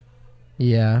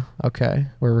Yeah, okay.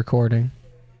 We're recording.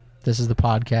 This is the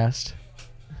podcast.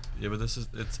 Yeah, but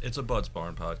it's a Bud's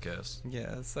Barn podcast.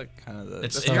 Yeah, it's like kind of the.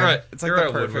 It's like you're the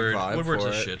at perfect Woodward. vibe Woodward's for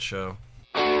a it. shit show.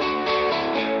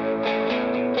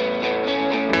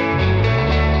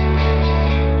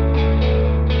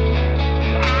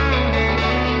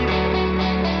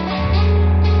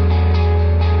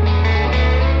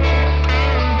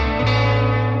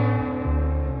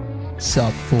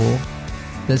 Sup, fool?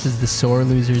 This is the Sore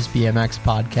Losers BMX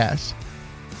podcast.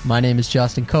 My name is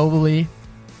Justin Cobley.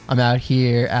 I'm out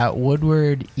here at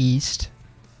Woodward East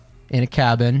in a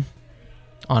cabin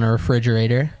on a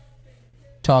refrigerator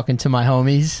talking to my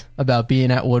homies about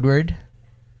being at Woodward.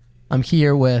 I'm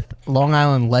here with Long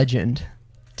Island legend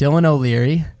Dylan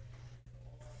O'Leary,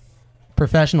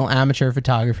 professional amateur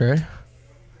photographer.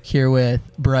 Here with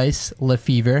Bryce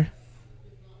Lefevre,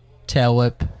 tail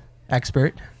whip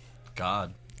expert.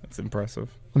 God. That's impressive.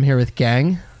 I'm here with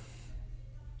Gang,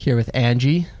 here with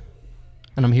Angie,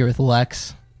 and I'm here with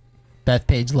Lex,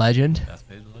 Bethpage legend.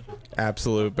 Bethpage legend.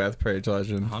 Absolute Bethpage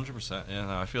legend. 100%. Yeah,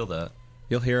 no, I feel that.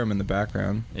 You'll hear him in the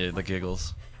background. Yeah, the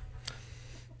giggles.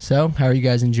 So, how are you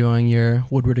guys enjoying your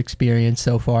Woodward experience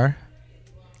so far?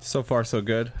 So far, so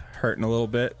good. Hurting a little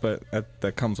bit, but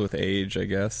that comes with age, I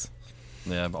guess.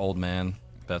 Yeah, old man,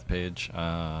 Bethpage.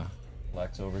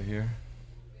 Lex over here.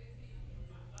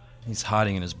 He's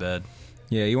hiding in his bed.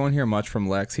 Yeah, you won't hear much from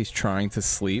Lex. He's trying to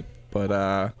sleep,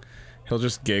 but he'll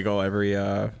just giggle every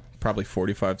probably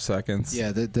 45 seconds.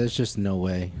 Yeah, there's just no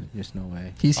way. Just no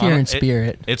way. He's here in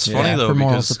spirit. It's Yeah. funny though for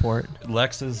moral because support.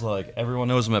 Lex is like everyone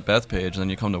knows him at Bethpage, and then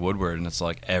you come to Woodward, and it's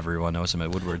like everyone knows him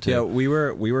at Woodward too. Yeah, we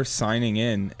were signing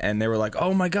in, and they were like,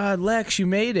 "Oh my God, Lex, you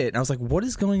made it!" And I was like, "What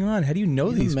is going on? How do you know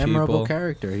He's these a memorable people?"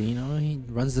 character. You know, he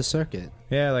runs the circuit.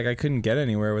 Yeah, like I couldn't get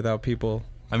anywhere without people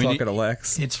talking to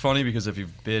Lex. It's funny because if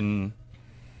you've been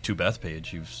to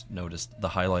Bethpage, you've noticed the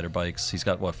highlighter bikes. He's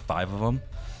got what, 5 of them?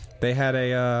 They had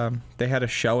a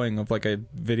showing of like a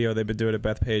video they've been doing at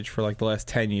Bethpage for like the last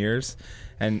 10 years,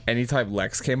 and anytime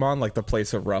Lex came on, like the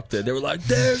place erupted. They were like,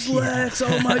 "There's Lex!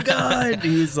 Oh my God!"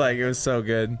 He's like, it was so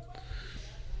good.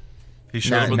 He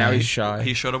showed up with now he's shy.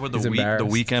 He showed up with He's the embarrassed.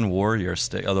 Weekend Warrior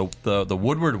stick, the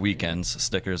Woodward Weekends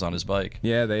stickers on his bike.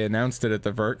 Yeah, they announced it at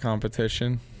the vert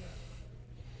competition.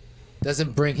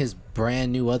 Doesn't bring his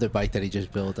brand new other bike that he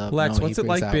just built up. Lex, No, he what's it brings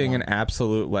like that being one. an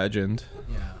absolute legend?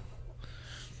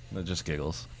 Yeah. It just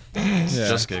giggles. Yeah.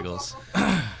 Just giggles.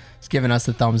 He's giving us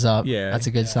the thumbs up. Yeah. That's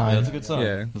a good Yeah, sign. that's a good sign.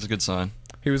 Yeah. That's a good sign.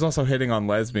 He was also hitting on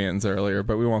lesbians earlier,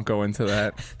 but we won't go into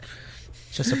that.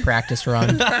 Just a practice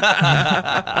run.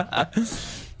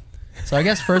 So I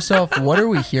guess first off, what are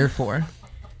we here for?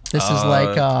 This is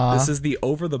like This is the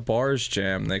Over the Bars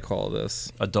Jam, they call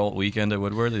this. Adult Weekend at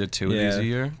Woodward. They did 2 of these a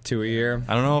year. 2 a year.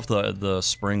 I don't know if the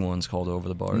spring one's called Over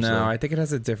the Bars. No, though. I think it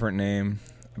has a different name.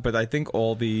 But I think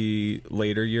all the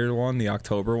later year one, the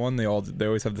October one, they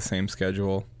always have the same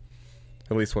schedule.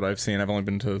 At least what I've seen. I've only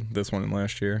been to this one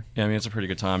last year. Yeah, I mean, it's a pretty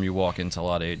good time. You walk into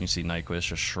Lot 8 and you see Nyquist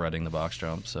just shredding the box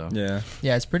jump. So, Yeah.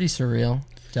 yeah, it's pretty surreal.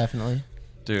 Definitely.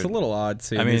 dude, It's a little odd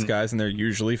seeing these guys, and they're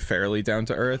usually fairly down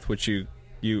to earth, which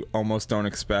you almost don't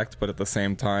expect, but at the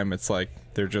same time, it's like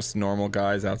they're just normal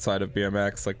guys outside of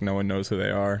BMX. Like, no one knows who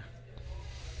they are.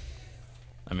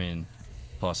 I mean,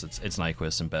 plus it's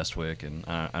Nyquist and Bestwick, and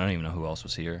I don't even know who else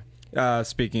was here.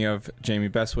 Speaking of Jamie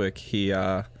Bestwick, he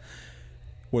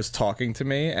was talking to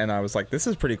me, and I was like, this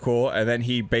is pretty cool. And then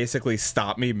he basically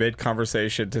stopped me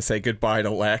mid-conversation to say goodbye to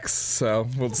Lex. So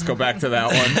we'll just go back to that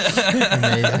one.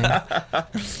 Amazing.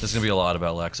 There's gonna be a lot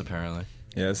about Lex, apparently.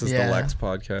 Yeah, this is Yeah. the Lex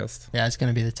podcast. Yeah, it's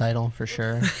going to be the title for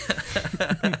sure.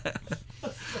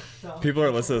 People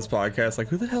are listening to this podcast like,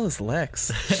 who the hell is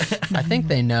Lex? I think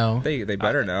they know. They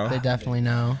better know. They definitely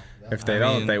know. If they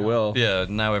don't, they will. Yeah,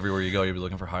 now everywhere you go, you'll be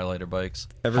looking for highlighter bikes.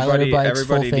 Everybody, Highlighter bikes,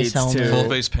 everybody full-face needs helmet. to. Full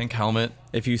face pink helmet.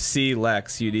 If you see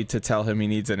Lex, you need to tell him he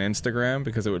needs an Instagram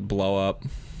because it would blow up.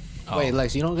 Wait,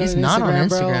 Lex, you don't got He's an not on Instagram,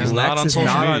 bro? Instagram. He's Lex not on is social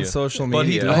not media. on social But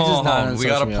he, media. Lex is hold not on, on we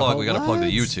gotta social plug. media. We gotta plug the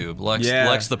What? YouTube. Lex, Yeah.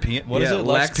 Lex the pianist. What is Yeah, it?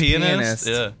 Lex Pianist.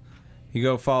 Yeah. You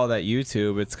go follow that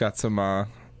YouTube. It's got some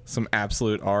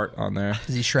absolute art on there.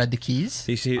 Does he shred the keys?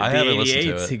 I haven't listened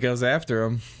to 88s, it. he goes after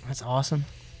him. That's awesome.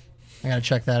 I got to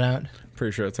check that out.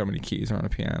 Pretty sure that's how many keys are on a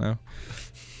piano.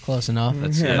 Close enough.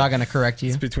 That's I'm it. not going to correct you.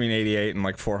 It's between 88 and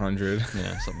like 400.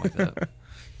 Yeah, something like that.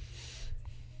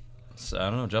 So, I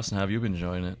don't know, Justin. How have you been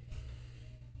enjoying it?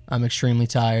 I'm extremely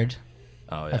tired.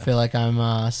 Oh yeah. I feel like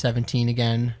I'm 17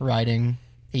 again, riding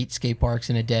 8 skate parks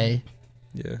in a day.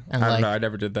 Yeah, And I don't like- know. I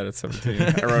never did that at 17.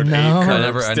 I rode No. 8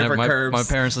 I curbs, different curbs. My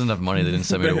parents didn't have money. They didn't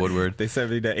send me to Woodward. They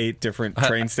sent me to 8 different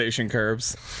train station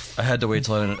curbs. I had to wait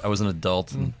till I was an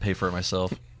adult and pay for it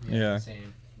myself. Yeah.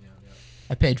 Same.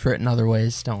 I paid for it in other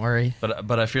ways. Don't worry.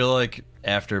 But I feel like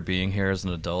after being here as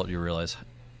an adult, you realize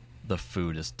the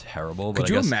food is terrible. But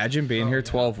Could I you guess, imagine being here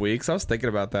 12 weeks? I was thinking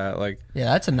about that. Like, Yeah,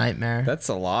 that's a nightmare. that's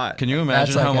a lot. Can you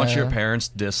imagine That's how like much a- your parents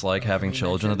dislike having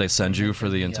children that they send you for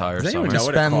the entire Does summer? anyone know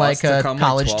what it Spend costs like to a come,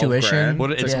 college 12 tuition. grand?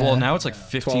 What it's Yeah. well now it's like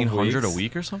 1,500 a weeks.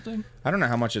 week or something. I don't know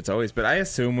how much it's always, but I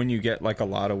assume when you get like a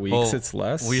lot of weeks, Well, it's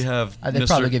less. We have They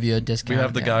probably give you a discount. We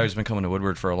have the yeah. guy who's been coming to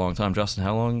Woodward for a long time. Justin,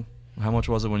 how much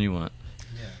was it when you went?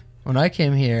 When I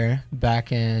came here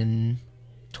back in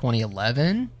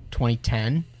 2011,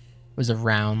 2010, it was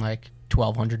around like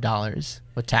 $1,200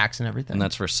 with tax and everything. And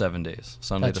that's for 7 days,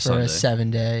 Sunday That's to for Sunday. a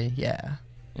 7-day, yeah.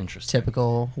 Interesting.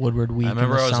 Typical Woodward week. I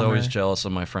remember in the I was summer. always jealous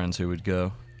of my friends who would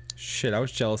go. Shit, I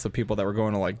was jealous of people that were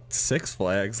going to like Six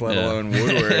Flags, let Yeah. alone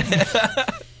Woodward.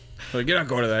 Like, you're not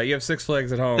going to that. You have Six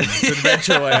Flags at home. It's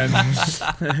Adventureland.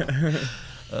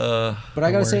 But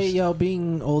I gotta say, worst. yo,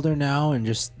 being older now and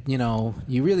just, you know,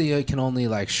 you really can only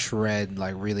like shred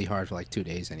like really hard for like 2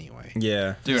 days anyway.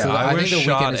 Yeah. Dude, So I I was think the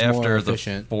shot weekend is more after the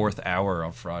efficient. 4th hour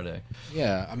on Friday.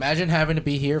 Yeah, imagine having to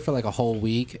be here for like a whole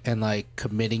week and like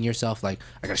committing yourself like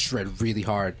I gotta shred really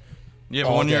hard. Yeah, but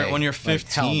All when day. you're Like, hell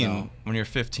 15, no. when you're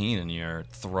 15 and you're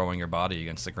throwing your body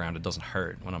against the ground, it doesn't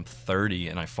hurt. When I'm 30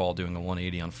 and I fall doing a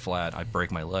 180 on flat, I break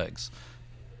my legs.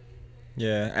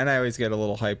 Yeah, and I always get a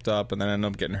little hyped up and then end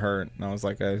up getting hurt. And I was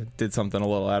like, I did something a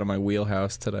little out of my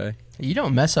wheelhouse today. You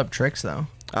don't mess up tricks, though.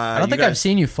 I don't you think I've guys-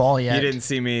 seen you fall yet. You didn't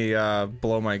see me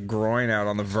blow my groin out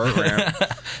on the vert ramp.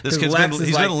 This 'Cause kid's Lex is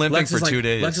he's like- been limping Lex for is like- 2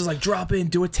 days. Lex is like, drop in,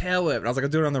 do a tail whip. And I was like, I'll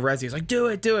do it on the res. He's like, do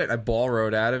it. I ball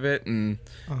rode out of it, and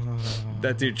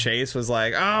that dude Chase was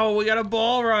like, oh, we got a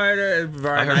ball rider. And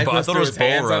Brian I Nyquist thought it threw was his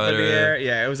hands ball up in the rider. air.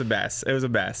 Yeah, it was a mess. It was a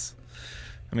mess.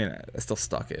 I mean, I still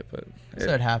stuck it, but So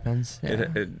it happens. Yeah.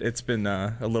 it's been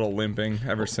a little limping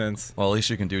ever since. Well, at least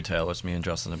you can do tailless. Me and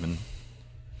Justin have been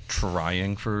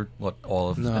trying for all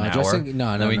of No, an hour. Justin,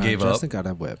 no, then we gave Justin up. got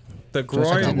a whip. The Justin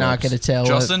groin Did not get a tail.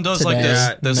 Justin whip does like today.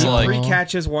 this- this, he like-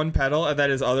 pre-catches one pedal, and then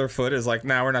his other foot is like,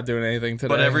 nah, we're not doing anything today.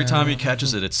 But every time he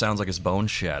catches it, it sounds like his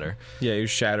bones shatter. Yeah, he was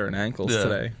shattering ankles Yeah.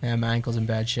 today. Yeah, my ankle's in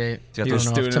bad shape. got I those-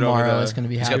 don't know doing if it over tomorrow the- is going to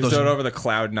be got He happening. was those- doing it over the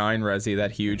Cloud9 resi,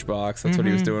 that huge box. That's what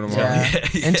he was doing tomorrow.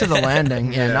 Yeah, into the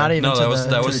landing. Yeah, Yeah. not even No, to that was the,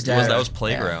 that to was the deck. that was Yeah.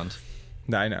 playground.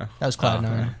 I know. That was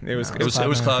Cloud9. It was. No, It was. It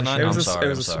was Cloud9? for It sure. was. I'm a- sorry, It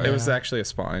was. I'm a- sorry. It was actually a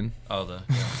spine. Oh,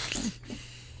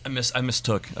 I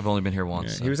mistook. I've only been here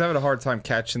once. He was having a hard time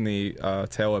catching the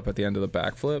tail whip at the end of the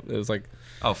backflip. It was like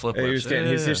flip he was whips. getting.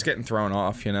 Yeah, He's yeah, just getting thrown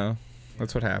off. You know,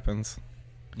 that's what happens.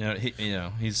 yeah.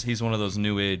 He's one of those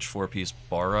new age 4-piece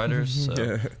bar riders. So.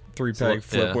 Yeah, 3-peg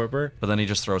flip Yeah. whipper. But then he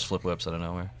just throws flip whips out of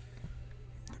nowhere.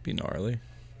 It'd be gnarly.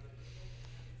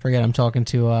 Forget I'm talking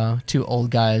to 2 old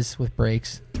guys with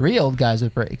brakes. 3 old guys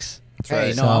with brakes. That's Hey,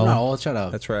 right. no, So- I'm not old. Shut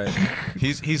up. That's right.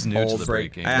 He's new to the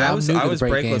brake game. Yeah, I I'm was new to I the was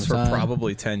brake brakeless games, for son.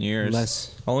 probably 10 years.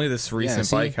 Less. Only this recent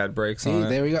see? bike had brakes See, on it.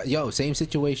 there we go. Yo, same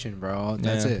situation, bro.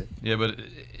 That's Yeah. it. Yeah, but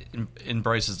in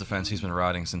Bryce's defense, he's been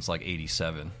riding since like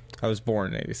 '87. I was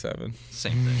born in '87.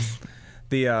 Same thing.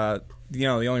 The the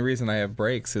only reason I have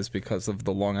brakes is because of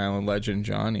the Long Island legend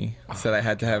Johnny said I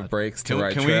had to have brakes to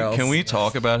ride trails. Can we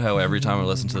talk about how every time I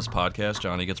listen to this podcast,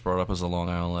 Johnny gets brought up as a Long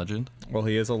Island legend? Well,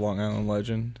 he is a Long Island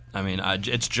legend. I mean,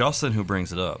 it's Justin who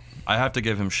brings it up. I have to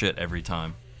give him shit every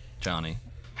time, Johnny.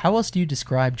 How else do you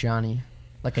describe Johnny?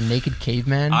 Like a naked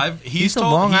caveman? He's a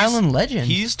told- Long he's- Island legend.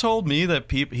 He's told me that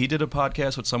he did a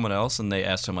podcast with someone else, and they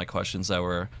asked him like questions that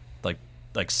were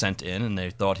like sent in, and they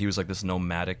thought he was like this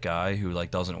nomadic guy who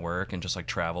like doesn't work and just like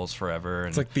travels forever. And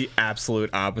It's like the absolute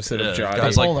opposite Yeah, of Johnny.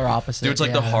 guys like- polar opposite. dude's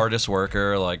like the yeah. hardest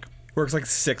worker. Like Works like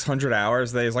 600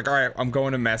 hours. Then he's like, all right, I'm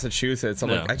going to Massachusetts. I'm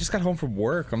Yeah. like, I just got home from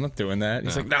work. I'm not doing that.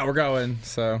 He's Yeah. like, no, we're going.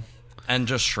 So, and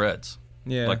just shreds.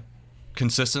 yeah. Like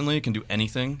consistently can do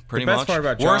anything pretty best much. part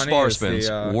about worst Johnny bar is spins.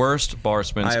 the, worst bar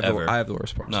spins I have ever. I have the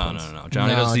worst part. No.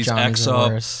 Johnny No, does these Johnny's X the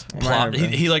up. worst. Plot,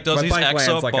 he like does My these bike X lands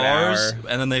up like an bars, hour.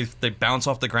 and then they bounce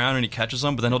off the ground and he catches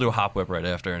them, but then he'll do a hop whip right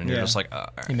after, and you're Yeah. just like,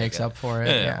 He makes up for it.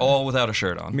 Yeah, Yeah. all without a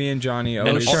shirt on. Me and Johnny and,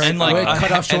 always. shirt. and like With a,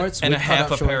 cutoff and- shorts? and a With half a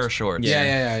cutoff pair of shorts? shorts.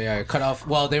 Yeah. Cut off.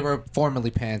 Well, they were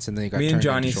formerly pants, and they got Me and turned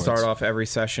Johnny into shorts. start off every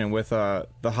session with the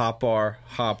hop bar,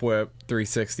 hop whip,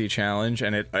 360 challenge,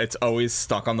 and it's always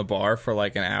stuck on the bar for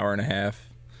like an hour and a half,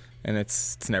 and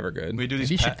it's never good. We do Maybe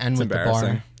these. you should end it's with the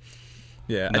embarrassing. bar.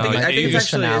 Yeah, No, I think you it's just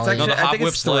actually finale. it's No, actually the I hop think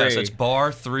whip's it's last. three. It's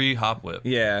bar 3 hop whip.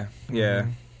 Yeah,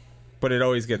 but it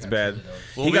always gets bad.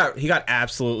 Well, he got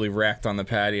absolutely wrecked on the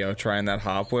patio trying that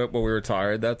hop whip when we were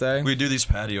tired that day. We do these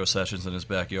patio sessions in his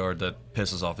backyard that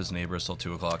pisses off his neighbors till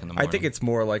 2:00 in the I morning. think it's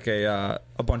more like a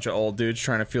bunch of old dudes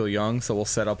trying to feel young, so we'll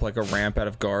set up like a ramp out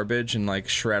of garbage and like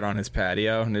shred on his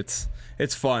patio, and it's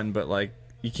fun, but like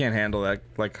you can't handle that.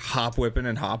 Like hop whipping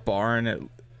and hop barring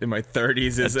in my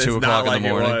 30s is 2 not o'clock in like the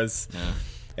it morning. was. Yeah.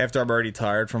 After I'm already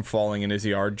tired from falling in his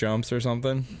yard jumps or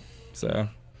something. So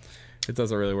it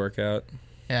doesn't really work out.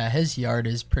 Yeah, his yard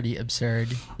is pretty absurd.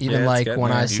 Even it's like getting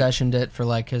when I there. sessioned it for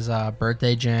like his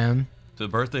birthday jam. The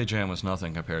birthday jam was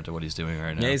nothing compared to what he's doing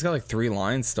right now. Yeah, he's got like 3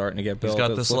 lines starting to get built. He's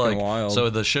got It's this looking like wild. so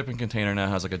the shipping container now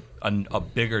has like a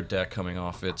bigger deck coming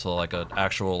off it, so like an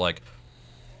actual like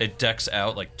it decks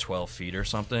out like 12 feet or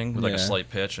something with like a Yeah. slight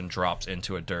pitch and drops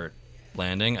into a dirt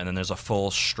landing, and then there's a full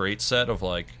straight set of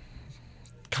like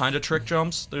kind of trick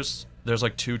jumps. There's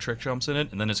like 2 trick jumps in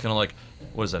it, and then it's gonna like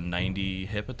what is a 90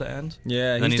 hip at the end.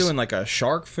 Yeah, And then he's doing like a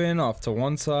shark fin off to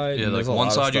one side. Yeah, and like there's a one lot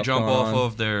of side you stuff jump going off on.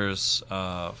 of, there's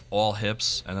all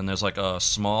hips, and then there's like a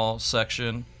small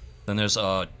section. Then there's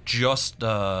just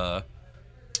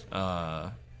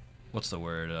what's the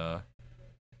word?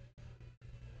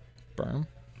 Berm?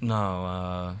 No,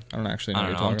 I don't actually know I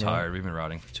what don't you're know. I'm talking about. tired. We've been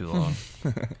riding for too long.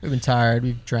 We've been tired.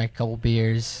 We've drank a couple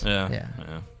beers. Yeah,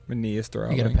 Yeah. My knee is You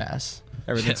get a throbbing. pass.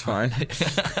 Everything's Yeah.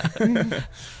 fine.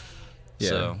 Yeah.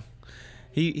 So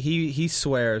He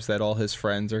swears that all his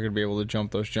friends are going to be able to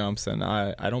jump those jumps, and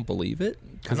I don't believe it.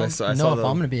 I don't know if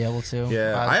I'm going to be able to.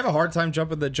 Yeah, I have a hard time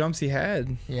jumping the jumps he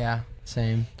had. Yeah,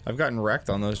 same. I've gotten wrecked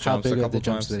on those How jumps big a are couple the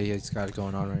jumps times. that he's got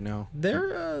going on right now?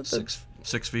 They're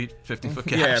 6 feet, 50 foot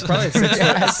gaps. yeah, probably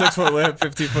 6 foot lip,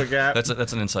 50-foot gap. That's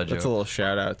an inside joke. That's a little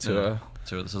shout out to Yeah.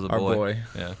 So this is the our boy. boy.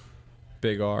 Yeah.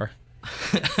 Big R.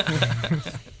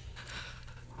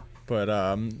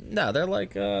 But no, they're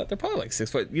like they're probably like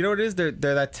 6 foot. You know what it is? They're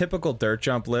that typical dirt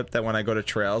jump lip that when I go to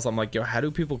trails, I'm like, yo, how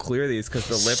do people clear these? Because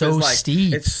the lip So is like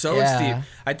steep. It's so Yeah. steep.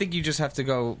 I think you just have to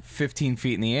go 15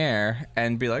 feet in the air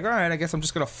and be like, all right, I guess I'm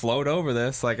just gonna float over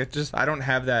this. Like I don't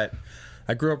have that.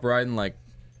 I grew up riding like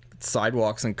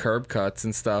sidewalks and curb cuts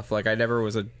and stuff. Like I never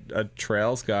was a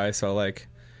trails guy, so like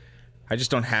I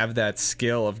just don't have that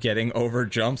skill of getting over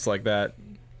jumps like that.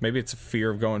 Maybe it's a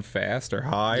fear of going fast or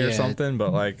high or Yeah. something,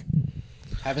 but like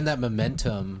Having that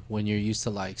momentum when you're used to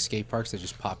like skate parks that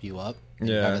just pop you up. And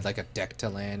You Yeah. have like a deck to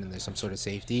land and there's some sort of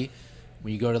safety.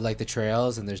 When you go to like the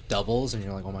trails and there's doubles and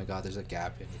you're like, oh my god, there's a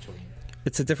gap in between.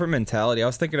 it's a different mentality. I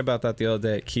was thinking about that the other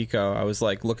day at Kiko. I was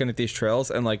like looking at these trails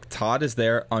and like Todd is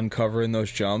there uncovering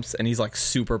those jumps and he's like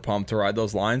super pumped to ride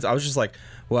those lines. I was just like,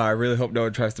 wow, I really hope no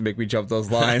one tries to make me jump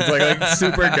those lines. like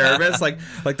super nervous. Like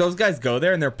those guys go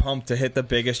there and they're pumped to hit the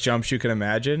biggest jumps you can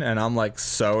imagine. And I'm like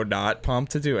so not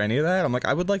pumped to do any of that. I'm like,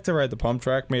 I would like to ride the pump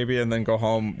track maybe and then go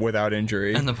home without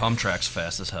injury. And the pump track's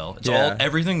fast as hell. It's Yeah. all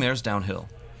everything there's downhill.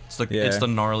 It's the Yeah.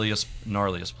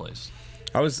 gnarliest place.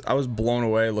 I was blown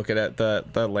away looking at the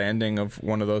landing of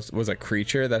one of those. Was a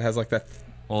creature that has like that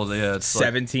Well, yeah, it's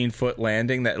like, 17-foot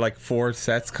landing that like 4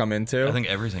 sets come into. I think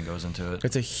everything goes into it.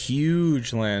 It's a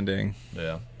huge landing.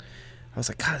 Yeah. I was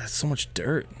like, God, that's so much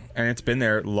dirt, and it's been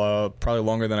there probably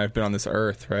longer than I've been on this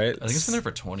earth, right? I think it's been there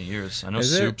for 20 years. I know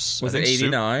Is Soups. it? Was I it think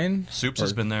 89? Soups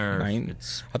has been there. I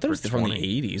thought it was for from the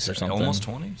 20 80s or something. Almost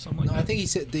 20, something like No, I that. think he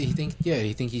said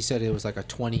he said it was like a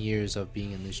 20 years of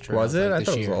being in this trail. Was it? Like I this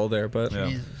thought it was year. older, but Yeah.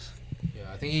 Jesus. Yeah,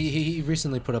 I think he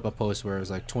recently put up a post where it was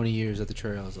like 20 years of the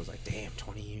trails. I was like, damn,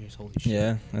 20 years, holy shit.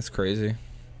 yeah, that's crazy.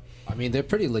 I mean, they're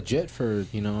pretty legit for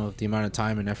the amount of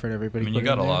time and effort everybody. I mean, you put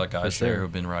got in a there, lot of for guys sure. there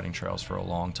who've been riding trails for a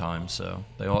long time, so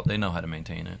they know how to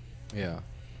maintain it. Yeah.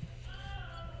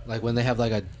 Like when they have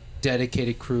like a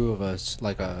dedicated crew of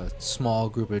like a small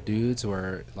group of dudes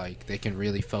where like they can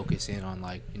really focus in on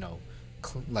like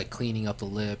like cleaning up the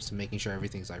lips and making sure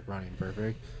everything's like running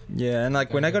perfect. Yeah, and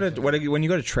like when you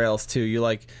go to trails too,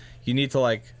 you need to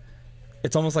like.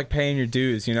 It's almost like paying your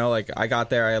dues, like I got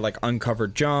there, I like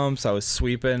uncovered jumps, I was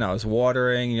sweeping, I was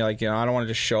watering, and you're like, I don't want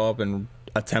to just show up and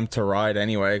attempt to ride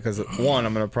anyway, because one,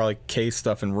 I'm going to probably case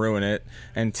stuff and ruin it,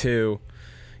 and two,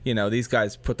 these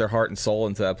guys put their heart and soul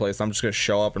into that place. I'm just going to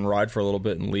show up and ride for a little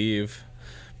bit and leave.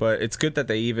 But it's good that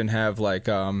they even have like,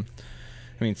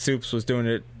 Soups was doing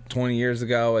it 20 years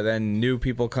ago, and then new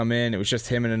people come in, it was just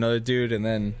him and another dude, and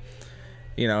then,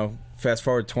 fast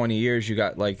forward 20 years, you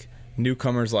got like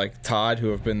newcomers like Todd who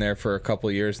have been there for a couple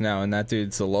of years now, and that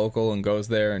dude's a local and goes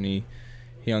there and he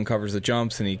uncovers the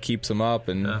jumps and he keeps them up,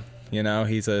 and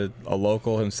he's a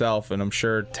local himself, and I'm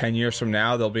sure 10 years from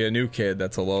now there'll be a new kid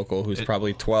that's a local who's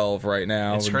probably 12 right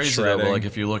now. It's and crazy though, shredding. but like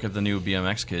if you look at the new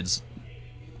BMX kids,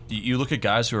 you look at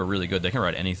guys who are really good, they can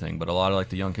ride anything, but a lot of like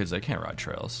the young kids, they can't ride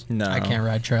trails. No, I can't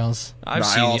ride trails. I've No, I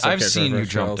seen also I've can't seen ride you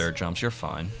jump trails. dirt jumps. You're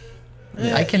fine.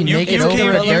 I can You- make you it over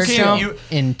came- a you dirt came- jump you-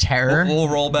 in terror. We'll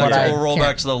roll back. but I We'll roll can't.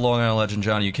 back to the Long Island legend,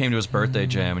 Johnny. You came to his birthday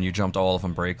jam and you jumped all of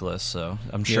them breakless. So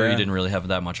I'm sure Yeah. you didn't really have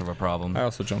that much of a problem. I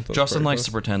also jumped those Justin likes breakless.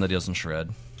 to pretend that he doesn't shred.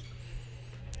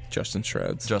 Justin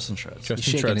Shreds. Justin Shreds. Justin He's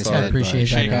shaking Shreds. his on head. it. I appreciate He's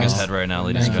that, shaking his guys. head right now,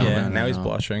 ladies and Thank you. gentlemen. Yeah, now he's No.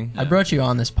 blushing. I brought you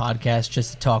on this podcast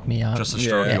just to talk me up. Just to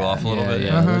stroke Yeah. you off a little bit.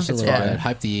 Yeah, Uh-huh. just a little Yeah. bit.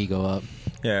 Hype the ego up.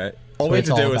 Yeah. All what we had it's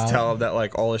to do all was about. tell him that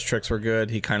like all his tricks were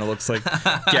good. He kind of looks like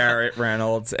Garrett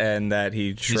Reynolds, and that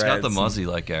he shreds. He's got the and- muzzy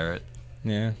like Garrett.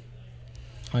 Yeah,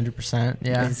 100%.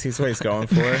 Yeah. he's what he's going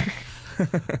for.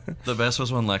 The best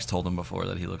was when Lex told him before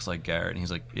that he looks like Garrett, and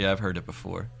he's like, "Yeah, I've heard it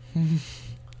before."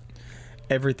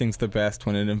 Everything's the best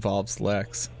when it involves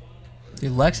Lex.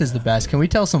 Dude, Lex is the best. Can we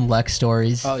tell some Lex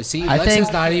stories? Oh, see, I Lex think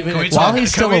is not even. Can we While talk-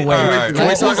 he's can still we- awake. all right, Can we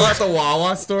let's- talk about the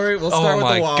Wawa story? We'll start Oh with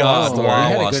my the Wawa god, the story. We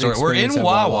had a Wawa good story. We're in experience at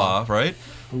Wawa, Wawa. right?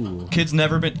 Ooh. Kid's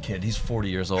never been. Kid, he's 40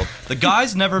 years old. The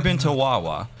guy's never been to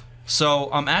Wawa. So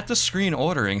I'm at the screen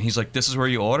ordering. He's like, "This is where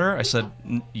you order?" I said,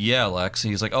 "Yeah, Lex."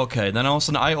 He's like, "Okay." Then all of a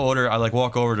sudden I order. I like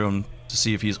walk over to him to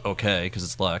see if he's okay because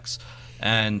it's Lex.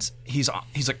 And he's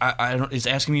like, I don't. He's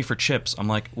asking me for chips. I'm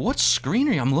like, "What screen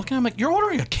are you?" I'm looking. I'm like, "You're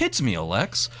ordering a kid's meal,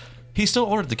 Lex." He still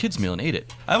ordered the kids' meal and ate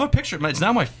it. I have a picture. It's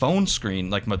now my phone screen,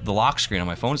 like the lock screen on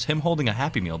my phone is him holding a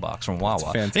Happy Meal box from Wawa.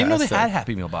 I didn't even know they fantastic. had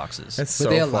Happy Meal boxes. That's But so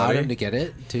they allowed funny. him to get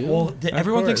it too. Well,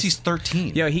 everyone thinks course. he's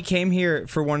 13. Yeah, he came here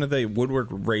for one of the woodwork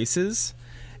races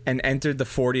and entered the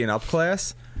 40 and up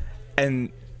class, and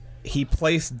he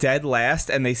placed dead last,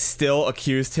 and they still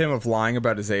accused him of lying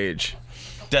about his age.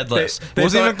 Dead last. They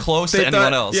Wasn't thought- even close they to anyone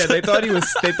thought- else. Yeah, they thought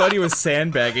he was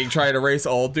sandbagging, trying to race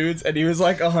old dudes, and he was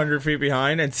like 100 feet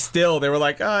behind, and still they were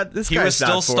like, this He guy's was still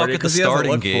not 40 stuck at the 'cause he doesn't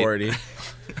starting look gate. 40.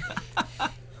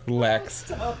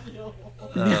 Lex.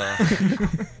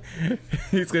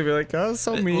 He's gonna be like, oh,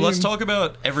 so mean. Let's talk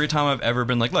about every time I've ever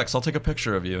been like, Lex, I'll take a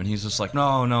picture of you. And he's just like,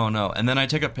 no. And then I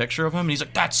take a picture of him, and he's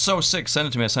like, that's so sick. Send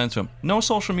it to me. I send it to him. No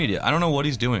social media. I don't know what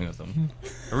he's doing with them.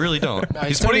 I really don't.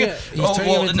 he's putting turning it. it- he's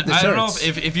turning it into and I don't know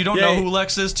desserts. if you don't Yeah, know he- who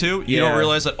Lex is too. You Yeah. don't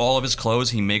realize that all of his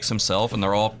clothes he makes himself, and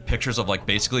they're all pictures of like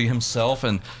basically himself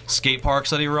and skate parks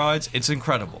that he rides. It's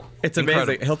incredible. It's Incredible.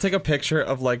 amazing. He'll take a picture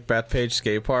of like Bethpage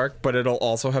Skate Park, but it'll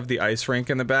also have the ice rink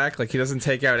in the back. Like he doesn't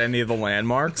take out any of the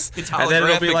landmarks. It's and then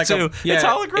it'll be holographic, like too. yeah, It's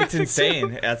holographic, It's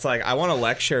insane. It's like I want a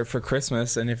lecture for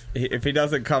Christmas, and if he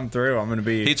doesn't come through, I'm gonna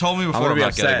be. He told me before I'm gonna be I'm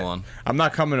not getting upset. one. I'm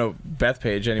not coming to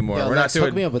Bethpage anymore. Yo, we're Lex, not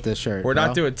hook me doing. up with this shirt. We're not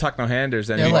bro. doing Tuck No Handers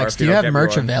Yeah, anymore. Lex, if do you don't have get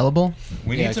merch one. available?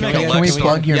 We Yeah, need to can make we a get- Can we Lex we-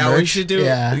 store. plug your Yeah, merch? we should do.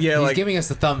 Yeah. Yeah, He's like giving us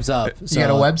the thumbs up. You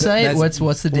got a website? that's-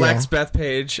 What's the deal? Lex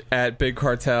Bethpage at Big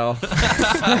Cartel.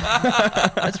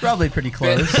 That's probably pretty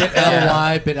close. Bit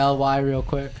ly, bit ly, real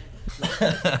quick.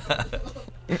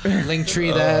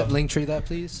 Linktree that,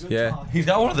 please. Yeah, He's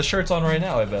got one of the shirts on right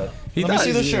now, I bet. he Let me does.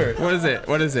 see the shirt. What is it?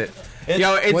 What is it? It's-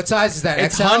 Yo, it's, What size is that?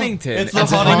 It's XL? Huntington. It's the a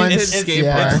Huntington skate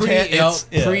yeah. park. Pre-rail It's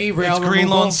Green removal?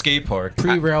 Lawn Skate Park.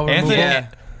 Pre-rail Anthony, removal. Yeah.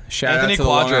 Shout Anthony out to the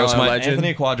Long Quadros Island might legend.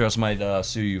 Anthony Quadros might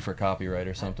sue you for copyright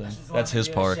or something. That's his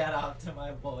park. Shout out to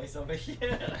my boys over here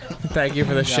Thank you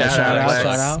for the Shout shout out. Lex.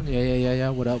 shout out. Yeah.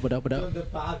 What up? on the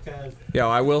podcast. Yo,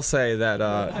 I will say that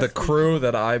the crew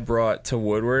that I brought to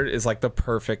Woodward is like the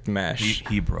perfect mesh.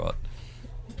 He brought.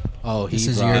 Oh, This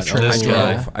he is brought your it. trip. This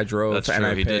guy. I drove, That's and true.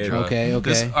 I He paid. did drive.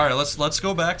 Okay. All right, let's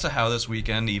go back to how this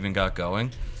weekend even got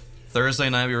going. Thursday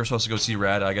night we were supposed to go see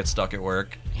Rad. I get stuck at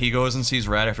work. He goes and sees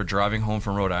Rad after driving home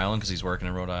from Rhode Island because he's working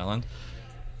in Rhode Island.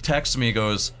 Texts me,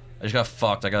 goes, I just got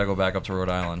fucked. I gotta go back up to Rhode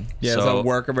Island. Yeah, it's a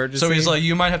work emergency. So he's like,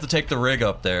 you might have to take the rig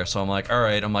up there. So I'm like, all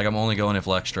right. I'm only going if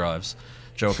Lex drives.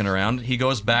 Joking around. He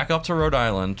goes back up to Rhode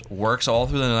Island, works all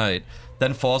through the night,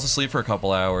 then falls asleep for a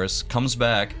couple hours, comes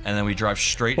back, and then we drive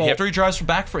straight. Well- After he drives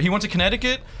he went to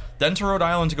Connecticut, then to Rhode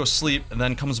Island to go sleep, and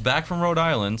then comes back from Rhode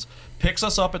Island, picks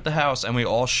us up at the house, and we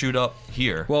all shoot up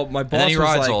here. Well, my And then boss he was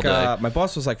rides all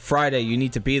like, day. Friday, you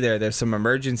need to be there. There's some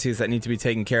emergencies that need to be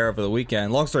taken care of over the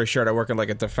weekend. Long story short, I work in like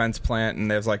a defense plant,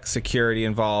 and there's like security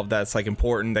involved that's like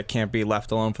important that can't be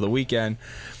left alone for the weekend.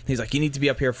 He's like, you need to be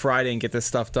up here Friday and get this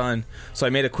stuff done. So I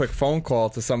made a quick phone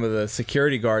call to some of the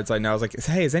security guards I know. I was like,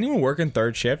 hey, is anyone working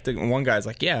third shift? And one guy's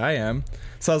like, yeah, I am.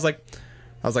 So I was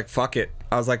like, fuck it.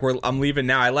 I was like, I'm leaving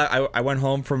now. I went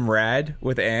home from Rad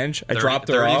with Ange. I dropped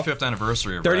her off. 35th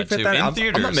anniversary of 35th Rad, too. In I'm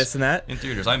theaters. not missing that. In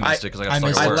theaters. I missed it because I got I stuck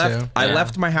missed at it work. too. I Yeah.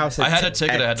 left my house. I had a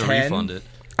ticket. I had to 10. refund it.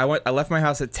 I left my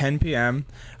house at 10 p.m.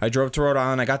 I drove to Rhode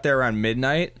Island. I got there around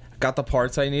midnight. Got the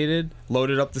parts I needed.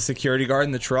 Loaded up the security guard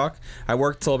in the truck. I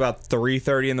worked till about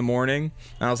 3:30 in the morning.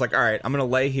 And I was like, all right, I'm gonna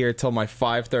lay here till my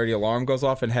 5:30 alarm goes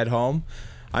off and head home.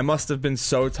 I must have been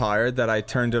so tired that I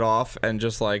turned it off and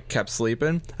just like kept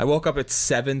sleeping. I woke up at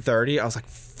 7:30. I was like,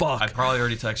 fuck. I probably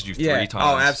already texted you 3 Yeah. times.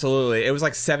 Oh, absolutely. It was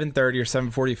like 7:30 or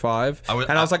 7:45,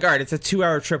 and I was like, all right, it's a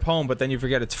 2-hour trip home. But then you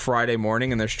forget it's Friday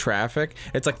morning and there's traffic.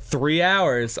 It's like 3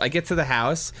 hours. I get to the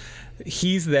house.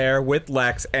 He's there with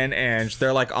Lex and Ange.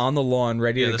 They're like on the lawn,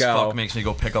 ready to This go. fuck makes me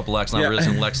go pick up Lex, not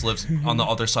realizing Lex lives on the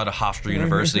other side of Hofstra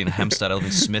University in Hempstead. I live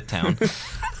in Smithtown.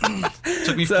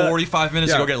 Took me 45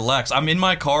 minutes to go get Lex. I'm in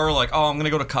my car, like, oh, I'm gonna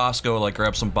go to Costco, like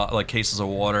grab some like cases of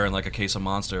water and like a case of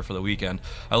Monster for the weekend.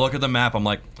 I look at the map, I'm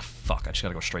like, fuck, I just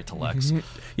gotta go straight to Lex.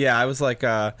 Yeah, I was like,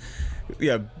 back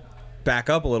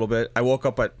up a little bit. I woke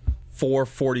up at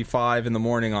 4:45 in the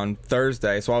morning on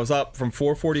Thursday, so I was up from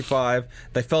 4:45.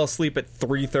 They fell asleep at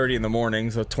 3:30 in the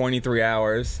morning, so 23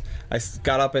 hours. I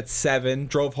got up at 7,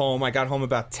 drove home. I got home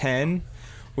about 10.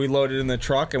 We loaded in the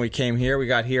truck and we came here. We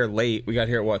got here late. We got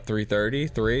here at what, 3:30?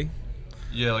 3?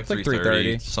 Yeah, like It's like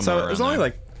 3:30. 3:30. So it was only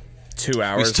like 2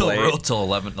 hours we still late. rode till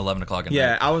 11 o'clock at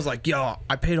Yeah, night. I was like, yo,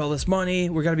 I paid all this money.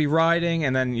 We're going to be riding.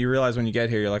 And then you realize when you get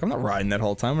here, you're like, I'm not riding that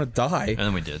whole time. I'm going to die. And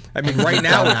then we did. I mean, right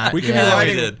now, that. we could Yeah, be we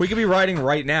riding. did. We could be riding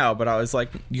right now, but I was like,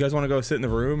 you guys want to go sit in the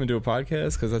room and do a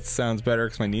podcast? Because that sounds better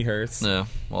because my knee hurts. Yeah,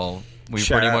 well, we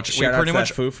Shout pretty out- much shout out to that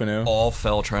Fufanu. all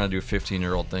fell trying to do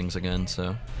 15-year-old things again,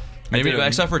 so. Maybe, did.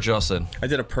 except for Justin. I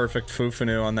did a perfect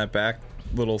Fufanu on that back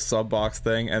little sub box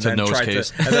thing, and To then nose tried case.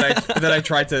 to, and then I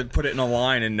tried to put it in a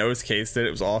line and nose cased it. It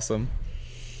was awesome.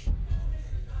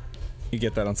 You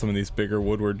get that on some of these bigger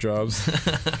Woodward jobs.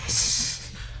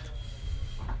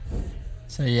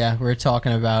 So yeah, we're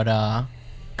talking about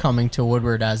coming to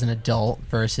Woodward as an adult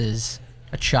versus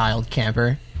a child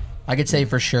camper. I could say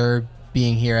for sure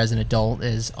being here as an adult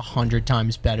is 100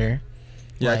 times better.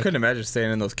 Yeah, I Like- couldn't imagine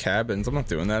staying in those cabins. I'm not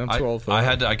doing that. I'm too old for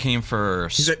that. I came for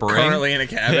He's spring. currently in a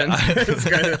cabin.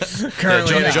 He's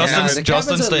currently in a Justin's- cabin.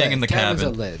 Justin's staying in the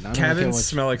cabin. Cabins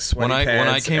smell like sweaty when I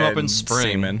pants came up in and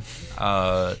spring, semen.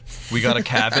 we got a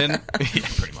cabin. Yeah,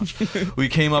 pretty much. We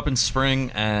came up in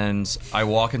spring, and I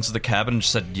walk into the cabin and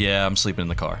just said, "Yeah, I'm sleeping in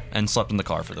the car," and slept in the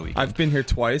car for the weekend. I've been here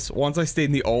twice. Once I stayed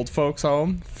in the old folks'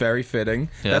 home. Very fitting.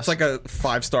 Yes. That's like a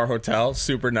 5-star hotel.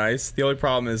 Super nice. The only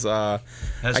problem is Has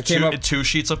I came up. two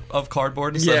sheets of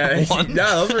cardboard instead Yeah, of one.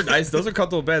 no, those were nice. Those are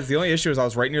comfortable beds. The only issue is I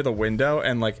was right near the window,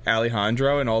 and like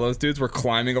Alejandro and all those dudes were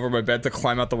climbing over my bed to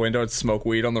climb out the window and smoke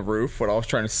weed on the roof when I was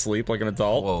trying to sleep like an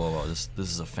adult. Whoa! This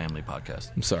is a family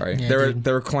podcast. I'm sorry. Yeah,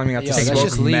 They were climbing out Yo, to that's smoke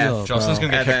just legal. meth. Justin's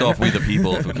gonna get And kicked then- off We the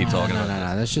People if we keep No, talking no, about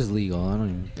that. that's just legal. I don't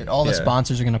even. Dude, all the Yeah.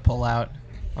 sponsors are gonna pull out.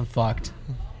 I'm fucked.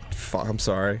 Fuck, I'm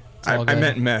sorry. all I good.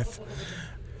 meant meth.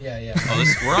 Yeah, yeah. Oh,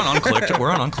 we're on Unclicked.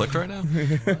 We're on Unclicked right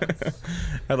now.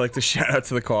 I'd like to shout out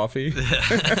to the coffee.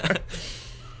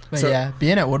 But So- yeah,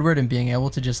 being at Woodward and being able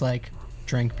to just like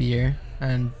drink beer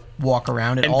and walk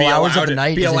around at And all be hours of allowed, the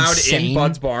night be is allowed insane. in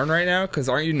Bud's Barn right now? Because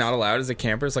aren't you not allowed as a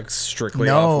camper? It's like strictly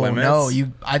off No, limits.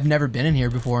 no, I've never been in here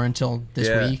before until this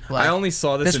Yeah. week. Like, I only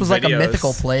saw this. this in was like a videos.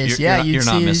 mythical place. You're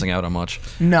not see, missing out on much.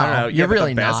 No, I don't know. you're but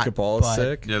really the basketball not. is but-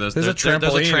 sick. Yeah, there's a trampoline.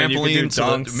 There's a and you can do trampoline. So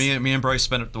dunks. me and Bryce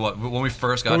spent what when we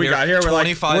first got When we here. got here, we're like,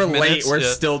 25 we're minutes. late. We're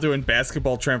yeah. still doing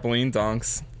basketball trampoline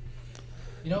dunks.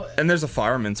 You know, And there's a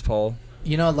fireman's pole.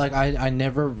 like I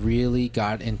never really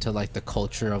got into like the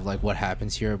culture of like what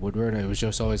happens here at Woodward. It was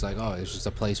just always like, oh, it's just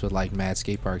a place with like mad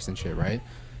skate parks and shit, right?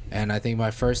 And I think my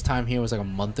first time here was like a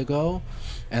month ago,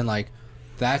 and like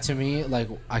that to me, like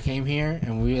I came here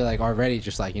and we were like already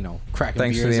just like cracking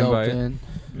Thanks for beers the invite. open.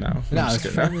 No, I'm No, just it's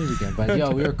kidding. friendly again, but yo,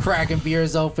 we were cracking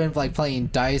beers open, like playing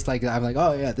dice. Like I'm like,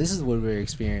 oh yeah, this is the Woodward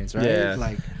experience, right? Yeah.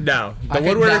 Like No, I the could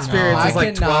Woodward not- experience I is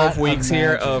like cannot 12 weeks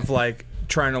here imagine. of like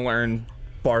trying to learn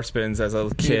bar spins as a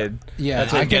kid. yeah,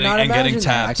 That's I what- cannot and getting imagine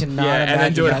that. I tapped. cannot Yeah, and then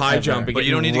imagine doing that high ever. jump and But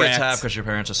you don't need to get wrecked. tapped because your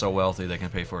parents are so wealthy they can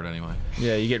pay for it anyway.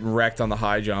 Yeah, you get wrecked on the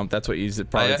high jump. That's what you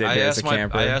probably did here as a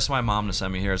camper. I asked my mom to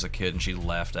send me here as a kid, and she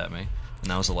laughed at me. And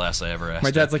that was the last I ever asked. My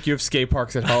her. dad's like, you have skate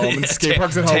parks at home, and Yeah, skate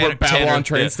parks at home Tanner- are Babylon Tanner-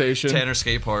 train yeah, station. Tanner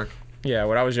Skate Park. Yeah,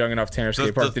 when I was young enough, Tanner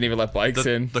skate park didn't even let bikes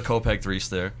in. The Copeg 3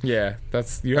 stair. Yeah, you have Those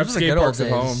are the skate good old parks at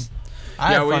days. home.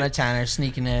 I Yeah, had we- fun at Tanner,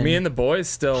 sneaking in, Me and the boys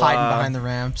still hiding behind the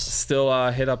ramps.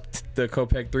 hit up the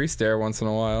Copeg 3 stair once in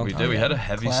a while. We did. We had a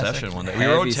heavy Classic. session one day. We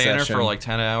Heavy rode Tanner session. for like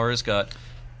 10 hours. Got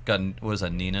what was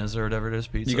that, Nina's or whatever it is?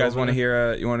 Pizza. You guys over want to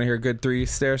there? hear a good 3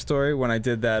 stair story? When I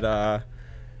did that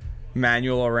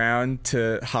manual around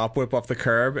to hop whip off the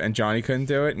curb, and Johnny couldn't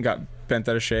do it and got bent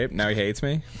out of shape. Now he hates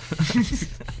me.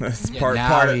 That's Yeah, part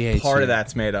now he hates part you. of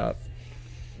that's made up.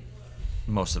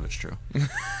 Most of it's true.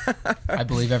 I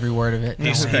believe every word of it. He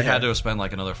had to have spent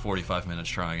like another 45 minutes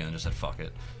trying it and just said, "Fuck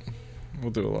it,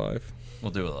 We'll do it live.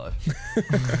 we'll do it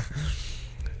live."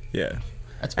 Yeah.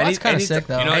 That's kind of sick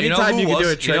though. You know Anytime who you can do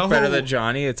was- a trick you know better who- than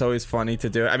Johnny, it's always funny to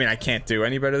do it. I mean, I can't do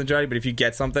any better than Johnny, but if you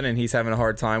get something and he's having a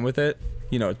hard time with it,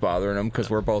 you know it's bothering him because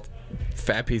we're both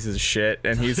fat pieces of shit,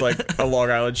 and he's like a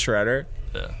Long Island shredder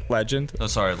Yeah. legend. Oh,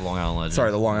 sorry, the Long Island Legend.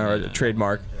 Sorry, the Long Island Yeah.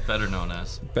 trademark, Better known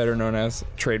as. better known as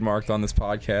trademarked on this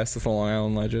podcast. It's the Long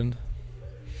Island legend.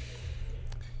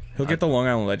 He'll get the Long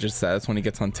Island legend status when he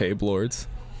gets on Tape Lords.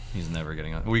 He's never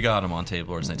getting on. We got him on Tape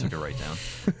Lords and they took it right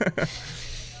down.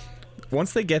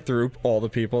 Once they get through all the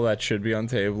people that should be on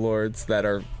Tape Lords that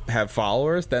have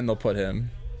followers, then they'll put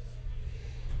him.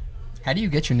 How do you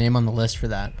get your name on the list for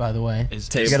that? By the way, Is,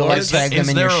 Tape you gotta like Lords? tag them is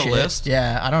in there your a shit. list?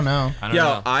 Yeah, I don't know. I don't Yo,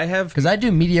 know. I have Because I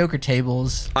do mediocre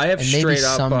tables. I have and maybe straight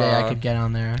up, someday I could get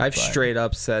on there. I've but- straight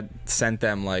up sent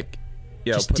them like,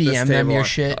 yo, Just put this DM them table your on.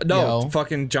 shit, No, yo.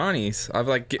 fucking Johnny's. I've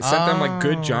like sent them like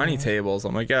good Johnny Oh. tables.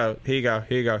 I'm like, yo, here you go,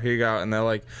 here you go, here you go, and they're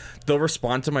like, they'll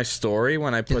respond to my story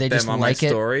when I put they them just on like my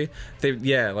it? story.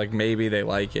 Like maybe they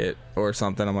like it or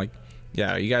something. I'm like,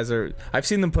 yeah, you guys are. I've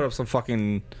seen them put up some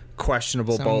fucking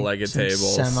questionable some- bow-legged some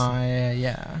tables.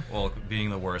 yeah. Well,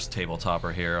 being the worst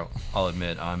tabletopper here, I'll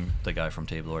admit I'm the guy from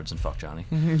Table Lords and fuck Johnny.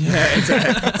 Yeah,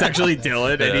 it's actually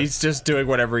Dylan, and Yeah. he's just doing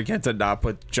whatever he can to not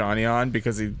put Johnny on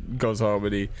because he goes home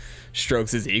and he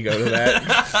strokes his ego to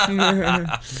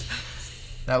that.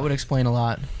 That would explain a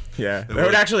lot. Yeah, that would.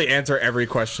 would actually answer every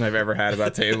question I've ever had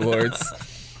about Table Lords.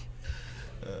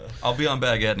 I'll be on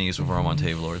Baguette Knees before I'm on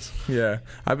Table Lords. Yeah,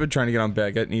 I've been trying to get on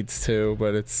Baguette Needs too,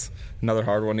 but it's another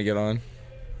hard one to get on.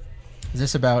 Is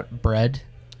this about bread?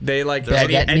 They like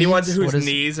Baguette anyone knees? whose What is-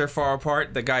 knees are far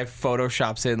apart. The guy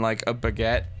photoshops in like a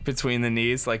baguette between the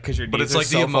knees, like because your knees But it's are like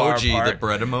so the far emoji, apart. the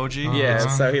bread emoji. Yeah,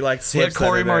 so he like He had slips Corey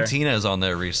that in there. Martinez on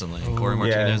there recently. And Corey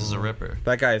Martinez is a ripper.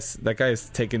 That guy's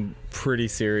taking pretty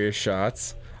serious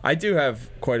shots. I do have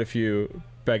quite a few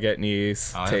Baguette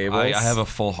Knees tables. I have a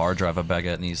full hard drive of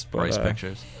Baguette Knees price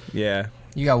pictures. Yeah.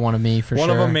 You got one of me for One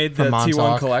sure. of them made the from T1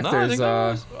 Montauk. No, I Collectors.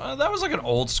 think that was like an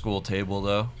old school table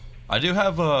though. I do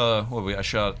have I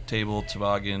shot table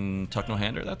toboggan tuck no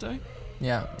hander that day.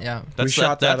 Yeah, yeah. That's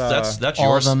shot that, that's All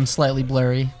yours. of them slightly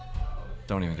blurry.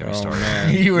 Don't even get me Oh, started.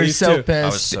 man. You were These so two- pissed. I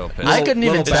was so pissed. I couldn't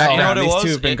even Little tell. You know what background. it These was? two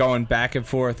have been It- going back and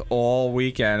forth all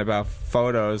weekend about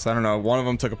photos. I don't know. One of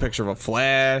them took a picture of a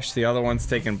flash. The other one's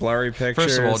taking blurry pictures.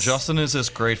 First of all, Justin is this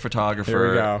great photographer. Here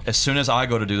we go. As soon as I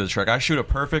go to do the trick, I shoot a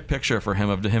perfect picture for him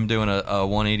of him doing a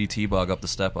 180 T-bug up the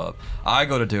step up. I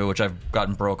go to do it, which I've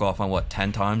gotten broke off on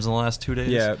 10 times in the last 2 days.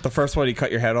 Yeah, the first one he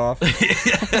cut your head off,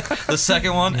 The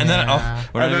second one, and then Yeah.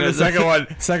 we're and not then the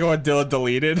gonna- second one Dylan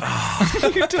deleted.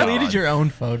 You deleted your own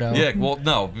photo. Yeah, well,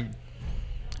 no.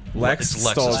 Lex It's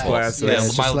stole his Lex's fault. glasses. Yeah, Yeah,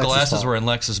 it's my just Lex's glasses fault. were in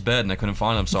Lex's bed, and I couldn't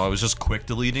find them, so I was just quick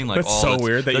deleting. Like That's all so the-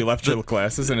 weird that the- you left the- your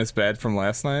glasses in his bed from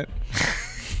last night.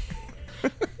 I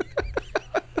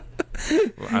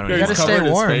don't You even gotta stay covered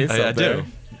his warm. face I up there. do.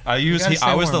 I use. gotta stay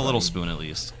I was the warm, little buddy. spoon at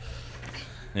least.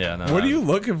 Yeah. No. What are you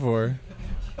looking for?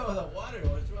 Oh, the water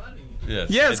was running. Yeah,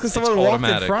 Yeah, it's 'cause someone walked in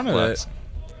automatic, front of Lex.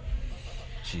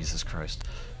 Jesus Christ.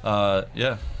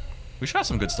 Yeah. We shot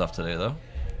some good stuff today, though.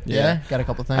 Yeah, got a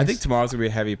couple things. I think tomorrow's gonna be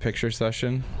a heavy picture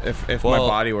session if my Well,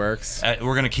 body works.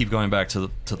 We're gonna keep going back to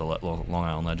the Long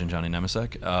Island legend Johnny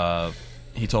Nemesek.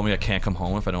 He told me I can't come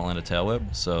home if I don't land a tail whip.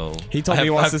 So He told me he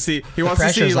wants to see. He wants to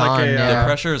see pressure's like on, a. yeah. The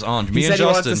pressure is on. He Me said and he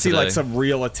wants Justin to see today. like some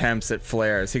real attempts at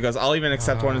flares. He goes, "I'll even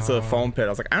accept one into the foam pit." I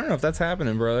was like, "I don't know if that's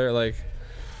happening, brother." Like,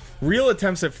 real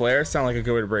attempts at flares sound like a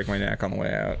good way to break my neck on the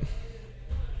way out.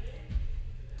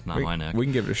 Not my neck. We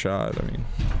can give it a shot. I mean,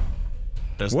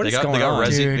 what They is got going on?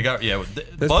 Resi. Dude. They got There's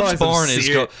Bud's probably some Barn is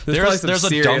serious- there's probably some there's a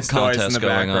dunk serious noise in contest the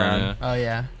going on. background. Yeah. Oh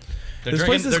yeah, They're This place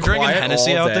drinking, is they're drinking quiet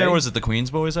Hennessy all out there. day. Was it the Queens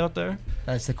Boys out there?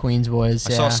 that's the Queens Boys.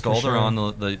 I yeah, saw for Skulder sure. on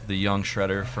the young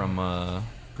shredder from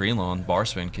Green Lawn, bar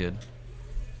spin kid.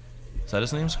 Is that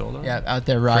his name, Skulder? Yeah, out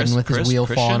there riding with his wheel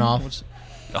Christian? falling off.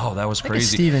 Oh, that was I think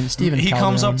it's crazy. Steven He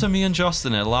comes Calderon. up to me and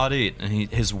Justin at lot 8, and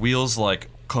his wheels like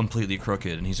completely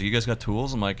crooked, and he's like, "You guys got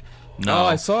tools?" I'm like, "No." Oh,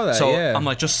 I saw that, So yeah. I'm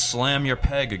like, "Just slam your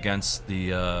peg against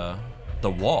the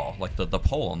wall, like the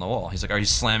pole on the wall." He's like, "Are you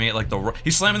slamming it like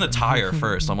he's slamming the tire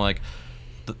first?" I'm like,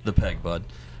 "The peg, bud."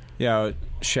 Yeah,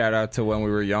 shout out to when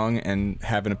we were young and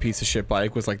having a piece of shit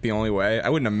bike was like the only way. I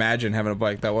wouldn't imagine having a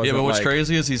bike that Yeah, wasn't. but what's like,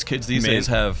 crazy is these kids these mint. days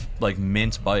have like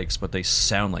mint bikes, but they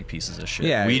sound like pieces of shit.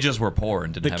 Yeah. We just were poor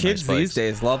and didn't The have kids nice these bikes.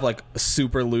 days love like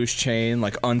super loose chain,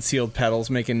 like unsealed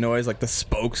pedals making noise, like the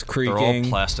spokes creaking. They're all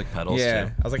plastic pedals Yeah,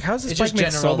 too. I was like, how's this It's bike just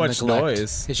make general so much neglect.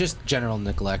 noise? It's just general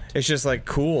neglect. It's just like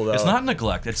cool though. It's not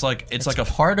neglect. It's like a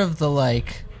part of the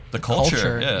like The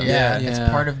culture. Yeah. Yeah. It's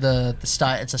part of the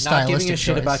style. It's a Not stylistic giving a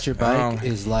shit choice. about your bike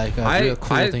is like a real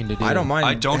cool thing to do. I don't mind.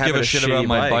 I don't having give a shit about shitty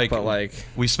my bike, but like,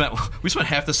 we spent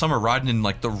half the summer riding in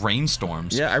like the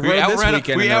rainstorms. Yeah, I we rode this outran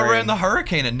weekend we in the outran rain. the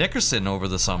hurricane at Nickerson over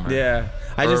the summer. yeah,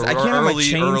 I Or can't have my early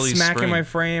chain smacking spring. my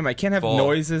frame. I can't have Fall.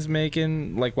 noises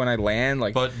making like when I land,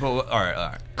 like But all right.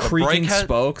 But creaking Bryce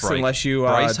spokes Bryce- unless you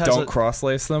Bryce has don't a- cross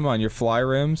lace them on your fly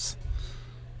rims.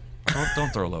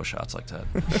 Don't throw low shots like that.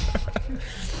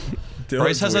 Dylan's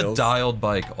Bryce has a wheels. dialed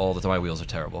bike all the time. My wheels are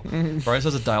terrible. Bryce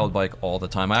has a dialed bike all the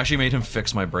time. I actually made him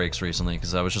fix my brakes recently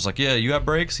because I was just like, "Yeah, you have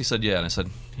brakes?" He said, "Yeah," and I said,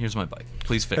 "Here's my bike.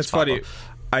 Please fix." It's Papa." funny.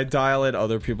 I dial in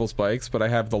other people's bikes, but I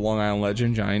have the Long Island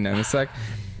legend Johnny Nemisek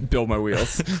build my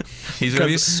wheels. He's gonna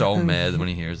be so mad when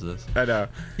he hears this. I know.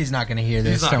 He's not going to hear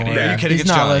this. He's not Don't gonna. worry. Are you kidding? He's It's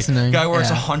not Johnny. listening. Guy works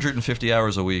Yeah. 150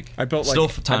 hours a week. I built like Still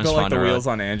I times built like find the a wheels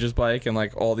road. on Andrew's bike and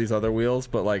like all these other wheels,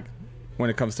 but like when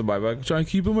it comes to my bike, John,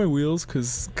 can you build my wheels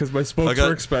because my spokes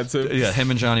are expensive. Yeah,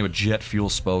 him and Johnny with jet fuel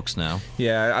spokes now.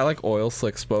 Yeah, I like oil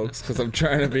slick spokes because I'm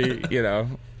trying to be,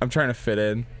 I'm trying to fit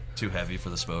in. Too heavy for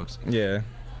the spokes. Yeah.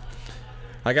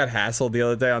 I got hassled the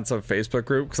other day on some Facebook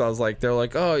group because I was like, they're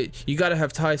like, oh, you got to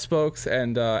have tie spokes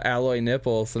and alloy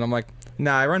nipples. And I'm like,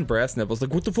 nah, I run brass nipples.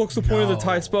 Like, what the fuck's the point of the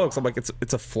tie spokes? I'm like,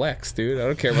 it's a flex, dude. I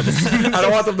don't care about this. I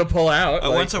don't want them to pull out. I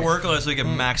Like, went to work last week and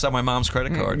maxed out my mom's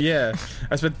credit card. yeah.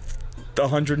 I spent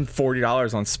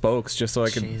 $140 on spokes just so I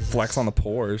could Jesus. flex on the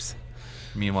pores.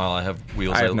 Meanwhile, I have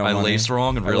wheels I have no I money. laced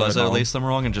wrong and I live realized at I home. laced them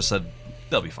wrong and just said,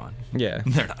 they'll be fine. Yeah.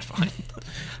 They're not fine.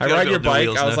 I You gotta ride your build new bike.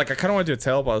 wheels I was now. like, I kind of want to do a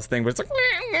tail buzz thing, but it's like,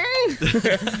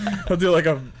 I'll do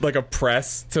like a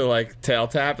press to like tail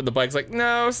tap, and the bike's like,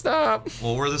 no, stop.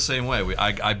 Well, we're the same way.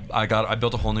 I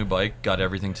built a whole new bike, got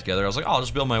everything together. I was like, oh, I'll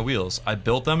just build my wheels. I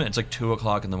built them. And it's like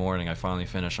 2:00 in the morning. I finally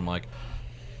finished. I'm like,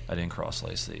 I didn't cross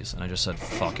lace these, and I just said,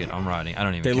 fuck it, I'm riding. I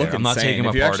don't even They care. look I'm not insane. taking them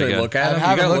If you apart actually again. look at I them, you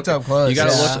haven't gotta looked look up close. You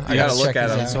gotta Yeah. look. I You gotta gotta look check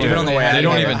at these them. out. Even on the way. They out.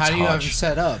 don't even How do you have them touch.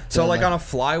 set up? So To, like on a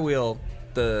flywheel,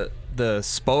 the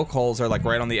spoke holes are like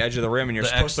right on the edge of the rim, and you're The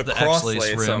supposed X- to the cross X-lace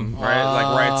lace rim. them, right?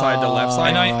 Like right side to left side.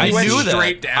 And I He went knew that.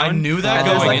 straight down. I knew that And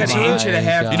there's going like into an it. inch and a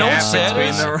half You You know gap what's sad between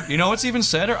is? the. You know what's even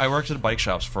sadder? I worked at bike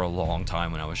shops for a long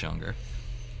time when I was younger.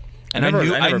 And I I knew never they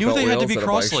built had to wheels be at a bike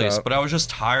cross laced, shop. but I was just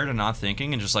tired of not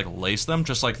thinking and just like laced them,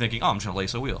 just like thinking, oh, I'm just gonna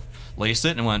lace a wheel. Laced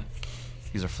it and went,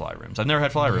 these are fly rims. I've never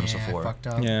had fly rims Yeah, before. fucked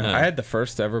up. Yeah, Yeah. I had the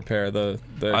first ever pair. The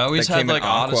I always that had, came in like,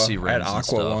 aqua. Odyssey I had rims and aqua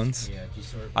stuff. ones.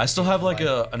 I still have like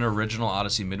an original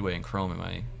Odyssey Midway in chrome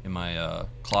in my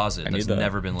closet I that's need that.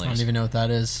 never been I don't laced. even know what that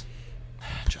is.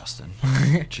 Justin,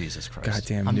 Jesus Christ.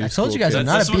 Goddamn. I new told you school guys kid. I'm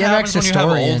not That's a what BMX happens when you have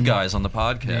historian. old guys on the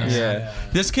podcast. Yeah.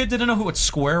 This kid didn't know who what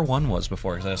Square One was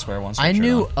before because I had a Square One. I sweatshirt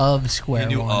knew on. of Square You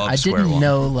knew One. of I Square didn't One.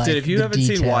 know like Dude, if you the haven't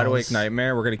details. seen Wide Awake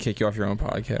Nightmare, we're gonna kick you off your own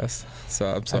podcast. So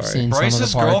I'm sorry. seen some of Bryce's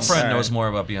the parts. girlfriend Alright. knows more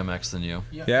about BMX than you.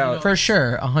 Yeah. For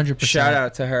sure, 100%. Shout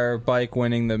out to her bike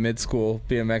winning the mid school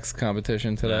BMX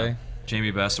competition today.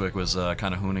 Jamie Bestwick was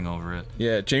kind of hooning over it.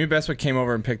 Yeah, Jamie Bestwick came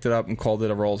over and picked it up and called it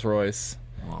a Rolls Royce.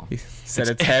 Well, He said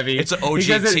it's heavy. it's an He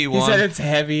said OG He T1. said it's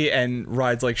heavy and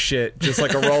rides like shit, just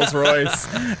like a Rolls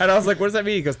Royce. And I was like, "What does that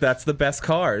mean?" He goes, "That's the best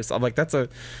cars." I'm like, "That's a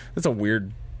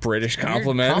weird British Weird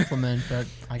compliment." compliment, but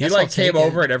I He guess like I'll take came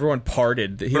over it. and everyone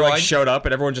parted. He Bro, like I- showed up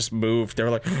and everyone just moved. They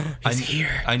were like, "He's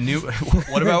here." I knew.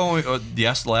 What about when we?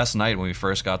 Last night when we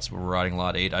first got to riding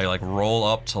Lot 8, I like roll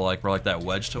up to like where like that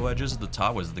wedge to wedges at the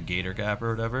top was the Gator Gap or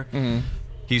whatever. Mm-hmm.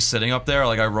 He's sitting up there.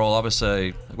 Like I roll up and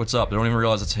say, "What's up?" They don't even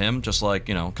realize it's him. Just like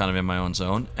kind of in my own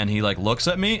zone. And he like looks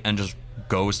at me and just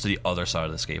goes to the other side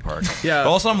of the skate park. Yeah. But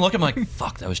also I'm looking I'm like,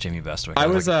 fuck, that was Jamie Bestwick. I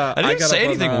was, like, I I didn't got say up on,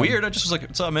 anything weird. I just was like,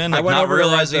 "What's up, man?" I Like went not over to, like,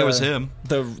 realizing it was him.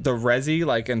 The resi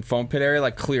like and foam pit area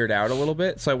like cleared out a little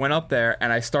bit, so I went up there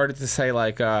and I started to say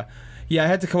like, "Yeah, I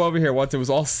had to come over here once. It was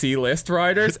all C-list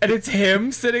riders, and it's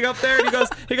him sitting up there." And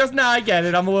he goes, "Nah, I get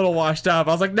it. I'm a little washed up."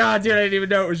 I was like, "Nah, dude, I didn't even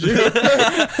know it was you."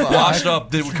 Washed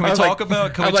up. Can I we was talk like,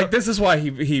 about? Can I'm we like, this is why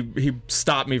he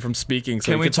stopped me from speaking, so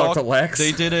Can he we could talk to Lex.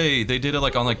 They did it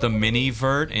like on like the mini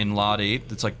vert in Lot 8.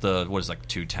 It's like the what is it, like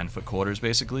two 10-foot quarters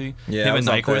basically. Yeah, Him I and was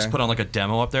up Nyquist there. put on like a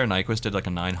demo up there. Nyquist did like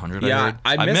a 900. Yeah,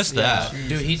 I heard. I missed- that.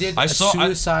 Dude, he did I a saw-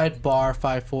 suicide bar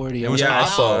 540. It was Yeah, I Oppo.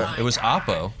 saw it. It was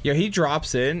Oppo. Yeah, he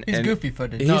drops in. He's and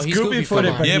goofy-footed. He's, No, he's goofy footed,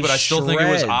 goofy-footed. but Yeah, he but I still think it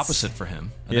was shreds. opposite for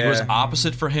him. I think it was Yeah.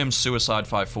 opposite for him. Suicide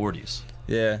 540s.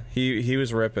 Yeah, he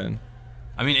was ripping.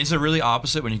 I mean, is it really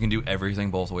opposite when you can do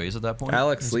everything both ways at that point?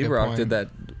 Alex That's a good Lieberock point. did that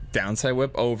downside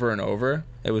whip over and over.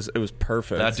 It was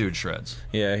perfect. That dude shreds.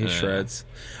 Yeah, he Yeah. shreds.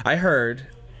 I heard,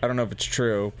 I don't know if it's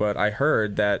true, but I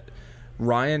heard that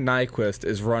Ryan Nyquist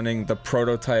is running the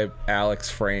prototype Alex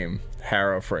frame,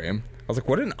 Harrow frame. I was like,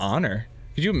 what an honor.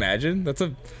 Could you imagine? That's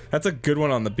a good one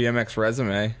on the BMX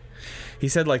resume. He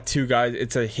said like two guys.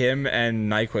 It's a him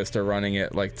and Nyquist are running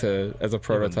it like as a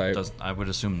prototype. I would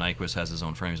assume Nyquist has his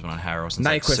own frame. He's been on Harrow since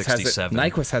Nyquist like 67.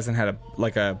 Nyquist hasn't had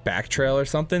a back trail or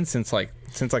something since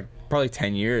probably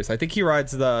 10 years. I think he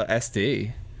rides the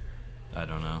SD. I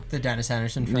don't know. The Dennis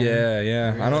Anderson frame.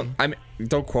 Yeah.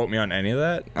 Don't quote me on any of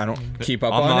that. I don't keep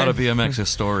up I'm on not it. a BMX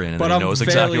historian, and But he I'm knows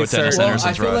exactly fairly what Dennis certain- Well, I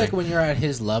Anderson's feel riding. like when you're at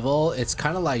his level, it's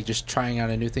kind of like just trying out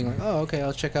a new thing. Like, oh, okay,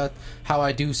 I'll check out how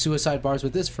I do suicide bars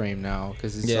with this frame now,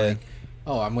 because it's Yeah. like,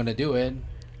 oh, I'm gonna do it.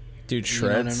 Dude You know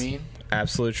what I shreds. mean?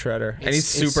 Absolute shredder. And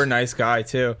he's It's- super nice guy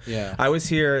too. Yeah. I was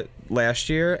here last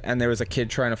year and there was a kid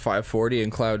trying a 540 in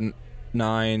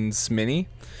Cloud9's Mini.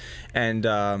 And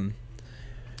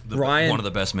Ryan- one of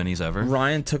the best minis ever.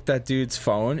 Ryan took that dude's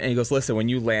phone and he goes, "Listen, when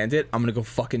you land it, I'm gonna go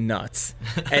fucking nuts."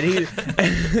 And he,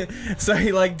 so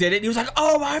he like did it. And he was like,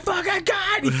 "Oh my fucking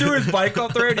god!" He threw his bike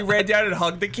off the road. And he ran down and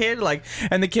hugged the kid. Like,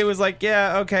 and the kid was like,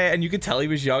 "Yeah, okay." And you could tell he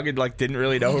was young and like didn't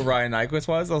really know who Ryan Nyquist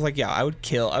was. I was like, "Yeah, I would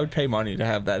pay money to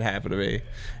have that happen to me."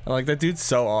 And like that dude's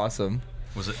so awesome.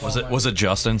 Was it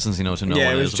Justin, since he knows who no Yeah,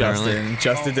 one it was is, apparently? Justin.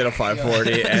 Justin did a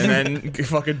 540, and then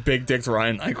fucking big dicked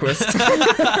Ryan Nyquist.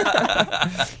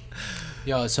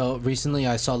 Yo, so recently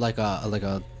I saw like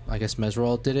a I guess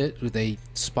Mesroll did it. They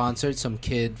sponsored some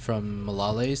kid from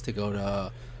Malales to go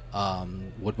to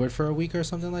Woodward for a week or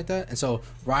something like that. And so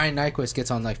Ryan Nyquist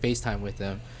gets on like FaceTime with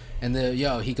them, and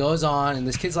he goes on, and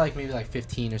this kid's like maybe like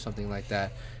 15 or something like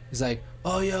that. He's like,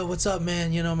 "Oh, yo, what's up,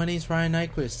 man? You know, my name's Ryan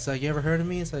Nyquist." It's like, "You ever heard of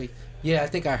me?" It's like, "Yeah, I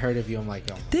think I heard of you." I'm like,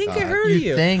 "Oh, my God. of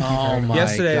You think you Oh heard my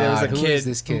Yesterday there was God, a who kid. is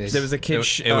this kid? There was a It, kid.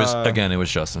 it was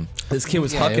Justin. This kid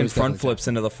was Yeah, it hucking was front definitely flips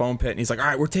into the foam pit, and he's like, "All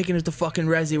right, we're taking it to fucking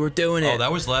Resi. We're doing it." Oh,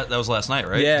 that was last night,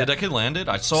 right? Yeah. Did that kid land it?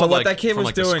 I saw. so like, what that kid from, was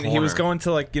like, this doing, he was corner. going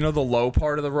to like the low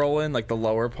part of the roll in, like the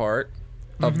lower part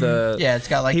of the. Yeah, it's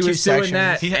got like he two was doing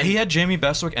sections. that. He had Jamie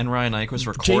Bestwick and Ryan Nyquist Jamie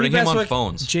recording him on Bestwick-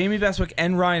 phones. Jamie Bestwick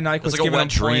and Ryan Nyquist It's like a giving wet him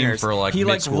dream pointers. for, like, he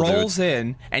like mid-school rolls dudes.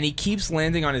 in and he keeps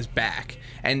landing on his back.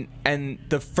 And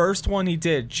the first one he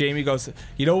did, Jamie goes,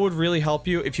 "You know what would really help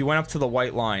you if you went up to the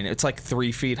white line? It's like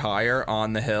 3 feet higher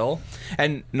on the hill."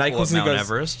 And Nyquist Mount goes,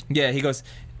 Everest? "Yeah." He goes,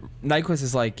 Nyquist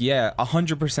is like, "Yeah,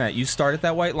 100%. You start at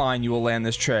that white line, you will land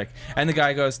this trick." And the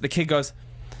kid goes,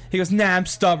 "Nah, I'm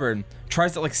stubborn."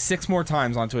 Tries it like 6 more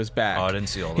times onto his back. Oh, I didn't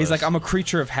see all He's this. like, "I'm a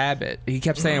creature of habit." He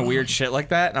kept saying weird shit like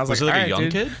that, and I was, Was he like, like a "All young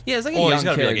right, dude." kid? Yeah, he's like a Oh, young he's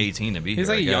gotta kid. be like 18 to be He's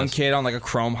here, like I a young guess. kid on like a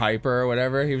Chrome Hyper or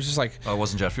whatever. He was just like, Oh, it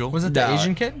wasn't Jet Fuel? Was it the No.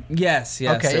 Asian kid? yes.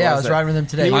 Okay, it yeah, I was it. riding with him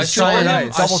today. He He was was so trying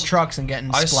nice. double trucks and getting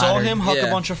I splattered. saw him huck Yeah.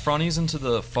 a bunch of fronties into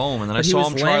the foam, and then I But he saw was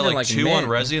him try landing like like 2 on mint.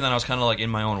 Resi, and then I was kind of like in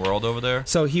my own world over there.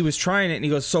 So he was trying it, and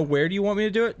he goes, "So where do you want me to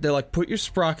do it?" They're like, "Put your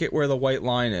sprocket where the white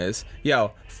line is."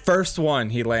 Yo, first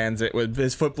one he lands it with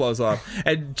his foot blows off,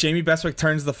 and Jamie Bestwick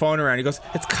turns the phone around. He goes,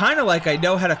 "It's kind of like I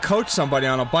know how to coach somebody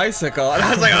on a bicycle." And I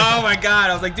was like, "Oh my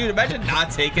god!" I was like, "Dude, imagine not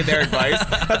taking their advice.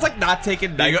 That's like not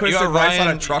taking Nyquist's advice on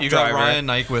a truck you got driver." Ryan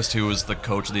Nyquist, who was the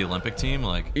coach of the Olympic team.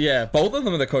 Like, Yeah, both of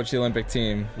them are the coach of the Olympic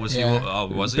team. was Yeah.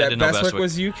 he? Was he? I didn't know Bestwick Bestwick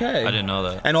was UK. I didn't know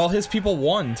that. And all his people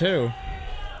won too,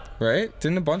 right?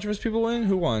 Didn't a bunch of his people win?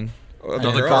 Who won? I the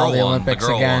didn't girl follow the won. Olympics The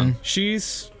girl again. won.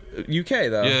 She's UK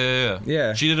though. Yeah.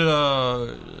 Yeah. She did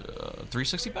a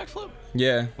 360 backflip.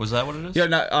 Yeah. Was that what it is? Yeah.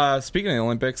 Not, speaking of the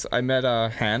Olympics, I met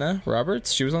Hannah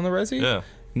Roberts. She was on the Resi. Yeah.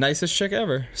 Nicest chick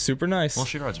ever. Super nice. Well,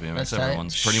 she rides BMX. That's tight.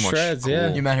 Everyone's pretty much Shreds, cool.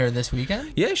 yeah. You met her this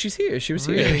weekend? Yeah, she's here. She was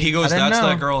Really? here. He goes, I didn't "That's know.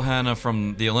 that girl Hannah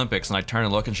from the Olympics," and I turn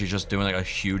and look, and she's just doing like a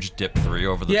huge dip 3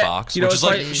 over the Yeah, box, you know, which it's is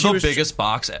like like- she the was- biggest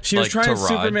box. She was like, trying to ride.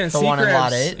 Superman The one in Secrets.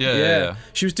 Lot 8? Yeah.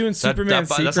 She was doing That, Superman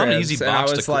that's not an easy Secrets, and I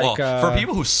box was to like, for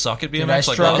people who suck at BMX. I like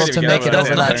struggled us, to make it that's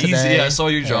over not that easy. today. Yeah, I saw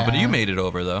you jump, but Yeah. you made it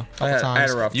over though. I had a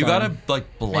times. rough You time. gotta like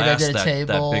I blast did a that big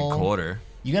table. quarter.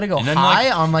 You gotta go And then, high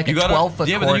like, on like a you gotta- 12-foot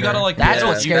yeah, quarter. but then you gotta, like, that's yeah,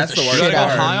 what scares that's the the You worst shit gotta out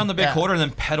go of high me. on the big Yeah. quarter and then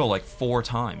pedal like 4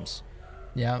 times.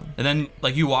 Yeah. And then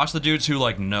like you watch the dudes who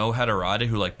like know how to ride it,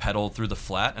 who like pedal through the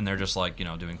flat, and they're just like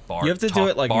doing bar. You have to talk, do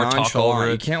it like bar talk nonchalant. over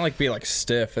You it. can't like be like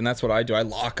stiff, and that's what I do. I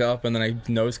lock up and then I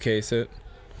nose case it.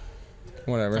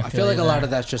 Whatever. I feel like a lot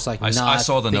of that's just like I not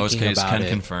saw the nose thinking case. about Can it.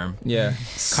 confirm. Yeah, Kind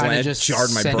Slant of just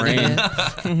jarred my sending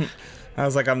brain. it. I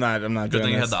was like, I'm not Good doing thing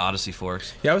you had this. the Odyssey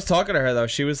forks. Yeah, I was talking to her though.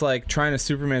 She was like trying a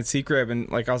Superman Secret, and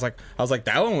like I was like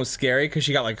that one was scary because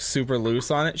she got like super loose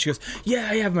on it. She goes, "Yeah,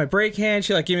 I have my brake hand."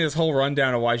 She like gave me this whole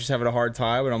rundown of why she's having a hard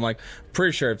time, and I'm like,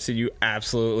 pretty sure I've seen you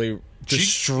absolutely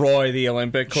destroy the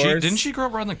Olympic course. Didn't she grow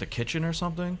up around like the kitchen or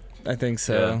something? I think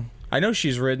so. Yeah. I know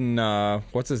she's ridden.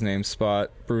 What's his name? Spot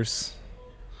Bruce.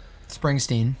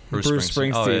 Springsteen, Bruce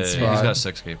Springsteen's Oh, yeah, yeah, spot. He's got a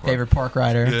 6 skateboard. favorite park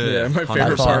rider. Yeah, my 100%.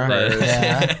 favorite By part far. is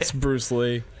Yeah. it's Bruce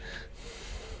Lee.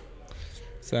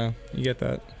 So you get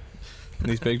that.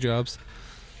 These big jobs.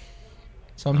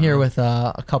 So I'm here with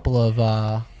a couple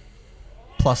of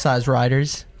plus size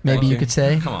riders. Maybe Thank you you. could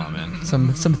say Come on, man.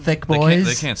 some thick They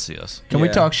boys. can't see us. Can we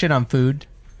Yeah. talk shit on food?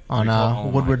 On Oh my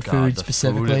Woodward God, food the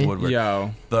specifically. at Woodward.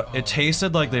 Yo. It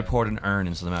tasted like they poured an urn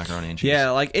into the macaroni and cheese. Yeah,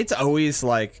 like it's always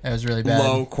like It was really bad.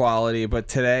 low quality, but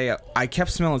today I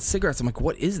kept smelling cigarettes. I'm like,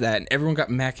 what is that? And everyone got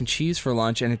mac and cheese for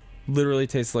lunch, and it literally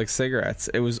tasted like cigarettes.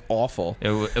 It was awful. It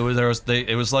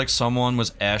was like someone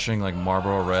was ashing like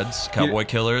Marlboro Reds, Cowboy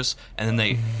Killers, and then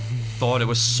they thought it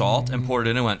was salt and poured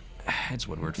it in and went, it's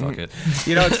Woodward, fuck it.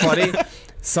 You know, it's funny.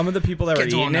 Some of the people that were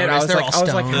Kids won't eating it, I notice, was they're like, all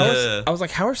I was stoned. like,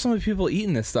 how are some of the people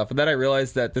eating this stuff? And then I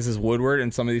realized that this is Woodward,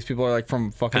 and some of these people are like from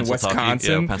fucking Pennsylvania,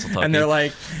 Wisconsin, yeah, Pennsylvania. and they're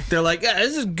like, yeah,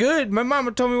 this is good. My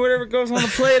mama told me whatever goes on the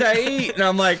plate, I eat. And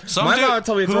I'm like, my mama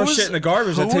told me to throw shit in the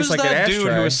garbage that tastes like an ashtray. Who was that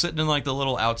dude who was sitting in like the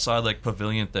little outside like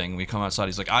pavilion thing? We come outside,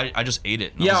 he's like, I just ate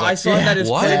it. And Yeah, was I like, saw that his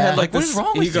what? plate had like What this. is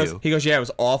wrong he with goes, you? He goes, yeah, it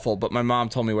was awful, but my mom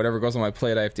told me whatever goes on my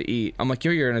plate, I have to eat. I'm like,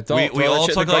 you're an adult. We Throw that all shit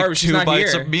in took the like garbage. She's 2 not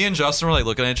bites. here. Of, me and Justin were like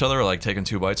looking at each other, like taking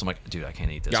 2 bites. I'm like, dude, I can't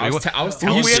eat this. Yeah, I was You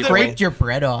telling we had to- people. scraped your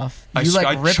bread off. I You like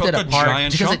I ripped took it a apart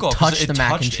giant because chunk it off 'cause touched the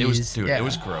mac and It was, cheese. dude, Yeah. it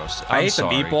was gross. I I'm ate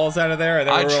sorry. the meatballs out of there. And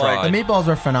they I were tried. like, The meatballs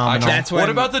were phenomenal. That's What when-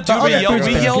 about the dude? The We other yelled, food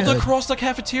we was yelled good. across the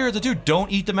cafeteria. The dude,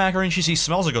 don't eat the macaroni and cheese. He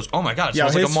smells it. Goes, oh my god, it Yo,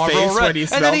 smells like a his Marlboro face Red. when he And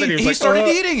then smelled it, he was he like, started "Ugh."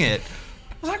 eating it.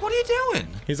 I was like, what are you doing?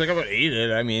 he's like, I'm gonna eat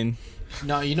it. I mean,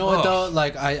 No, you know what though?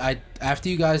 Like I after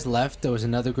you guys left, there was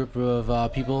another group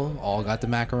of people all got the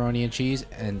macaroni and cheese,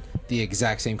 and the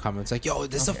exact same comments like, "Yo,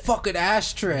 this is a fucking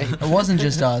ashtray." It wasn't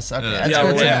just us. Okay, that's Yeah,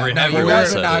 good. well, to know. every- No, everyone you guys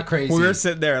said are not it. crazy. we were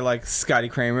sitting there like Scotty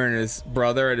Kramer and his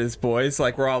brother and his boys,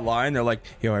 like we're online. They're like,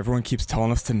 yo, everyone keeps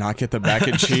telling us to not get the mac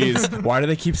and cheese. Why do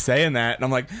they keep saying that? And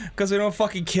I'm like, because we don't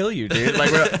fucking kill you, dude.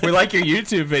 Like we like your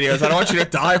YouTube videos. I don't want you to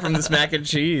die from this mac and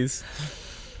cheese.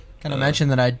 Can I mention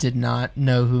that I did not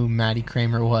know who Matty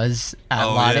Kramer was at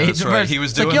Oh, Lot yeah, 8? that's right. He was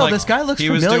It's like, doing, yo, like- this guy looks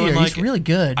he was familiar. doing, He's like, really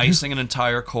good. Icing an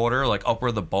entire quarter, like up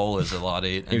where the bowl is at Lot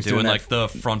 8, and was doing doing like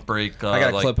that- the front brake. I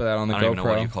got a like, clip of that on the I don't even know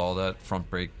what GoPro. you call that. Front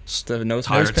brake. The nose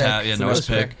Tire pick. tap, yeah, It's the nose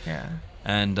pick. Yeah.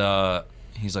 And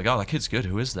he's like, oh, that kid's good.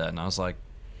 Who is that? And I was like,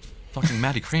 fucking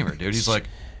Matty Kramer, dude. He's like,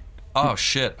 oh,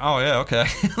 shit. Oh, yeah, okay.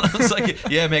 I was like,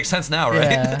 yeah, it makes sense now, right?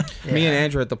 Yeah. Me and yeah.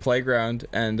 Andrew at the playground,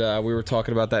 and we were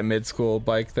talking about that mid-school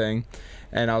bike thing.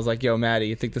 And I was like, yo, Maddie,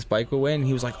 you think this bike will win? And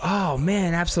he was like, oh,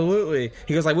 man, absolutely.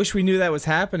 He goes, I wish we knew that was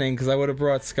happening because I would have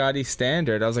brought Scotty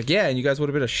Standard. I was like, yeah, and you guys would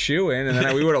have been a shoe-in, and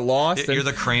then we would have lost. You're and-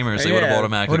 the Kramers. They Yeah. would have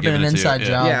automatically Would've been given an it to you. inside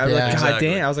job. Yeah, I was like, Yeah. God Exactly.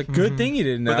 damn. I was like, good thing you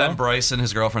didn't know. But then Bryce and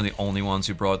his girlfriend are the only ones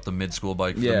who brought the mid-school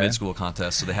bike for Yeah. the mid-school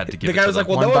contest, so they had to give the it guy to was like,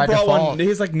 them. well, One no one by brought default. one.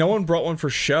 He's like, no one brought one for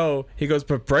show. He goes,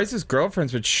 but Bryce's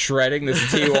girlfriend's been shredding this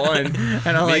T1.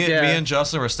 And I'm like, yeah. Me and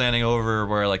Justin were standing over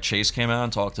where like Chase came out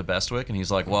and talked to Bestwick, and he's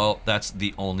like, "Well, that's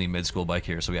the only mid-school bike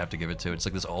here, so we have to give it to it." It's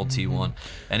like this old T1,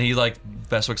 and he like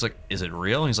Bestwick's like, "Is it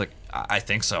real?" And he's like, "I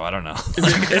think so. I don't know."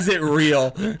 Is it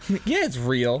real? Yeah, it's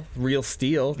real. Real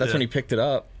steel. That's Yeah. when he picked it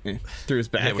up. Threw his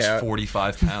back it was out.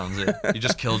 45 pounds. You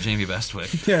just killed Jamie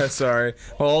Bestwick. Yeah, sorry.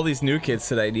 Well, all these new kids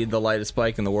today need the lightest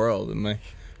bike in the world, and my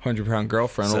 100-pound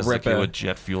girlfriend Says will the rip kid it. with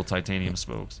jet fuel titanium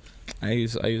spokes. I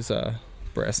use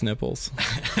brass nipples.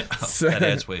 So- That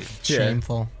adds weight. Yeah.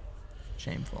 Shameful.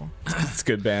 Shameful. It's a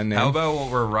good band name. How about when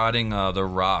we're riding the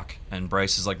Rock and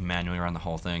Bryce is like manually around the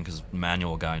whole thing because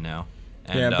manual guy now.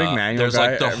 And, Yeah, big manual There's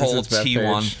guy like the ever whole since Beth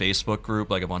T1 Page. Facebook group,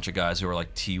 like a bunch of guys who are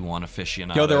like T1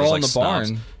 aficionados. Yo, they're all like in the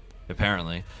snobs, barn.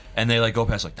 apparently. And they like go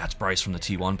past like, that's Bryce from the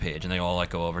T1 page, and they all like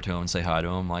go over to him and say hi to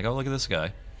him. Like, oh, look at this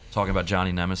guy. Talking about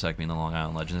Johnny Nemesek being the Long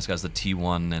Island legend. This guy's the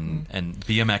T1 and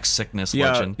BMX sickness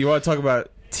Yeah, legend. you want to talk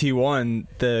about T1?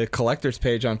 The collector's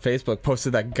page on Facebook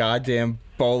posted that goddamn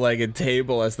bow-legged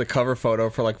table as the cover photo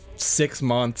for like 6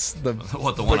 months. The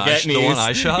What, the one baguette the one knees.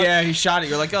 I shot? Yeah, he shot it.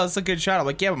 You're like, oh, it's a good shot. I'm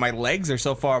like, yeah, but my legs are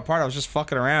so far apart. I was just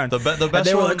fucking around. The best and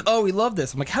they were one- like, oh, we love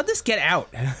this. I'm like, how'd this get out?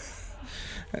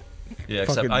 Yeah,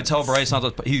 except Fucking- I tell Bryce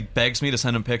not to. He begs me to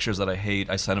send him pictures that I hate.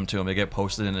 I send them to him. They get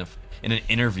posted in an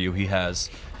interview he has,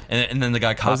 and then the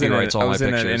guy copyrights all I my was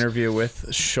in pictures. an interview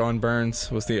with Sean Burns.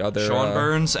 Was the other Sean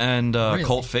Burns and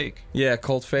Colt Fake. Yeah,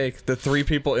 Colt Fake. The 3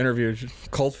 people interviewed: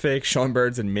 Colt Fake, Sean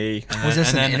Burns, and me. Was this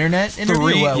And an then internet interview?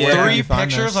 Three, Where did three you find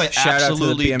pictures this? I Shout out to the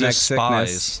absolutely BMX despise.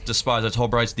 sickness. Despise. I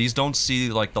told Bryce these don't see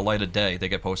like the light of day. They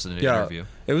get posted in an Yeah, interview.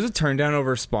 it was a turn down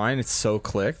over spine. It's so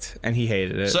clicked, and he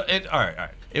hated it. So all right.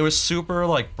 It was super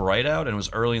like bright out, and it was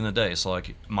early in the day. So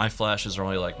like my flashes are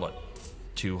only like what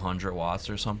 200 watts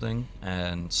or something,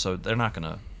 and so they're not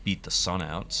gonna beat the sun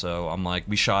out. So I'm like,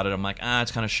 we shot it. I'm like,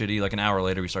 it's kind of shitty. Like an hour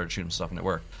later, we started shooting stuff, and it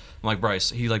worked. I'm like, Bryce,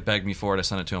 he like begged me for it. I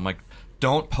sent it to him. I'm like,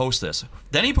 don't post this.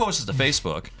 Then he posts it to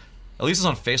Facebook. At least it's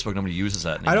on Facebook. Nobody uses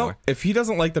that anymore. I don't. If he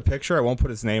doesn't like the picture, I won't put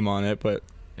his name on it. But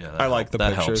Yeah, I like the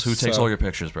that pictures, helps. Who takes so- all your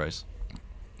pictures, Bryce?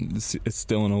 It's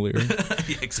Dylan O'Leary.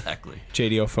 Yeah, exactly.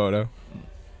 JDO photo.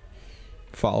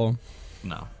 Follow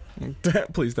No. him.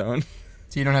 Please don't.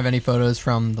 So you don't have any photos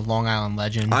from the Long Island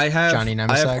legend, I have Johnny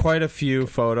Nemesek? quite a few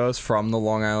photos from the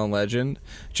Long Island legend.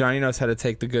 Johnny knows how to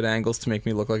take the good angles to make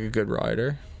me look like a good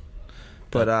rider.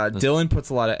 But Dylan puts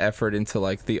a lot of effort into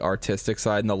like the artistic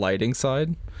side and the lighting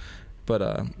side.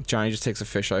 But Johnny just takes a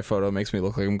fisheye photo, makes me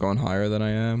look like I'm going higher than I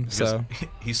am. So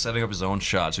He's setting up his own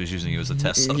shot, so he's using you as a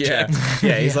test subject.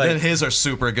 yeah, he's And like, his are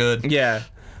super good. yeah,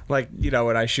 like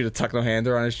when I shoot a tuck no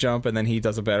hander on his jump, and then he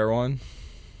does a better one.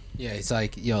 Yeah, it's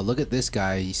like, yo, look at this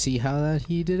guy. You see how that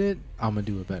he did it? I'm gonna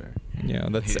do it better. Yeah,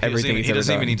 that's He everything he he's ever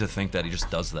doesn't even done. need to think that. He just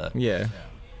does that. Yeah.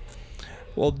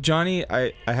 Well, Johnny,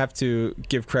 I have to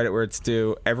give credit where it's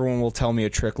due. Everyone will tell me a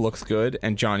trick looks good,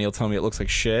 and Johnny will tell me it looks like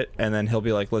shit, and then he'll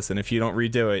be like, listen, if you don't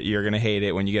redo it, you're going to hate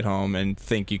it when you get home and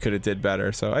think you could have did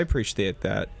better. So I appreciate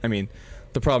that. I mean,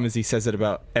 the problem is he says it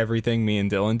about everything me and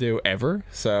Dylan do ever,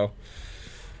 so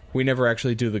we never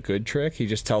actually do the good trick. He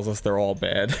just tells us they're all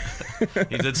bad.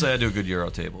 He did say I do good Euro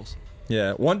tables.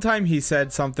 Yeah. One time he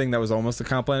said something that was almost a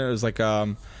compliment. It was like,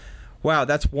 wow,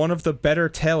 that's one of the better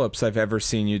tail ups I've ever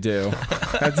seen you do.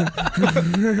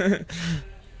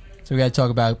 So we got to talk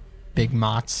about Big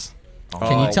Mott's. Can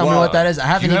Oh, you tell me wow. what that is? I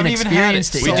haven't You even haven't even had it.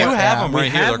 experienced it. We yet. do have Yeah. them We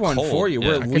right here. have They're one cold. for you. Yeah.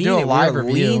 We're I could do leaning, a live we're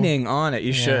review. leaning on it.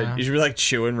 You should. Yeah. You should be like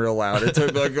chewing real loud. It's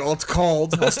like, oh, it's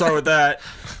cold. I'll start with that.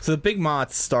 So the Big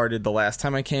Mott's started the last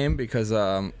time I came because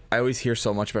I always hear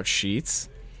so much about sheets.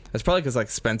 That's probably because like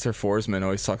Spencer Forsman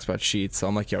always talks about sheets. So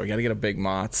I'm like, yo, we got to get a Big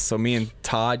Mott's. So me and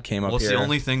Todd came up Well, it's here. the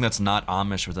only thing that's not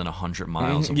Amish within 100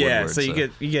 miles of Yeah, Woodward. so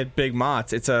you get Big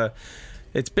Mott's.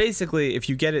 It's basically, if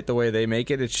you get it the way they make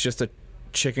it, it's just a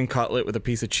chicken cutlet with a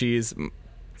piece of cheese,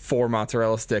 4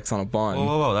 mozzarella sticks on a bun.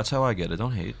 Whoa. That's how I get it.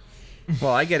 Don't hate.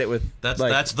 Well, I get it with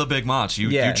That's the Big Mott's. You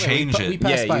Yeah. change we it.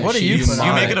 passed by What do you mod put on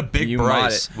You make it. it a big You mod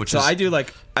Bryce, it. which so is- I do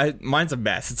like mine's a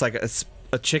mess. It's like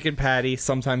a chicken patty,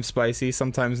 sometimes spicy,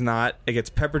 sometimes not. It gets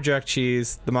pepper jack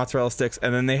cheese, the mozzarella sticks,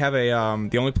 and then they have a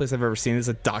the only place I've ever seen is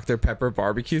a Dr. Pepper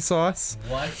barbecue sauce.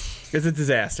 What? It's a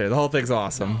disaster. The whole thing's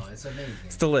awesome. Oh, it's amazing.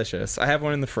 It's delicious. I have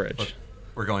one in the fridge.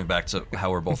 We're going back to how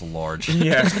we're both large.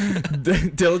 Yeah,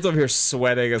 Dylan's over here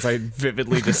sweating as I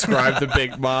vividly describe the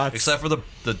Big Mott's. Except for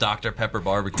the Dr. Pepper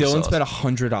barbecue Dylan sauce. spent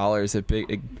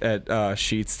 $100 at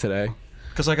Sheets today.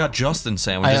 Because I got Justin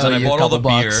sandwiches I owe and I you a bought all the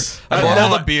couple beer. bucks. I bought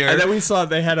all the beer. And then we saw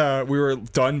they had we were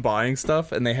done buying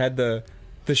stuff, and they had the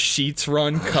Sheets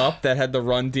Run cup that had the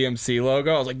Run DMC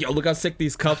logo. I was like, yo, look how sick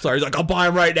these cups are. He's like, I'll buy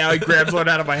them right now. He grabs one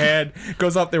out of my hand,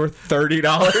 goes up, they were $30.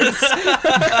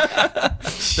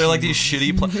 They're like these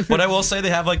shitty. But I will say they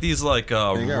have like these like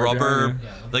rubber, yeah.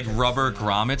 like rubber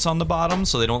grommets on the bottom,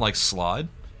 so they don't like slide.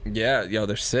 Yeah, yo,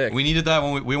 they're sick. We needed that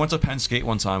when we went to Penn State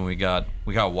one time. We got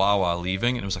Wawa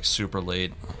leaving, and it was like super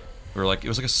late. We were like, it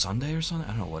was like a Sunday or something.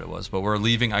 I don't know what it was, but we're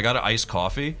leaving. I got an iced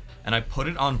coffee, and I put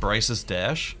it on Bryce's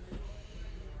dash,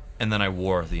 and then I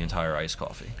wore the entire iced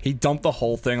coffee. He dumped the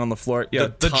whole thing on the floor. Yo,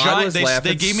 The Todd giant. was They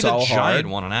laughing gave me so the giant hard.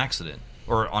 one on accident,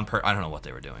 or on I don't know what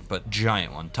they were doing, but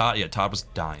giant one. Todd was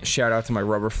dying. Shout out to my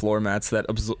rubber floor mats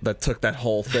that took that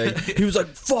whole thing. He was like,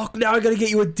 fuck, now I gotta get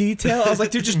you a detail. I was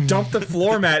like, dude, just dump the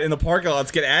floor mat in the parking lot.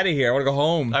 Let's get out of here. I wanna go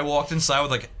home. I walked inside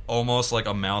with like almost like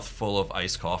a mouthful of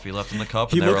iced coffee left in the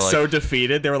cup. He And they were looked like, so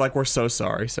defeated. They were like, we're so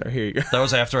sorry, sir. Here you go. That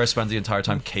was after I spent the entire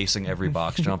time casing every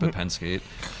box jump at Penn State.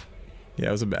 Yeah,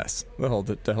 it was a mess. The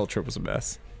whole trip was a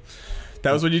mess.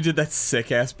 That was when you did that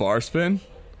sick ass bar spin.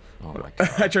 Oh my god.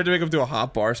 I tried to make him do a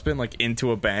hot bar spin like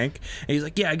into a bank, and he's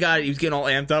like, "Yeah, I got it." He was getting all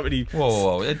amped up, and he,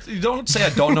 Whoa. You don't say I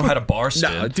don't know how to bar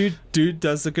spin. no, dude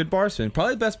does a good bar spin.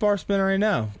 Probably the best bar spinner right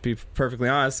now. To be perfectly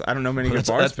honest, I don't know many good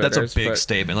bar spinners. That's a big but-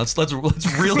 statement. Let's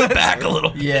reel it back a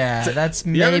little bit. Yeah, that's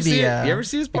You ever maybe see a you ever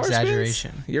see his bar spins?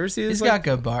 exaggeration. You ever see his? He's like, got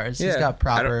good bars. He's Yeah. got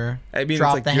proper I mean,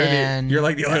 drop it's like the you're hand. you're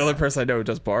like the only other person I know who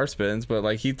does bar spins, but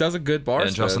like he does a good bar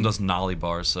And spin. Justin does nollie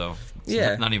bars, so it's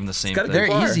Yeah. not even the same got a thing. good They're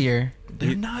bar. easier.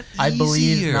 They're not I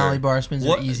believe easier. nollie bar spins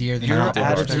What- are easier than you're drop out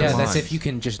bar of spins. your Yeah, that's mind. if you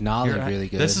can just nollie really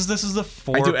good. This is the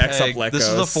I do X up four-peg. let This is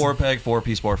the goes. 4-peg,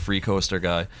 4-piece bar free coaster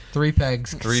guy. 3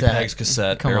 pegs. 3 cassette. pegs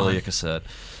cassette, Come barely on. a cassette.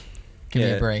 Give me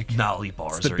Yeah. a break. Nollie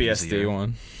bars It's the are BSD easier.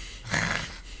 one.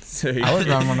 So he, I would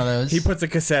run one of those. he puts a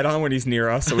cassette on when he's near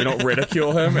us, so we don't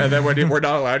ridicule him, and then when we're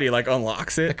not allowed, he like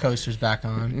unlocks the it. coaster's back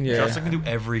on. Yeah. Justin can do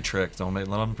every trick. Let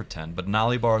him pretend. But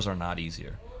nollie bars are not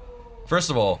easier. First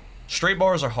of all, straight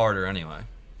bars are harder anyway.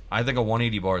 I think a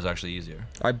 180 bar is actually easier.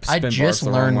 I spin bars just the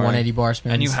wrong learned way. 180 bar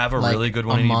spins. And you have a like really good a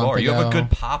 180 month bar. You have a ago.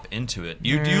 good pop into it.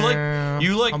 You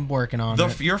like I'm working on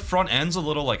it. your front end's a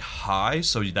little like high,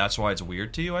 so that's why it's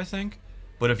weird to you, I think.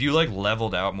 But if you like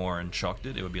leveled out more and chucked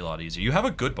it, it would be a lot easier. You have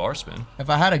a good bar spin. If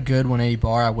I had a good 180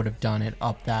 bar, I would have done it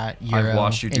up that Euro. I've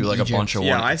watched you do in like Egypt. a bunch of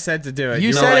Yeah, one. I said to do it. You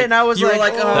were said it and I was you were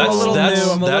like, oh, oh, I'm a little that's,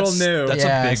 new. I'm a little new. That's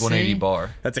Yeah, a big 180 see? bar.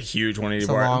 That's a huge 180 It's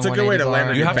a bar. long It's a good way to 180 land bar.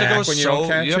 on You your have to back go when you don't so.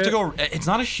 catch You have to it. go. It's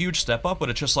not a huge step up, but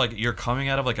it's just like you're coming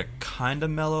out of like a kind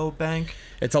of mellow bank.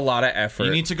 It's a lot of effort.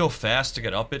 You need to go fast to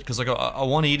get up it because like a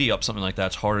 180 up something like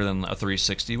that's harder than a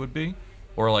 360 would be,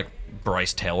 or like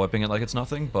Bryce tail whipping it like it's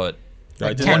nothing. But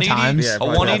Like did 10 that. times? Yeah, a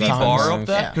probably 180 10 bar times. up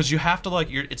that Yeah. because you have to like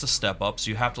it's a step up, so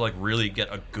you have to like really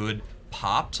get a good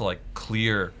pop to like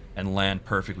clear and land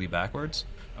perfectly backwards.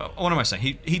 What am I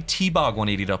saying? He T-bog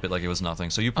 180'd up it like it was nothing,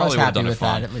 so you I was probably would have happy done it with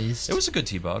fine. that at least. It was a good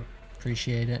T-bog.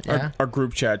 Appreciate it. Yeah. Our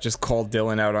group chat just called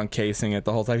Dylan out on casing it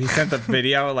the whole time. He sent the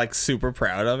video, like, super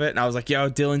proud of it. And I was like, yo,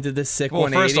 Dylan did this sick Well,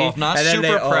 180. first off, not And then super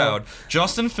they all- proud.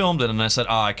 Justin filmed it, and I said,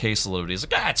 I cased a little bit. He's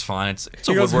like, it's fine. It's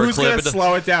a He goes, Woodward who's clip. going It to does-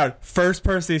 slow it down? First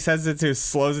person he sends it to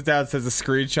slows it down, sends a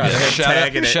screenshot, Yeah, and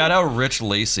tagging it. shout out Rich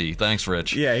Lacey. Thanks,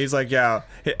 Rich. Yeah, he's like, yeah.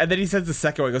 And then he sends the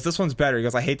second one. He goes, this one's better. He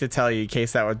goes, I hate to tell you, you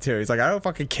cased that one too. He's like, I don't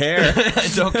fucking care. I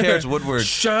don't care. It's Woodward.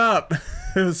 Shut up.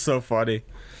 It was so funny.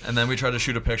 And then we tried to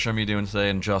shoot a picture of me doing today,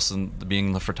 and Justin,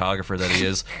 being the photographer that he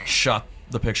is, shot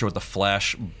the picture with the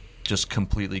flash, just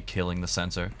completely killing the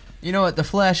sensor. You know what? The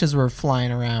flashes were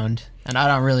flying around, and I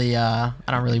don't really Not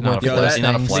work a with flash- those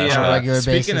not a things flash. on a regular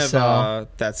Speaking basis. of So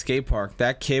that skate park,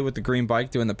 that kid with the green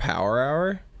bike doing the power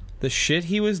hour, the shit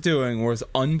he was doing was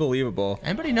unbelievable.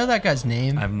 anybody know that guy's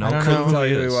name? I have no don't clue know. who tell he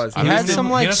you who is. he was. He He had was some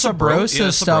in- like he had a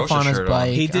Sabrosa stuff on his shirt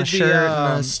bike. He did a the, shirt and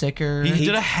a um, sticker. He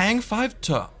did a hang 5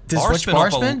 to Did bar switch spin. bar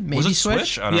off a- spin? Maybe was it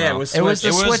switch? I don't Yeah, know. it was It was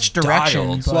the switch. switch direction.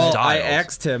 dialed. but- Well, I dialed.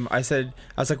 asked him. I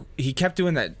was like, he kept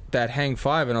doing that hang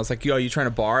 5, and I was like, yo, are you trying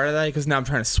to bar out of that? Because now I'm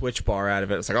trying to switch bar out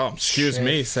of it. It's like, oh, excuse Shit.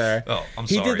 me, sir. Oh, I'm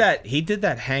he sorry. He did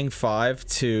that hang 5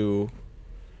 to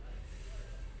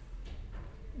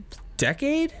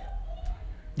Decade.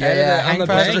 Yeah, on hang the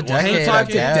five bank. to Decade, Hang 5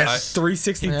 to I de- guess.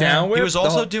 360 Yeah. down whip. He was The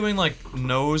also whole- doing like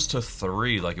nose to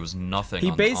 3, like it was nothing.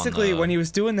 He on- basically, on the- when he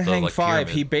was doing the hang like, 5,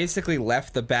 he pyramid. basically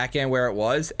left the back end where it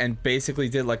was and basically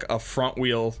did like a front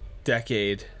wheel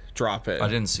Decade drop it. I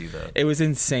didn't see that. It was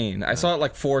insane. I saw it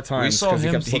like 4 times. We saw 'cause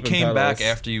him. kept He slipping came back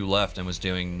pedals. after you left and was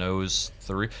doing nose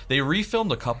 3. They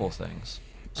refilmed a couple things.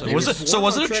 So think was his it? So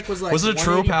was warm-up it? trick was like Was it a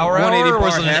true 180 power 180 hour, or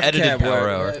was bar it an half edited cab power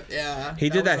whip. hour? Yeah. He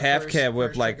did that was the half first- cab whip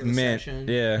first like trick of the mint. session.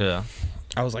 Yeah. Yeah.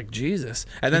 I was like, Jesus.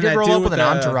 And He then did that roll dude up with an the-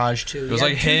 entourage too. It was Yeah,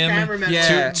 like two him, cameramen.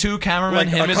 Yeah. two cameramen, Like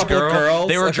him, a his couple girl. girls,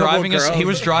 They were a couple driving his. He girls.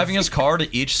 was driving his car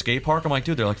to each skate park. I'm like,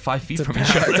 dude, they're like 5 feet from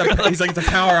each other. He's like, it's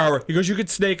a power hour. He goes, you could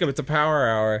snake him. It's a power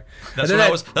hour. That's And when then I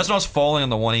was. That's when I was falling on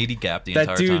the 180 gap the that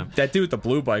entire dude, time. that dude with the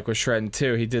blue bike was shredding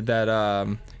too. He did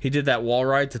that. He did that wall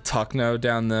ride to Tuckno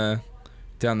down the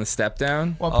step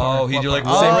down. What part? Oh, he What did like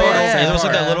part? Same whoa, part, yeah. same There was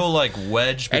like part. that little like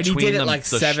wedge And he between did it them. like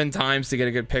the 7 times to get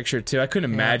a good picture too. I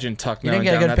couldn't imagine Tuckno. You didn't get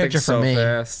a down good that thing picture so from me.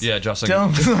 fast. Yeah, Justin.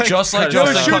 Don't, like, just like don't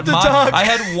Justin shoot cut the my- dog. I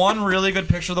had one really good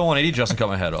picture of the 180. Justin cut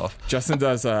my head off. Justin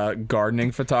does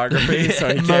gardening photography, so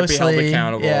he can't be held Mostly,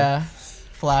 accountable. yeah.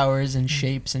 Flowers and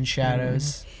shapes and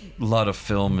shadows. A lot of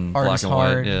film and Art black is and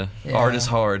hard. white. Yeah. Yeah. Art is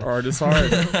hard. Art is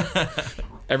hard.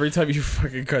 Every time you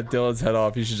fucking cut Dylan's head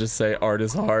off, you should just say art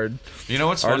is hard. You know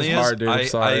what's Art funny is hard, dude. I'm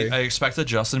sorry. I expected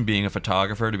Justin being a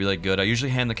photographer to be like good. I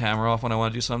usually hand the camera off when I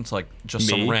want to do something to like just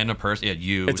Me? some random person. Yeah,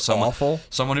 you. It's someone, awful.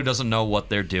 Someone who doesn't know what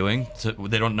they're doing.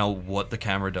 They don't know what the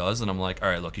camera does, and I'm like, all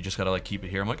right, look, you just gotta like keep it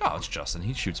here. I'm like, oh, it's Justin.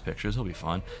 He shoots pictures. He'll be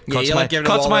fine. Yeah, Cuts you my like giving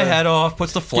him cuts all my the- head off.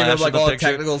 Puts the Give flash him in like the all the picture.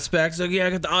 technical specs. Like, yeah, I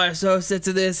got the ISO set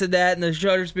to this and that, and the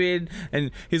shutter speed. And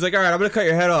he's like, all right, I'm gonna cut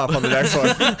your head off on the next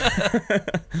one.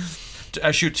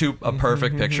 I shoot a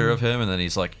perfect picture of him, and then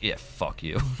he's like, yeah, fuck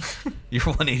you. Your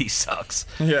 180 sucks.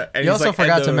 Yeah. And You he's also like,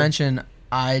 forgot and to the- mention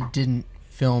I didn't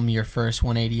film your first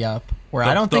 180 up, where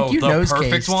I don't think The you nose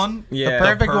perfect cased. one. Yeah. The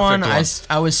perfect one, one.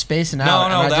 I was spacing out. No,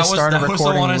 and no, I that just was started the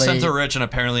recording one I sent late. to Rich, and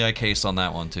apparently I cased on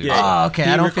that one too. Oh, okay, He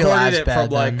I don't feel recorded as it bad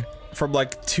then. from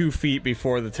like 2 feet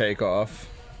before the takeoff.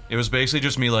 It was basically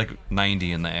just me like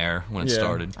 90 in the air when it Yeah.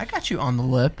 started. I got you on the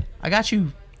lip. I got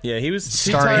you. Yeah, he was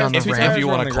Starting on the If, ramp. if you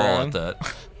want to call it it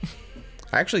that.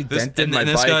 I actually This- dented and my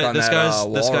this bike guy- on this that guy's-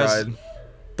 wall this guy's- ride.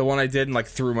 The one I did and like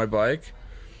threw my bike.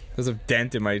 There's a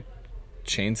dent in my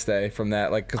chainstay from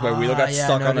that, like because my wheel got yeah, I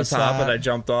stuck on the noticed top that. and I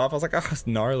jumped off. I was like, oh, it's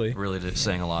gnarly. Really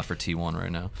saying a lot for T1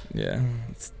 right now. Yeah,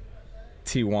 it's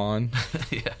T1.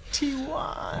 Yeah. T1.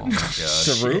 Oh my It's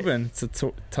gosh. a Ruben. It's a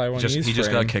Taiwanese. He just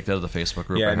frame. got kicked out of the Facebook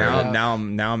group. Yeah, I heard. now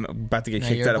I'm about to get Now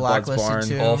kicked you're out of Bud's blacklisted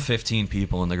barn. too. All 15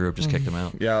 people in the group just kicked him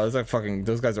out. Yeah,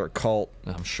 those guys are a cult.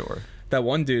 I'm sure. That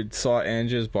one dude saw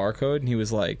Angie's barcode and he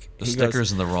was like, The he sticker's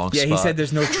goes, in the wrong yeah, spot. he said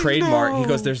there's no trademark. He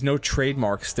goes, there's no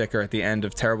trademark sticker at the end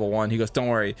of Terrible One. He goes, don't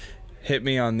worry. hit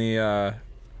me on the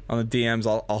DMs.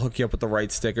 I'll hook you up with the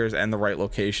right stickers and the right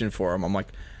location for them. I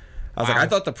was like, I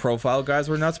thought the profile guys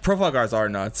were nuts. Profile guys are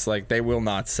nuts. Like, they will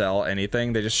not sell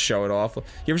anything. They just show it off.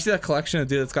 You ever see that collection of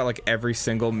dude that's got like every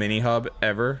single mini hub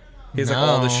ever? He has like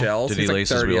all the No. shells. Did he He's like lace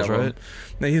his 30 wheels of them. right?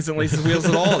 No, he doesn't lace his wheels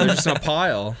at all. They're just in a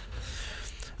pile.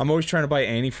 I'm always trying to buy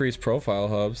antifreeze profile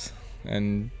hubs,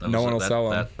 and no one will sell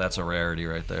them. That's a rarity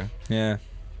right there. Yeah.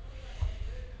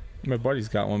 My buddy's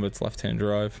got one, but it's left-hand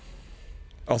drive.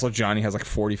 Also, Johnny has like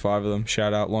 45 of them.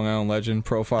 Shout out Long Island legend,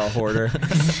 profile hoarder.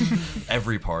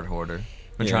 Every part hoarder.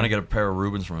 Been Yeah. trying to get a pair of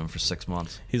Rubens from him for 6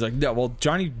 months. He's like, yeah, well,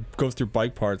 Johnny goes through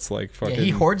bike parts like fucking. Yeah, he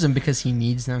hoards them because he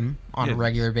needs them on Yeah. a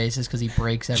regular basis because he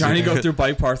breaks everything. Johnny goes through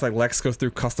bike parts like Lex goes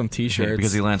through custom T-shirts.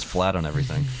 Because he lands flat on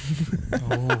everything. Yeah.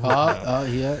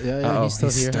 Uh-oh, He's still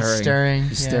he's here. stirring. stirring.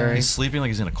 He's yeah. stirring. He's sleeping like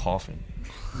he's in a coffin.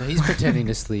 No, he's pretending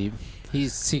to sleep.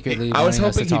 He's secretly. I was wanting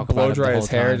us hoping to he'd talk blow about it the dry whole his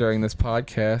hair time. during this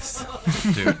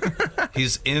podcast. Dude,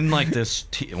 he's in like this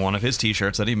one of his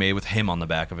T-shirts that he made with him on the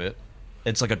back of it.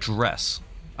 It's like a dress.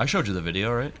 I showed you the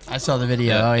video, right? I saw the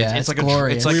video. Oh yeah, it's like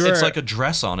glorious. it's like a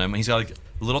dress on him. He's got like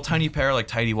a little tiny pair of like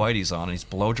tidy whities on, and he's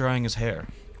blow drying his hair.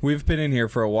 We've been in here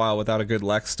for a while without a good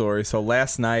Lex story. So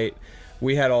last night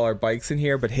we had all our bikes in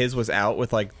here, but his was out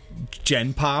with like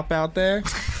Gen Pop out there.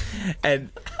 And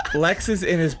Lex is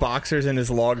in his boxers and his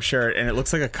long shirt, and it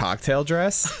looks like a cocktail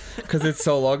dress because it's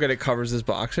so long and it covers his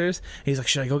boxers. And he's like,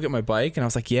 should I go get my bike? And I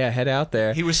was like, yeah, head out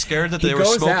there. He was scared that He they were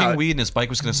goes smoking out. weed and his bike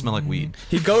was going to smell like weed.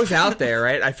 He goes out there,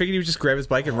 right? I figured he would just grab his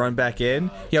bike and run back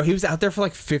in. Yo, he was out there for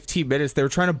like 15 minutes. They were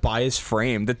trying to buy his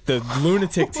frame. The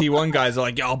lunatic T1 guys are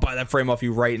like, yo, I'll buy that frame off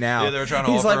you right now. Yeah, they were trying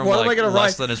to He's offer like, him what like am I gonna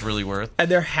less ride? than it's really worth. And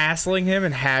they're hassling him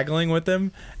and haggling with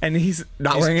him, and he's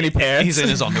not wearing any pants. He's in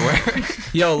his underwear.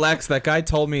 Yo, Lex, that guy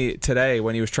told me today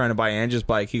when he was trying to buy Angie's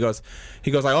bike, he goes,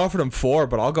 I offered him 4,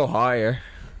 but I'll go higher.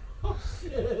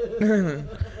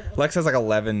 Lex has like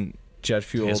 11 jet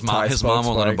fuel. His tie mom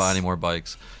won't let him spokes buy bikes. any more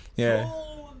bikes. Yeah,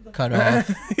 Cut off.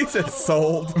 he said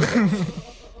sold.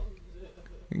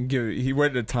 He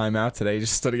went to timeout today. He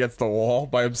just stood against the wall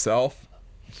by himself.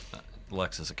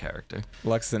 Lex is a character.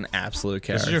 Lex is an absolute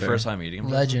character. This is your first time meeting him?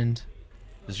 bro? Legend.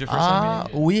 This is your first time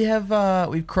meeting him?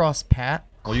 We've crossed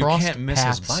Well, you crossed can't miss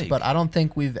his paths, bike. but I don't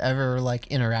think we've ever like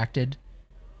interacted.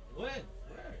 What?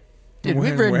 Dude,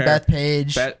 When, we've ridden where?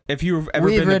 Bethpage. If you've ever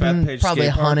We've been to ridden Bethpage probably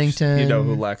skate parks, Huntington. you know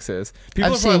who Lex is.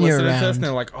 People I've are probably seen you listening to this around. and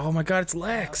they're like, "Oh my god, it's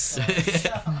Lex."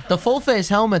 The full face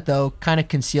helmet though kind of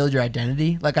concealed your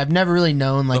identity. Like I've never really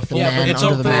known like the full- man it's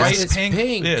under a the bright mask. It's pink.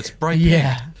 pink. Yeah, it's bright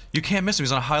Yeah. pink. You can't miss him.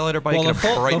 He's on a highlighter bike Well, and a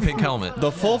bright pink helmet.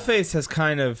 The full face has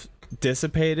kind of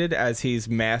dissipated as he's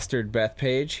mastered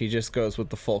Bethpage. He just goes with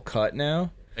the full cut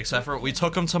now. Except for we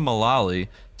took him to Malali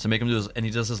to make him do this, and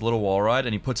he does this little wall ride,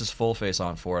 and he puts his full face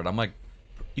on for it. I'm like,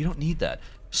 you don't need that.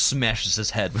 Smashes his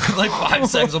head within like 5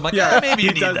 seconds. I'm like, yeah, maybe you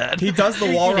he need does, that. He does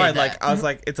the wall You need ride that. like I was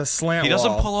like, it's a slant. He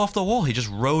doesn't wall. pull off the wall. He just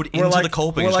rode We're into like- the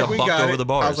coping we're and like, just we got bucked got over it. the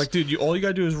bars. I was like, dude, all you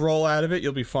gotta do is roll out of it.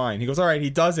 You'll be fine. He goes, all right. He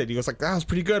does it. He goes like, that was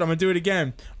pretty good. I'm gonna do it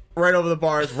again. Right over the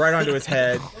bars, right onto his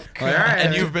head. I'm like, all right.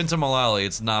 and you've been to Malali.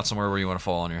 It's not somewhere where you want to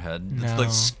fall on your head. It's the No.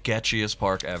 sketchiest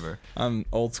park ever. I'm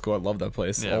old school. I love that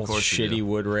place. Yeah, of Old course you shitty do.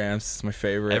 wood ramps. It's my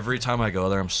favorite. Every time I go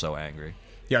there, I'm so angry.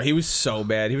 Yeah, he was so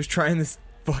bad. He was trying this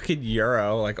fucking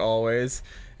Euro, like always.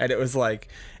 And it was like,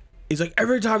 he's like,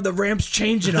 every time the ramp's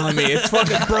changing on me, it's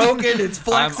fucking broken, it's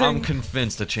flexing. I'm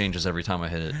convinced it changes every time I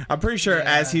hit it. I'm pretty sure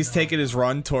as he's taking his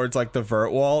run towards like the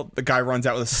vert wall, the guy runs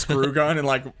out with a screw gun and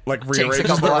like rearranges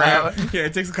couple the ramp. out. Yeah,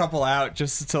 it takes a couple out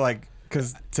just to like,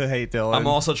 cause to hate Dylan. I'm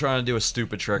also trying to do a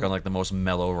stupid trick on like the most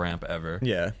mellow ramp ever.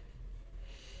 Yeah.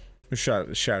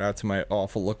 Shout out to my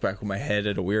awful look back with my head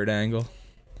at a weird angle.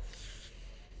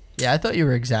 Yeah, I thought you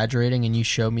were exaggerating, and you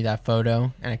showed me that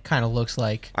photo, and it kind of looks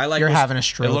like, I like you're was- having a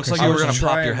stroke. It looks or like you were something.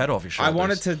 gonna pop your head off your I shoulders.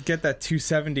 wanted to get that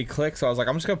 270 click, so I was like,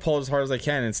 I'm just gonna pull it as hard as I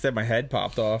can. And instead, my head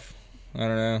popped off. I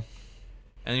don't know.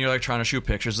 And you're like trying to shoot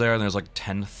pictures there, and there's like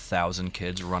 10,000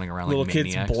 kids running around like Little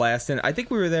maniacs. kids blasting. I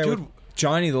think we were there Dude. with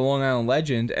Johnny, the Long Island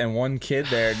legend, and one kid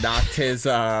there knocked his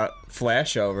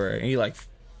flash over, and he like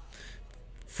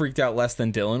freaked out less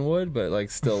than Dylan would, but like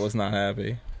still was not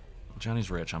happy.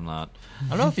 Johnny's rich. I'm not. I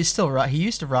don't know if he's still rock. He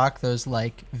used to rock those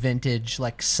like vintage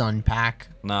like Sun Pack.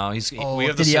 No, he's. Oh, we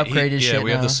have did the he same. upgrade his yeah, shit we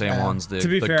have now? the same Yeah. ones. The, To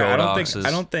be the fair, I don't Godoxes,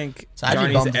 think So I just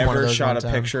Johnny's bumped one of ever those shot one a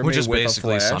time. picture of which me is with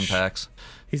basically a sun flash. packs.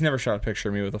 He's never shot a picture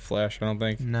of me with a flash. I don't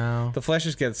think. No. The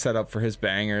flashes get set up for his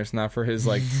bangers, not for his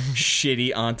like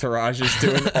shitty entourages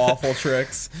doing awful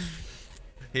tricks.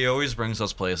 He always brings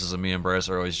those places, and me and Bryce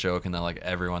are always joking that like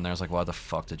everyone there's like, why the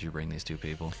fuck did you bring these two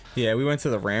people? Yeah, we went to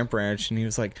the ramp ranch, and he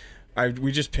was like,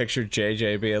 We just pictured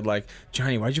JJ being like,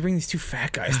 Johnny, why'd you bring these two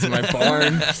fat guys to my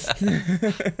barn?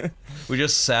 We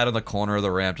just sat in the corner of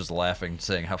the ramp just laughing,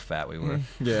 saying how fat we were.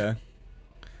 Yeah.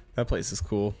 That place is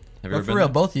cool. Have you But ever for been real,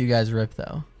 there? both of you guys rip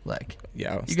though. Like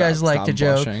Yeah. you guys like to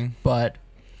joke, blushing. but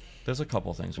There's a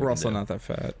couple things we We're can also do. not that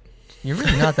fat. you're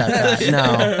really not that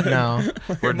fat.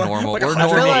 No. We're normal. like We're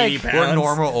 180 normal. We're pounds.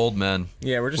 normal old men.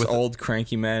 Yeah, we're just With- old,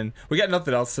 cranky men. We got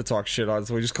nothing else to talk shit on,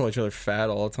 so we just call each other fat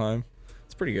all the time.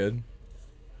 It's pretty good.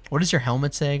 What does your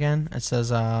helmet say again? It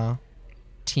says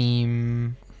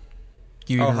team.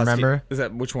 Do you even Husky. remember? Is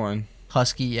that which one?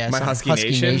 Husky, yeah. My some Husky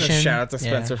Nation? Shout out to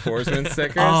Yeah. Spencer Forsman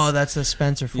stickers. Oh, that's a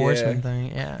Spencer Forsman Yeah.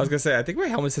 thing. Yeah. I was gonna say, I think my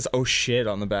helmet says "oh shit"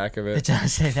 on the back of It it.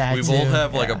 does say that. We too. both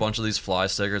have like Yeah. a bunch of these fly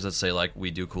stickers that say like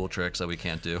we do cool tricks that we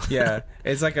can't do. Yeah,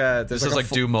 it's like a. This There's is like,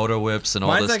 like do moto whips and all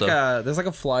Mine's this like stuff. there's like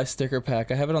a fly sticker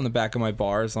pack. I have it on the back of my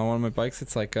bars on one of my bikes.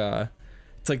 It's like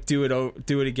do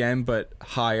it again, but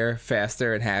higher,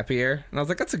 faster, and happier. And I was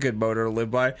like, that's a good motor to live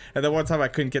by. And then one time I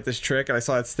couldn't get this trick, and I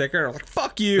saw that sticker, and I was like,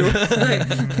 fuck you,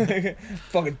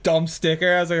 fucking dumb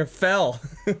sticker. I was like, it fell.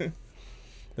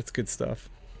 That's good stuff.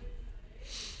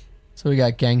 So we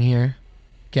got Gang here.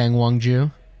 Gang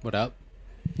Wongju. What up?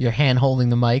 Your hand holding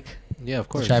the mic. Yeah, of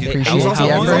course. Which I appreciate He's the also-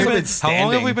 how, long he's effort. have we also been, been how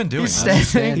long have we standing. been doing He's this?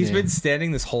 standing. He's been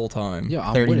standing this whole time. Yeah,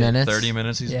 I'm 30 with it. minutes. 30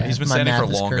 minutes. He's Yeah, been my standing for math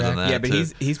is longer than correct. that. Yeah, but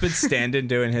too. he's been standing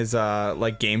doing his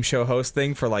like game show host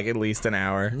thing for like at least an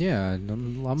hour. Yeah,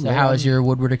 I'm So how has your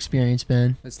Woodward experience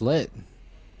been? It's lit.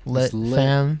 Lit, It's lit.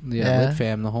 fam? Yeah, lit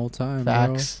fam the whole time.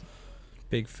 Facts.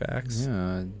 Big facts. Bro.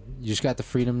 Yeah, you just got the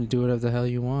freedom to do whatever the hell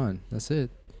you want. That's it.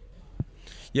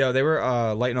 Yeah, they were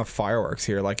lighting up fireworks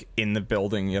here, like in the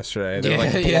building yesterday. They were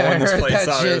like Yeah, blowing yeah, I this heard place that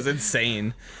up. shit. It was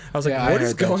insane. I was Yeah, I like, what is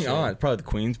heard that going shit. on? Probably the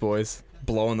Queens boys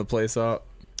blowing the place up.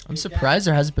 I'm surprised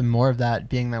there hasn't been more of that,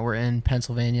 being that we're in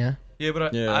Pennsylvania. Yeah,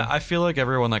 but Yeah. I feel like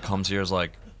everyone that comes here is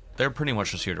like, they're pretty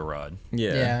much just here to ride.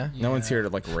 Yeah. Yeah. No one's here to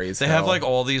like raise They hell. have like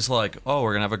all these like, oh,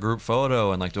 we're gonna have a group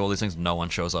photo and like do all these things. No one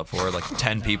shows up for it. Like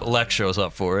 10 people. Lex shows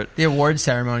up for it. The award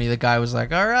ceremony, the guy was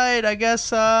like, all right, I guess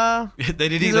They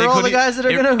didn't. these they are all the couldn't- guys that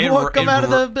are going to come out of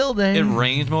the building. It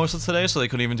rained most of today, so they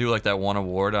couldn't even do like that one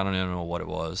award. I don't even know what it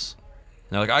was.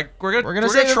 And they're like, we're gonna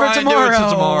save it for try and do it tomorrow.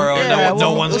 tomorrow. Yeah, no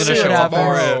we'll one's see gonna what show up happens.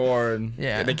 for Tomorrow it. award.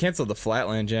 Yeah. They canceled the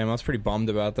Flatland Jam. I was pretty bummed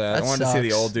about that. That I wanted to see the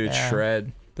sucks. old dudes Yeah.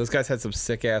 shred. Those guys had some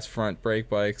sick ass front brake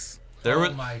bikes. There were,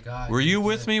 my god. were you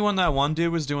with me when that one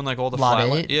dude was doing like all the Lot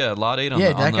flat? 8? Yeah, lot 8 on Yeah,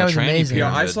 the, that on guy the was training amazing.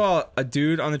 pyramid. Yeah, I saw a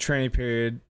dude on the training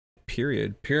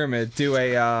pyramid do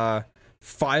a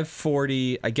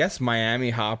 540, I guess Miami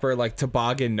hopper, like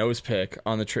toboggan nose pick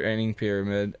on the training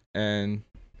pyramid, and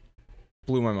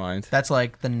blew my mind. That's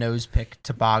like the nose pick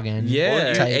toboggan.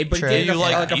 Yeah, type but trick. Yeah, you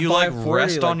like a you like 540,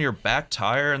 rest like- on your back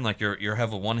tire and like you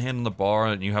have one hand on the bar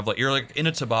and you have like you're like in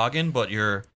a toboggan but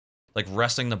you're like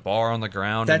resting the bar on the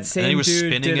ground. That and then same he was dude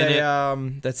spinning did in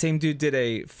it. that same dude did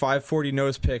a 540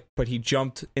 nose pick, but he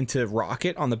jumped into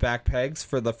rocket on the back pegs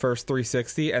for the first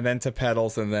 360, and then to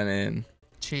pedals and then in.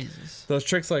 Jesus. Those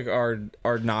tricks like are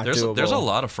not There's doable. there's a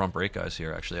lot of front brake guys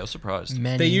here actually. I was surprised.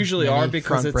 Many, They usually many are because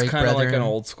front it's brake kind of like an brethren.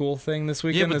 old school thing this Yeah,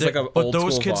 weekend. but, There's like a but old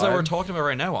those school kids vibe. that we're talking about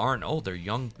right now aren't old. They're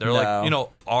young. They're No. like, you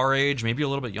know, our age, maybe a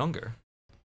little bit younger.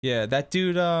 Yeah, that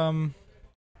dude.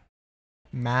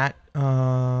 Matt,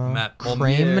 Matt- well,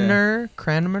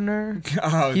 Cranmer?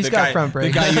 Oh, He's the got guy, front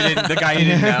brakes. The guy you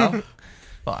didn't know.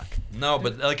 Fuck. No,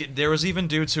 but like there was even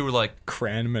dudes who were like,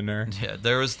 Cranmaner. yeah,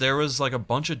 there was like a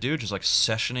bunch of dudes just like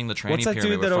sessioning the training What's that pyramid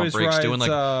dude with that front always brakes, doing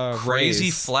like rides, crazy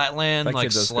Race? flatland That like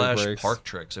kid does good slash brakes. park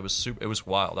tricks. It was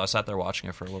wild. I sat there watching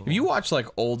it for a little. If you while. watch like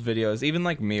old videos, even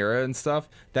like Mira and stuff,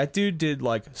 that dude did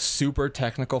like super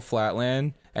technical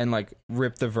flatland and like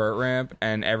rip the vert ramp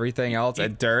and everything else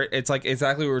at dirt. It's like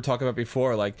exactly what we were talking about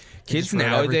before. Like kids just rip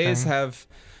nowadays everything. have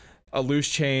a loose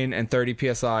chain and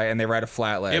 30 psi and they ride a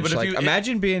flatland. Yeah, but if like you-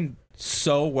 imagine being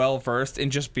so well versed in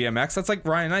just BMX. That's like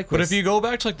Ryan Nyquist. But if you go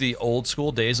back to like the old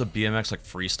school days of BMX, like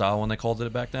freestyle when they called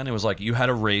it back then, it was like you had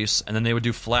a race and then they would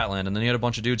do flatland and then you had a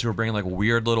bunch of dudes who were bringing like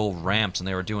weird little ramps and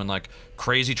they were doing like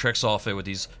crazy tricks off it with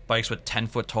these bikes with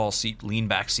 10-foot tall lean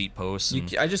back seat posts.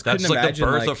 And I just that's couldn't like imagine,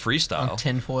 the birth like, of freestyle. On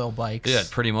tinfoil bikes. Yeah,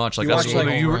 pretty much. Like You that's watch, what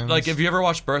like, you rims. like. If you ever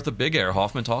watched Birth of Big Air,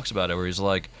 Hoffman talks about it, where he's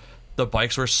like, the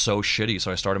bikes were so shitty,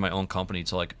 so I started my own company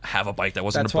to like have a bike that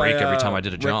wasn't that's gonna break why, every time I did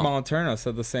a Rick jump. Molinterno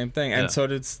said the same thing, and Yeah. so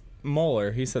did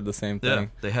Moeller. He said the same Yeah,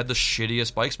 thing. they had the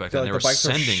shittiest bikes back They're then. like, They the were bikes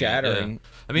were sending it, shattering. yeah.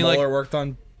 I mean, Moeller like worked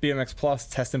on BMX Plus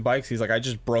testing bikes. He's like, I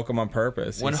just broke them on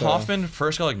purpose. when So- Hoffman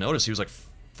first got like noticed, he was like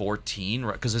 14,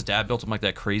 right? Because his dad built him like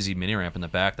that crazy mini ramp in the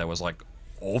back that was like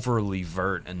overly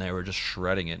vert, and they were just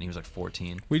shredding it. And he was like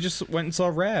 14. we just went and saw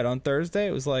Rad on Thursday.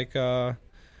 It was like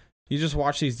You just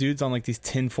watch these dudes on like these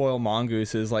tinfoil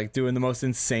mongooses, like doing the most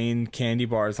insane candy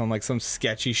bars on like some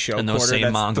sketchy show. And those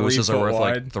same mongooses are worth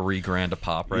wide. like $3,000 a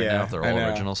pop right Yeah, now if they're I all know.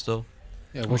 original still.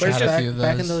 Yeah, Wish I had a few of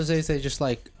back in those. those days, they just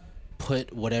like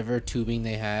put whatever tubing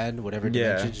they had, whatever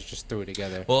Yeah. dimensions, just threw it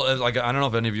together. Well, like I don't know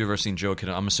if any of you have ever seen Joe Kid.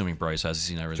 I'm assuming Bryce has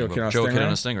seen everything. Joe Kid on Joe Kid Stingray?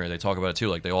 and a Stingray. They talk about it too.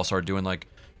 Like they all started doing like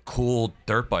cool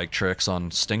dirt bike tricks on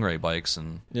Stingray bikes,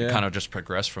 and Yeah. kind of just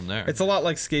progressed from there. It's a lot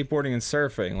like skateboarding and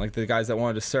surfing. Like the guys that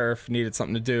wanted to surf needed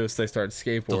something to do, so they started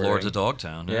skateboarding. the Lords of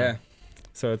Dogtown. Yeah.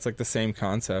 So it's like the same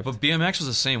concept. But BMX was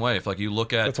the same way. If like you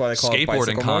look at That's why they call it skateboarding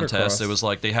bicycle contests, motocross. it was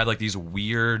like they had like these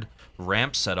weird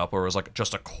ramps set up where it was like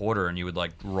just a quarter, and you would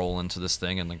like roll into this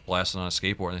thing and like blast it on a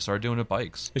skateboard. And they started doing it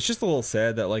bikes. It's just a little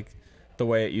sad that like the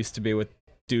way it used to be with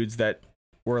dudes that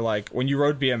were like when you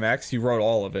rode BMX, you rode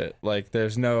all of it. Like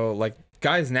there's no like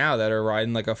guys now that are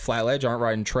riding like a flat ledge aren't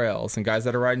riding trails, and guys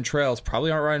that are riding trails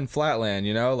probably aren't riding flatland.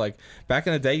 You know, like back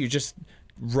in the day, you just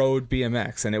rode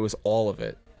BMX and it was all of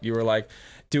it. You were like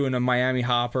doing a Miami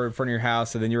hopper in front of your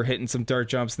house, and then you were hitting some dirt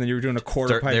jumps, and then you were doing a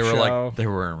quarter pipe They were show. like they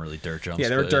weren't really dirt jumps. Yeah,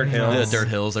 they were but- dirt hills. Yeah, dirt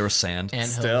hills. They were sand. And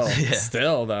Still, hills.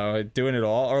 still though, doing it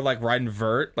all, or like riding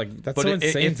vert, like that's But so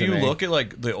insane. if to you me. look at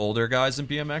like the older guys in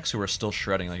BMX who are still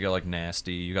shredding, like you got like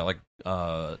Nasty, you got like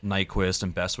Nyquist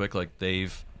and Bestwick, like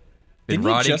they've been didn't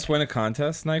he riding. just win a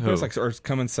contest? Nyquist, Who? like, or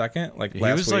come in second, like He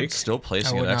last was week. like still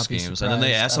placing I would at not X be Games, and then they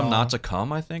surprised asked at him all. not to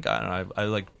come. I think I don't know. I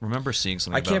like remember seeing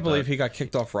something. I can't about believe that. he got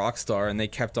kicked off Rockstar, and they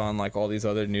kept on like all these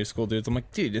other new school dudes. I'm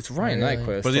like, dude, it's Ryan Really?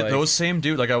 Nyquist. But like, those same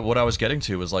dudes, like what I was getting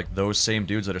to was like those same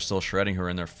dudes that are still shredding, who are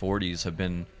in their 40s, have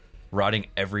been riding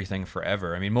everything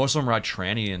forever. I mean, most of them ride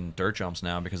tranny and dirt jumps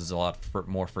now because it's a lot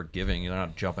more forgiving. You're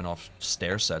not jumping off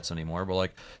stair sets anymore. But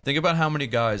like, think about how many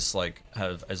guys like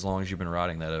have, as long as you've been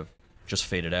riding, that have just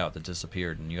faded out, that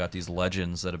disappeared, and you got these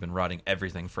legends that have been riding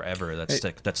everything forever that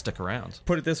stick around.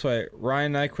 put it this way,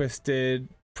 Ryan Nyquist did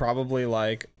probably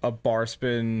like a bar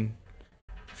spin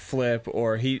flip,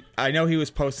 or I know he was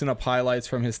posting up highlights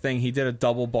from his thing. He did a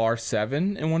double bar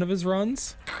 7 in one of his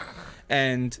runs,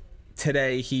 and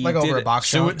today he Like did over a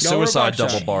box jump. Suicide Overbox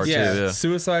double jump. bar too. Yeah,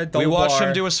 suicide double we watched bar.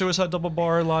 him do a suicide double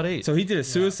bar lot 8. So he did a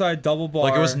suicide double bar.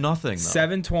 Like it was nothing, though.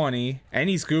 720, and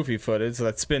he's goofy footed, so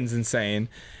that spin's insane.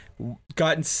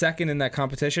 Gotten second in that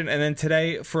competition, and then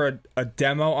today for a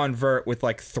demo on vert with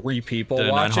like 3 people Did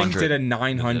a watching, 900. did a Did a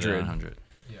 900 900.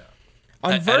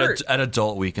 on At, vert. at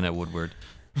Adult Weekend at Woodward.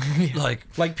 Like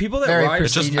Like people that Very ride.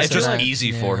 it's just prestigious event. easy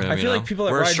Yeah. for him. I you feel know? like people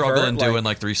that we're ride struggling vert, doing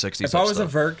like, like 360s. If I was a stuff.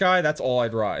 vert guy, that's all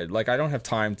I'd ride. Like I don't have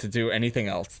time to do anything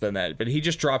else than that. But he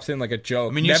just drops in like a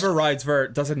joke. I mean, you never rides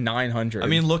vert, does a 900. I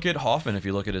mean, look at Hoffman. If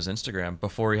you look at his Instagram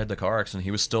before he had the car accident,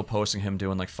 he was still posting him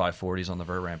doing like 540s on the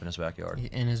vert ramp in his backyard,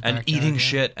 In his and backyard, eating yeah.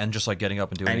 shit, and just like getting up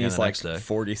and doing and it again he's the like next day.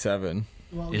 47.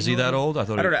 Is he that old? I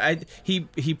thought. I don't know.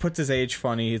 He puts his age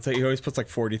funny. It's like he always puts like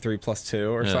 43 plus 2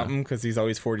 or Yeah. something because he's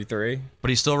always 43. But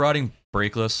he's still riding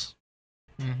brakeless,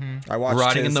 I watched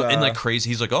riding his, in like crazy.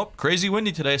 He's like, oh, crazy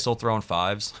windy today. Still throwing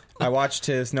 5s. I watched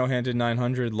his no-handed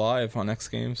 900 live on X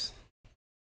Games.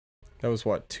 That was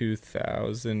what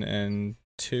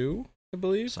 2002, I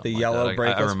believe. Something The like yellow that.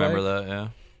 brakeless. I remember bike. that. Yeah.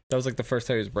 That was like the first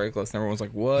time he was brakeless, and everyone was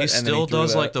like, "What?" He And then still threw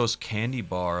does that. like those candy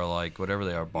bar, like whatever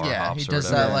they are, bar Yeah, hops he or does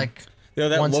whatever. that like You know,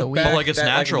 that once a look week. back, But like it's that,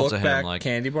 natural look to him. back Like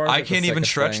candy bars. I like the can't even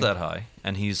sickest stretch thing. that high,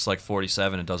 and he's like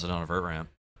 47 and does it on a vert ramp.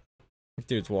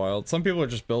 Dude's wild. Some people are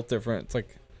just built different.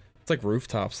 It's like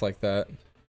rooftops like that.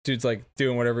 Dude's like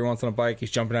doing whatever he wants on a bike.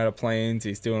 He's jumping out of planes.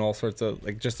 He's doing all sorts of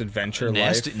like just adventure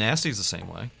life. Nasty's the same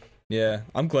way. Yeah,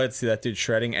 I'm glad to see that dude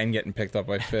shredding and getting picked up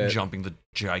by Fit. Jumping the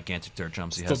gigantic dirt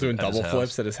jumps he Still has doing at his double house.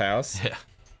 flips at his house. Yeah.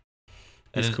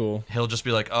 He's And cool. He'll just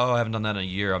be like, "Oh, I haven't done that in a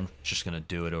year. I'm just gonna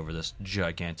do it over this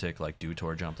gigantic like dew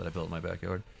tour jump that I built in my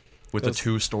backyard with Those- the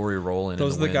 2-story roll in."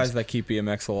 Those are the winds. guys that keep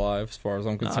BMX alive, as far as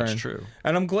I'm No, concerned. it's true.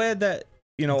 And I'm glad that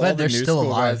all glad the they're new still school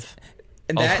alive. guys.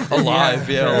 And that, Alive,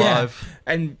 yeah, sure. alive.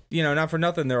 And not for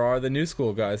nothing, there are the new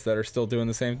school guys that are still doing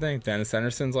the same thing. Dennis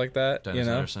Henderson's like that. Dennis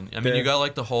Anderson. I mean, They're you got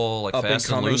like the whole like up and Fast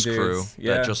and coming Loose crew dudes.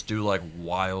 Yeah. that just do like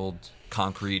wild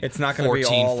concrete. It's not gonna be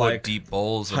 14 all, foot like, deep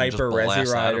bowls and just hyper blast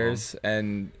resi out of 'em. riders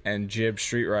and jib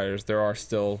street riders. There are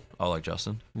still Oh, like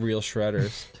Justin. real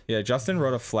shredders. Yeah, Justin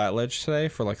rode a flat ledge today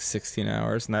for like 16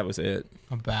 hours, and that was it.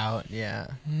 about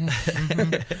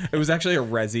It was actually a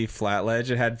resi flat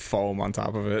ledge. It had foam on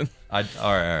top of it. All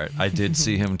right. I did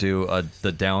see him do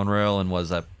the down rail and was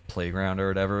that playground or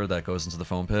whatever that goes into the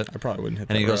foam pit. I probably wouldn't hit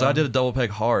And that he goes, rail. "I did a double peg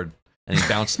hard," and he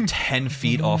bounced 10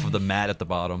 feet off of the mat at the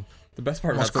bottom. The best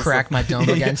part almost about this, crack my dome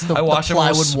against the, I watched the him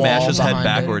plywood almost smash wall his head behind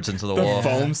backwards into the the wall.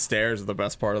 foam stairs are the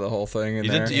best part of the whole thing. In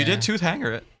You there. did tooth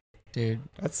hanger it. Dude,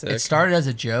 That's sick. it started as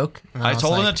a joke. and I was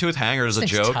told him like, the tooth hanger is a "This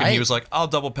thing's joke, and he tight." was like, "I'll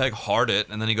double peg hard it,"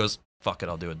 and then he goes, "Fuck it,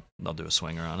 I'll do a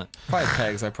swinger on it." If I had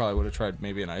pegs, I probably would have tried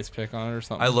maybe an ice pick on it or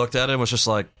something. I looked at it and was just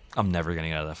like, "I'm never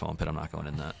getting out of that foam pit. I'm not going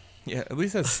in that." Yeah, at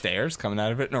least it has stairs coming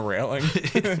out of it and a railing.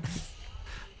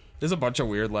 There's a bunch of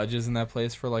weird ledges in that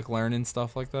place for like learning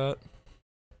stuff like that.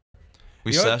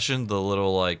 We You know what? sessioned the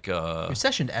little like we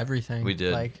sessioned everything. we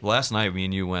did Like, last night. Me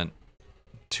and you went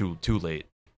too late.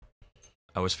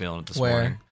 I was feeling it this Where?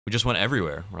 morning. We just went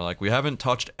everywhere. We're like, we haven't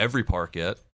touched every park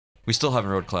yet. We still haven't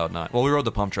rode Cloud 9. Well, we rode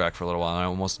the pump track for a little while, and I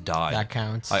almost died. that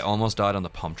counts. I almost died on the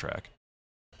pump track.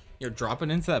 You're dropping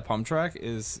into that pump track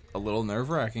is a little nerve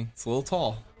wracking. It's a little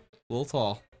tall.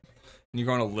 And you're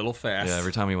going a little fast. Yeah,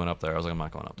 every time we went up there, I was like, I'm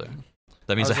not going up there.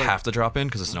 That means I, was like- have to drop in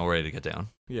because it's no way to get down.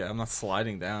 Yeah, I'm not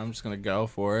sliding down. I'm just going to go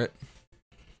for it.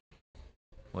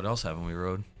 What else haven't we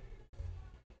rode?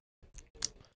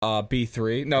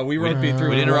 B3. No, we rode B3.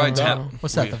 we didn't ride No. Temp.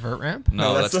 What's that, we- the vert ramp?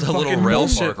 No, No, that's that's the the little fucking rail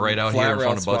bullshit park right out flat here in front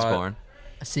rail of Bud's spot. Barn.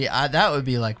 See, that would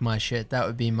be like my shit. That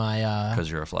would be my Because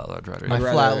you're a flat ledge rider. my I'd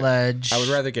rather- flat ledge. I would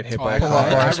rather get hit Oh, by I, a pull car. up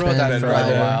bar I rode spin that than for a ride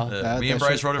it. while. Yeah, That- me that and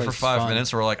Bryce shit rode it for was 5 fun.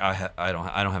 minutes. We're like, I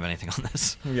don't have anything on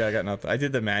this. Yeah, I got nothing. I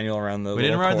did the manual around the We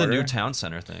didn't little ride the new quarter. town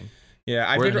center thing. Yeah,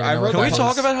 I Where- did. you I know rode what Can we that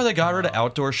talk is? about how they got rid of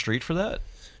outdoor street for that?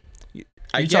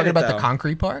 I Are you get talking it, about the though.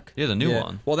 concrete park? Yeah, the new Yeah.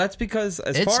 one. Well, that's because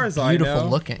as It's far as I beautiful know,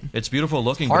 looking. It's beautiful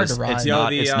looking, hard but to ride. it's Yo, not.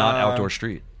 the, It's not uh, outdoor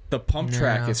street. the pump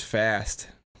track No. is fast.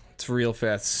 It's real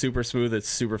fast. Super smooth. It's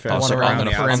super Oh, fast. wanna so ride I'm on gonna,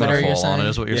 the I'm gonna perimeter, you're fall on it. saying?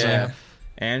 Is what you're Yeah. saying?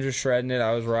 Andrew's shredding it.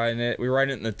 I was riding it. We were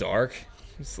riding it in the dark.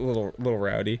 It's a little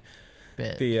rowdy.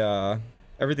 Bit. The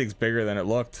everything's bigger than it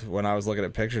looked when I was looking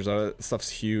at pictures of it. Stuff's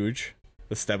huge.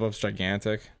 The step up's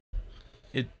gigantic.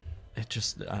 It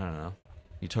just I don't know.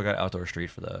 You took out outdoor street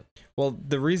for that. Well,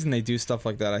 the reason they do stuff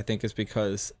like that, I think, is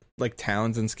because like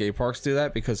towns and skate parks do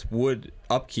that because wood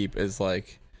upkeep is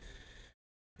like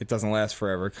it doesn't last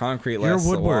forever. Concrete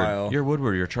lasts a while. You're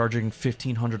Woodward. You're charging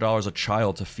 $1,500 a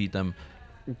child to feed them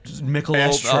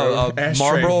Michelob, Ashtray.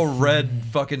 Marlboro Red,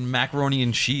 fucking macaroni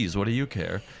and cheese. What do you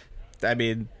care? I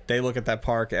mean, they look at that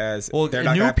park as Well, they're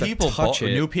not gonna new have people to touch bought.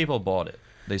 it. New people bought it.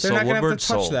 They They're saw not gonna have Woodward to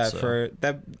touch sold that so. for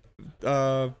that.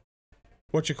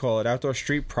 What you call it? Outdoor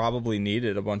street probably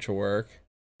needed a bunch of work.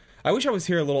 I wish I was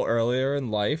here a little earlier in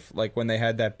life, like when they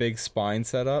had that big spine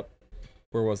set up.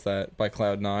 Where was that? By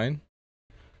Cloud 9?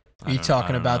 Are you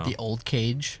talking about know. the old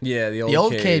cage? Yeah, the The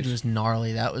old cage was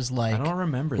gnarly. That was I like don't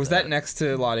remember. Was that next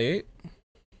to Lot 8?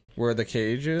 Where the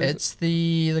cage is? it's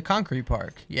the concrete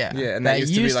park. Yeah. Yeah, and that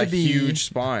used to be like huge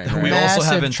spine. We right? also Massive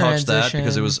haven't touched that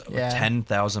because it was transition. Yeah.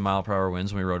 10,000 mile per hour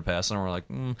winds when we rode past it. And we're like,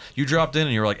 you dropped in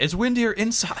and you were like, it's windier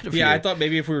inside of Yeah, here. I thought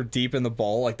maybe if we were deep in the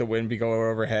bowl, like the wind be going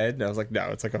overhead. And I was like, no,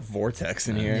 it's like a vortex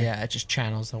in here. Yeah, it just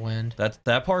channels the wind.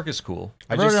 that park is cool.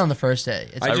 I I rode just- it on the first day.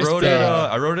 It's I I just, rode it. uh,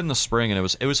 I rode it in the spring and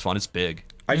it was fun. It's big.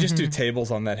 I just do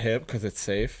tables on that hip because it's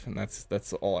safe, and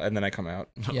that's all. And then I come out.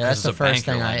 yeah, that's it's the a first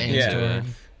banker thing I line. aimed Yeah. toward.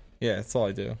 Yeah, that's all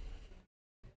I do.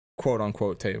 Quote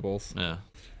unquote tables, Yeah,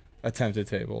 attempted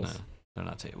tables. no, they're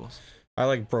not tables. I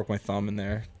like broke my thumb in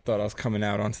there. Thought I was coming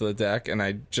out onto the deck, and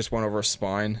I just went over a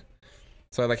spine.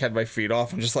 So I like had my feet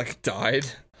off and just like died.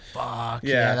 Fuck.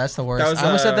 Yeah, Yeah, that's the worst. that was, I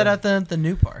almost said that uh, at the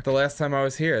new park. The last time I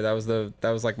was here, that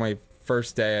was like my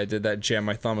first day. I did that, jam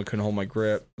my thumb, and couldn't hold my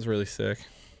grip. It was really sick.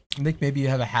 I think maybe you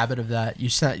have a habit of that. You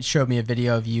showed me a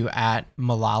video of you at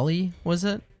Malali, was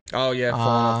it? Oh yeah, falling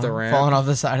off the ramp. Falling off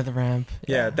the side of the ramp.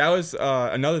 Yeah, that was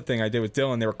another thing I did with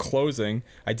Dylan. They were closing.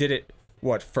 I did it,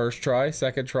 first try,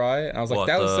 second try? And I was like, What,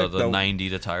 that was sick. the 90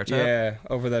 to tire tap? Yeah,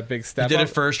 over that big He step did up.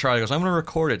 it first try. He goes, I'm going to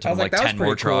record it. I To was like that was 10 more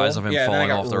pretty tries cool. of him Yeah, and then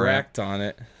falling I off got the ramp. wrecked on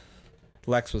it.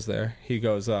 Lex was there. He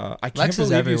goes, I can't Lex is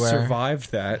believe you everywhere.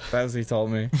 survived that. That's what he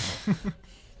told me.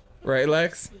 Right,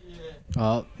 Lex?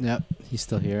 Oh, yep, he's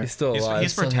still here. He's still He's, alive.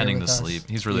 he's Still here pretending to with us. sleep.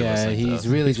 He's really yeah, listening to he's us.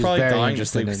 really He's just probably very dying to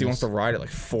interested sleep in because he wants to this. ride at like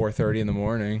 4:30 in the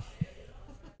morning.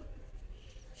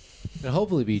 It'll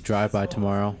hopefully be drive-by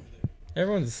tomorrow.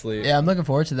 Everyone's asleep. Yeah, I'm looking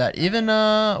forward to that. Even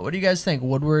what do you guys think?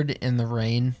 Woodward in the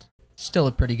rain, still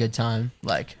a pretty good time.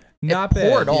 Like Not it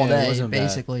bad. poured all Yeah, it day, wasn't bad.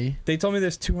 basically. They told me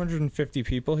there's 250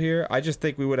 people here. I just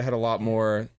think we would have had a lot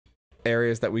more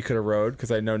areas that we could have rode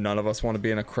because I know none of us want to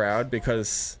be in a crowd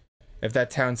because if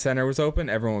that town center was open,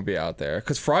 everyone would be out there.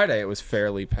 Because Friday it was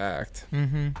fairly packed.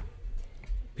 Mm-hmm.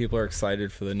 People are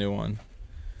excited for the new one.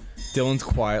 Dylan's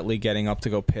quietly getting up to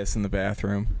go piss in the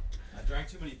bathroom. I drank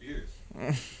too many beers.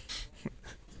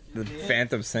 The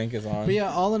Phantom sink is on. But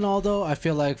yeah, all in all, though, I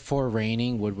feel like for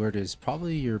raining, Woodward is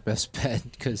probably your best bet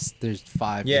because there's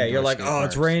 5. Yeah, indoor you're like, skate oh,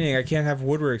 it's parks. raining. I can't have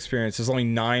Woodward experience. There's only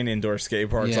 9 indoor skate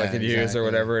parks I Yeah, could use or exactly.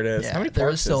 whatever it is. Yeah, How many there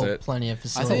was parks still is it? plenty of I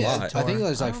facilities. think a to lot. I think tour.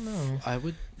 there's like don't know. I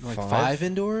would Like 5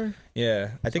 indoor?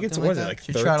 Yeah, I think it's Something was like it that? like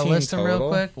You 13 try to list them real total?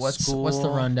 quick. What's the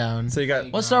School. rundown? So you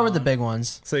got Let's start with the big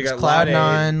ones. So you There's got Lot 8.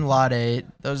 Cloud9, Lot 8.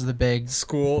 Those are the big.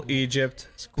 school, Egypt,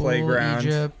 School, playground.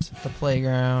 Egypt, the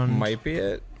playground. Might be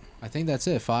it. I think that's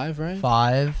it. 5, right?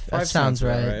 5. That Five sounds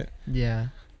about right. Yeah.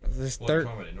 There's What, you're 13.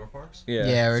 talking about indoor parks?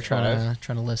 Yeah, we're it's trying five.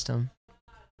 to list them.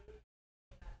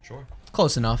 Sure.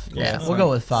 Close enough. Yeah, Yeah, sounds- we'll go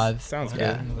with 5. Sounds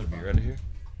Yeah. good. Another beer out of here.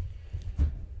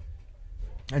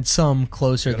 And some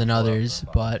closer than others,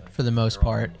 but for the most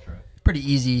part, pretty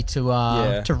easy to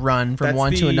run from That's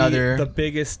one to another. The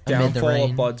biggest amid the downfall rain.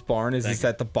 of Bud's Barn is Thank it's you.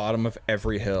 at the bottom of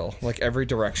every hill. Like every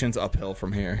direction's uphill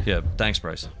from here. Yeah, thanks,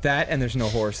 Bryce. That and there's no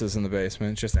horses in the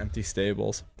basement, just empty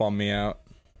stables. Bum me out.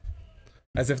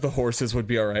 As if the horses would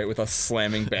be all right with us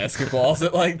slamming basketballs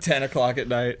at like 10 o'clock at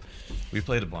night. We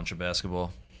played a bunch of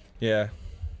basketball. Yeah.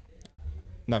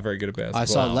 Not very good at basketball. I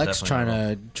saw Well, Lex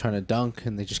definitely trying to dunk,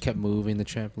 and they just kept moving the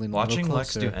trampoline. a little Watching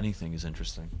Lex closer. do anything is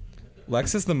interesting.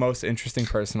 Lex is the most interesting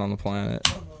person on the planet.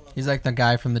 He's like the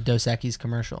guy from the Dos Equis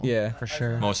commercial. Yeah. For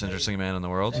sure. Most interesting man in the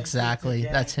world. Exactly.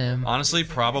 That's him. Honestly,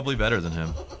 probably better than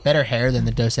him. Better hair than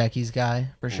the Dos Equis guy,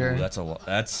 for sure. Ooh, that's a lot.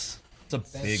 That's a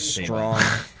big Strong.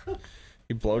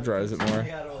 He blow dries it more.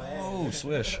 Oh,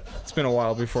 swish. It's been a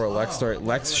while before Lex started.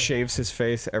 Lex shaves his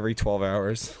face every 12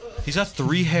 hours. He's got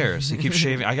 3 hairs. He keeps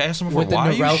shaving. I asked him before, with the why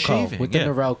are you Norelco. shaving? With the Yeah.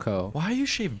 Norelco. Why are you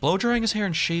shaving? Blow drying his hair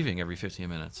and shaving every 15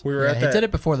 minutes. We were Yeah, at he that. did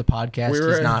it before the podcast. we were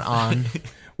He's at- not on.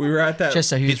 We were at that. Just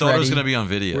so He he's thought ready. it was going to be on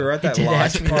video. We were at that did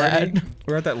ask lodge me party. that.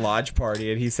 We were at that lodge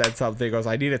party, and he said something. He goes,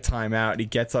 "I need a timeout." And he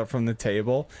gets up from the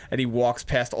table, and he walks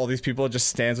past all these people, and just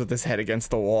stands with his head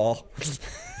against the wall.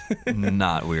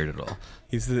 Not weird at all.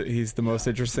 He's the most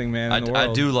interesting man in the I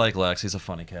world. do like Lex. He's a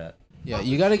funny cat. Yeah,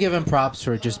 you got to give him props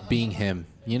for just being him.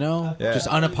 You know, Yeah. just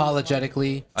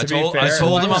unapologetically. I To be told fair-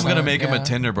 him I'm going to Yeah. make him a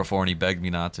Tinder before, and he begged me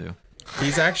not to.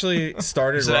 He's actually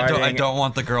started He said, riding I don't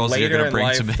want the girls that you're later going to in bring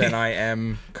life to me. than I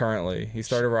am currently. He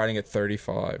started riding at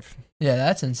 35. Yeah,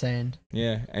 that's insane.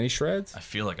 Yeah, and he shreds. I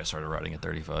feel like I started riding at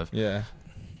 35. Yeah,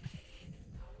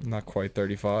 not quite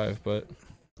 35, but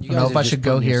I don't know if I should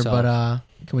go here, but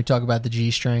can we talk about the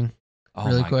G string? Oh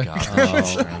Really my quick. God.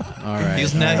 Oh, all right. He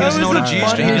all doesn't right. know what a was the G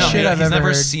string funniest is. shit I've He's ever never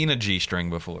heard. seen a G string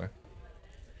before.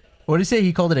 What did he say?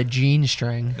 He called it a jean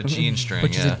string, A jean string,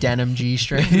 which is yeah. a denim G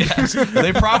string. Yes.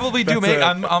 They probably do That's make. a-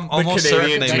 I'm almost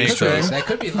certain Canadian they That make could, those. be, that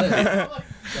could be lit. That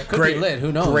could great, be lit.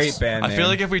 Who knows? Great band. I feel name.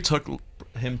 like if we took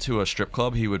him to a strip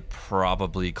club, he would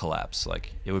probably collapse.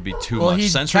 Like it would be too Well, much he'd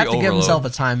sensory have to give overload. himself a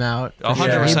timeout. for 100%.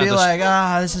 sure. He'd be The-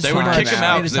 like, this is They would fun. kick him I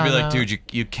out need because a they'd be like, timeout." dude,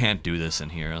 you can't do this in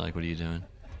here. Like, what are you doing?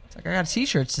 It's like, I got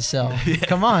t-shirts to sell.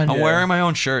 Come on. I'm wearing my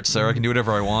own shirt, sir. I can do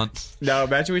whatever I want. No,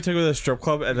 imagine we took him to the strip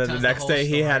club, and then the tells the next whole day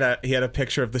he story. had a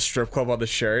picture of the strip club on the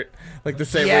shirt, like the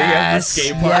same way he has the Yes,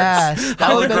 skate parks. yes.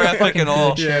 That would've been a Holographic fucking and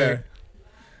all. good Yeah. shirt.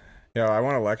 Yo, I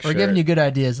want a lecture. We're giving you good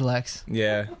ideas, Lex.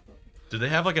 Yeah. Do they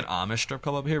have like an Amish strip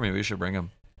club up here? Maybe we should bring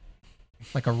him.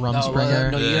 Like a rum No,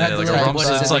 springer. no, you Yeah, have like to a like, rum- what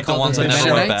is it's it like the called? ones The that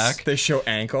never went Mennonites? back. They show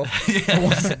ankle.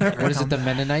 What is it? The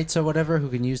Mennonites or whatever who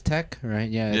can use tech, right?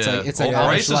 Yeah, it's like well, Amish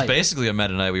Bryce is light. basically a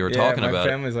Mennonite. We were Yeah, talking my about.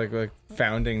 family's like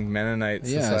founding Mennonite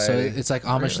Yeah, so society. it's like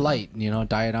Amish light, you know,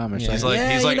 diet Amish. Yeah. He's like-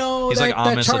 yeah, he's like- you know, he's that, like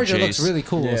that Amish charger like looks Jace. really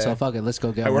cool. Yeah. So fuck it, let's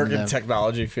go get I one work of in them.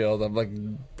 technology field.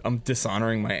 I'm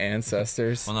dishonoring my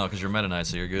ancestors. Well, no, because you're Mennonite,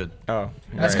 so you're good. Oh,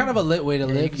 That's kind of a lit way to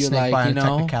Yeah, live. can You're snake by like, on you a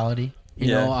know, technicality. you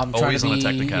know, I'm trying Always to on a be, you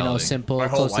know, technicality. simple, my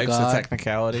whole close to life's a God.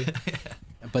 technicality.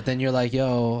 But then you're like,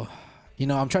 yo, you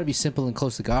know, I'm trying to be simple and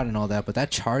close to God and all that. But that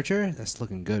charger, that's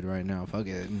looking good right now. Fuck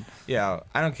it. Yeah,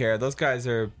 I don't care. Those guys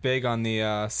are big on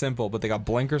the simple, but they got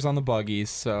blinkers on the buggies.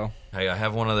 So Hey, I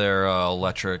have one of their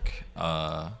electric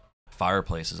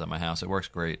fireplaces at my house. It works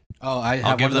great. Oh, I have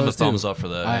I'll one give of them a those too. thumbs up for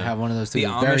that. I yeah. have one of those too. the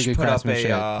Very Amish good put up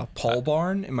craftsmanship. a pole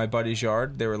barn in my buddy's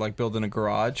yard. They were like building a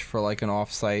garage for like an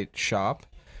off-site shop,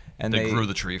 and They grew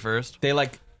the tree first.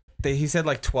 he said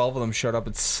like 12 of them showed up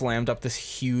and slammed up this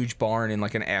huge barn in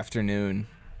like an afternoon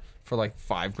for like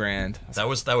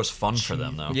 $5,000. That was fun for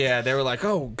them though. Yeah, they were like,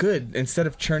 "Oh, good. Instead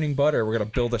of churning butter, we're gonna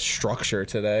build a structure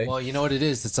today." Well, you know what it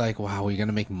is? It's like, wow, we're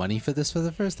gonna make money for this for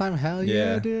the first time? Hell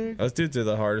yeah, dude. Those dudes are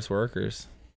the hardest workers.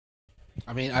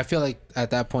 I mean, I feel like at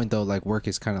that point though, like work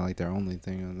is kind of like their only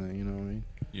thing on that. You know what I mean?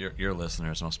 Your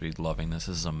listeners must be loving this.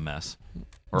 This is a mess.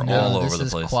 We're No, all over this the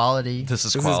is place. quality. This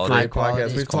is This quality. is great Quality.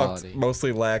 podcast. We've Quality. talked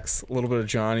mostly Lex, a little bit of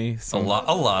Johnny, a some lot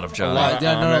of Johnny. lot of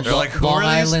yeah, no, Amish. They're like, who Long are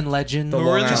these- Island legend. The Who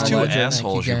are Long these Island two legend.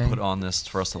 assholes you Thank you, put gang. on this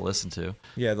for us to listen to?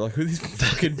 Yeah, they're like, who are these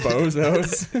fucking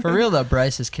bozos? For real though,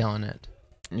 Bryce is killing it.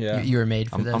 Yeah. You were made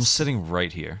for this. I'm sitting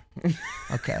right here.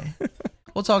 Okay.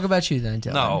 Well, We'll talk about you then,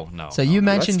 Dylan. No. So you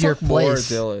mentioned your Let's talk more,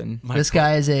 place. Dylan. This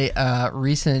guy is a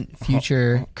recent,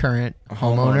 future, current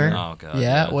homeowner. Oh, God,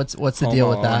 Yeah. yeah. What's the deal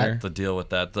with that? Homeowner. The deal with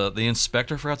that, the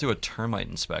inspector forgot to do a termite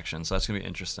inspection, so that's gonna be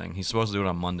interesting. He's supposed to do it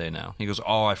on Monday now. He goes,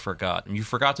 "Oh, I forgot." And you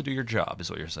forgot to do your job, is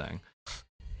what you're saying.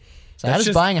 So how That's does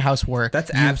just- buying a house work?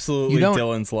 That's You've- absolutely you don't-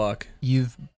 Dylan's luck.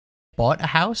 You've bought a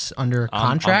house under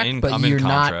I'm contract, but in you're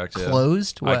contract, not yeah.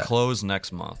 closed. I What? close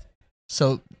next month.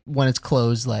 So when it's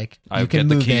closed, like I you can get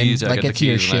the move keys, in, I like get the it's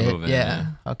your keys and I shit. move in, Yeah.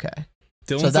 Okay.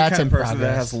 Dylan's So that's the in kind of person that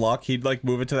progress. has luck. He'd like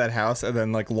move into that house, and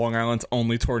then like Long Island's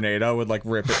only tornado would like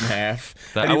rip it in half.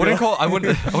 That, And I he'd be wouldn't like- call. I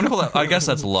wouldn't call that. I guess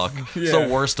that's luck. It's Yeah. the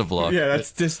worst of luck. Yeah,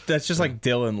 that's just like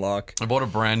Dylan luck. I bought a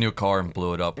brand new car and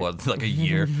blew it up like a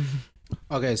year.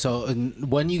 Okay, so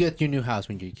when you get your new house,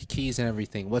 when you get your keys and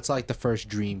everything, what's like the first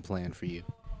dream plan for you?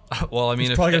 Well, I mean, He's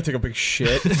if, probably gonna take a big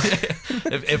shit.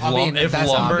 if I mean, if that's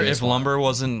lumber obvious if one. lumber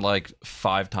wasn't like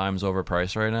 5 times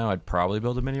overpriced right now, I'd probably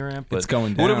build a mini ramp. But It's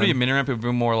going It wouldn't down. be a mini ramp. It would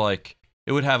be more like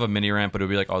it would have a mini ramp, but it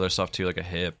would be like other stuff too, like a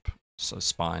hip,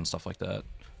 spine, stuff like that.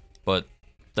 But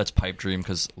that's pipe dream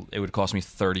because it would cost me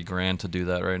 $30,000 to do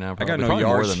that right now. I got no Probably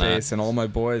more yard than space, and all my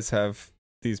boys have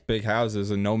these big houses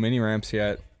and no mini ramps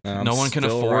yet. And I'm No one can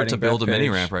still afford riding to build a mini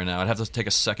Bethpage. ramp right now. I'd have to take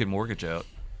a second mortgage out.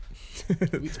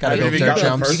 It's got to I build even dirt got the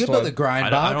jumps. first You could build one. a grind I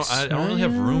box. don't really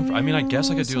have room. I mean, I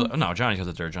guess I could do. No, Johnny has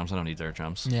the dirt jumps. I don't need dirt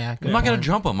jumps. Yeah. I'm not gonna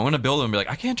jump them. I'm gonna build them and be like,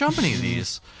 I can't jump any of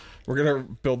these. We're gonna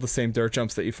build the same dirt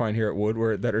jumps that you find here at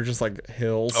Woodward that are just like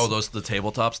hills. Oh, the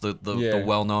tabletops, the Yeah.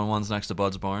 well-known ones next to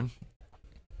Bud's barn.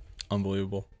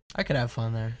 Unbelievable. I could have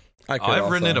fun there. I could I've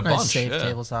ridden also. it a Nice bunch. safe Yeah.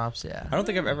 tabletops. Yeah. I don't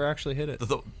think I've ever actually hit it.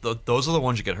 Those are the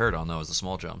ones you get hurt on, though, is the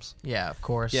small jumps. Yeah, of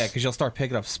course. Yeah, because you'll start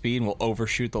picking up speed and we'll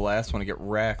overshoot the last one and get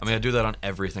wrecked. I mean, I do that on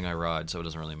everything I ride, so it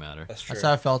doesn't really matter. that's true. That's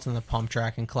how I felt in the pump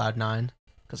track in Cloud 9.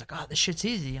 Because like, oh, this shit's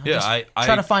easy. I'm Yeah, just I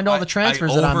trying to find all the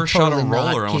transfers that I'm overshot totally a roller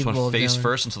not and almost capable went of face doing.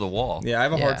 first into the wall. Yeah, I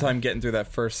have a hard Yeah. time getting through that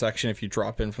first section if you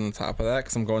drop in from the top of that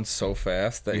because I'm going so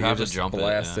fast that You you have to just jump it,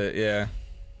 blast yeah. it. Yeah.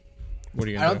 What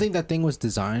are you I gonna don't do? think that thing was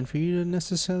designed for you to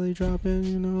necessarily drop in.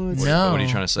 You know, it's, No. What are you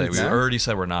trying to say? We No. already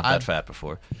said we're not I- that fat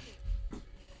before.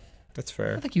 That's I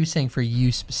fair. don't think he was saying for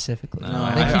you specifically. No,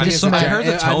 I think he I just heard meant-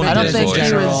 the tone I in don't his think voice.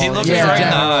 he was. He looked me yeah. right in the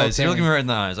general eyes. He thing. looked me right in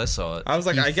the eyes. I saw it. I was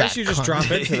like, You I guess fat you just cunt.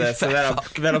 drop into this, so You that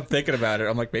fat I'm thinking about it.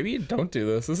 I'm like, maybe you don't do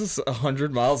this. This is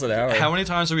 100 miles an hour. How many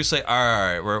times would we say, all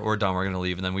right, we're done, we're going to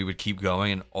leave, and then we would keep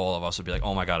going, and all of us would be like,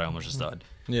 oh my God, I almost just died.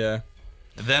 Yeah.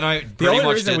 Then I The pretty only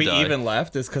much reason did we die. even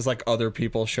left is because like other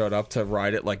people showed up to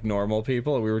ride it like normal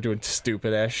people, and we were doing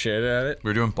stupid ass shit at it. We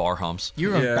were doing bar humps. You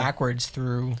were Yeah. backwards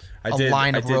through I a did-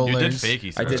 line I of did- you rollers. You did fakey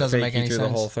I through did it. doesn't make fakey any through the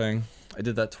sense. whole thing, I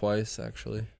did that twice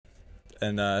actually.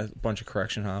 and a bunch of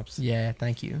correction hops. Yeah,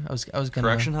 thank you. I was gonna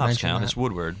Correction hops mention count. that. It's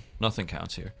Woodward. Nothing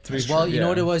counts here. To be Well, true, you know yeah.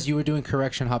 what it was? You were doing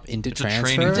correction hop into It's a transfer.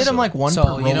 training We did them like one So, per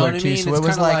roller you know what I too, mean? so It's it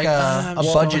was kinda like like, a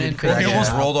well, budgeted and- He correction.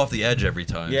 almost Yeah. rolled off the edge every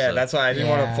time. Yeah, so. that's why I didn't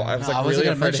want to. I was No, I like wasn't really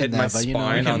gonna afraid to hit mention my that, but, you know,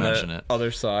 spine you can on mention the it.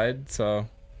 other side. So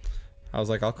I was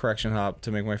like, I'll correction hop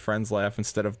to make my friends laugh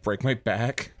instead of break my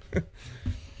back.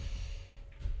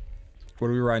 What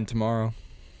are we riding tomorrow?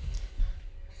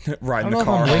 I Riding don't know the if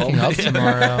car I'm waking home. up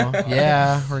tomorrow.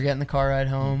 Yeah, we're getting the car ride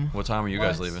home. What time are you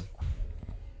guys leaving?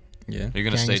 Yeah, Are you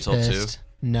going to Gang stay is till 2? pissed.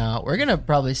 No, we're gonna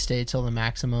probably stay till the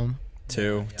maximum.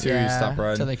 two. Yeah, You stop till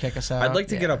riding. they kick us out. I'd like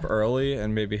to get Yeah. up early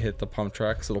and maybe hit the pump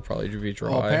track, because it'll probably be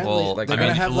dry. apparently Well, they're I gonna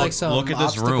mean, have, look, like, some look at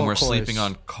this room. obstacle We're course. sleeping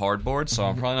on cardboard, so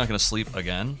I'm probably not going to sleep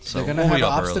again. So They're gonna we'll have be an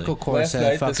up obstacle early. course Last at night,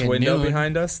 this fucking window noon.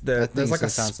 behind us, there's thing like a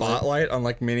sounds lit. spotlight on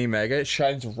like Mini Mega. It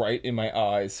shines right in my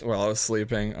eyes while I was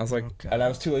sleeping. I was like, Okay. and I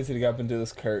was too lazy to get up and do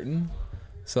this curtain,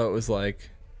 so it was like,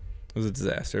 it was a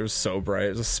disaster. It was so bright. It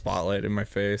was a spotlight in my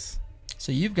face.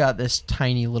 So you've got this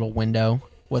tiny little window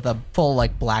with a full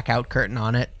like blackout curtain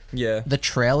on it. Yeah. The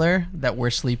trailer that we're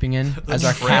sleeping in as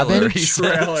our trailer, cabin, he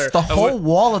said. Trailer. the whole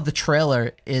wall of the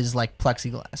trailer is like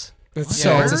plexiglass. It's So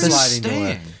Yeah, it's a this- sliding door.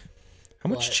 Staying. How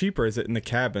much cheaper is it in the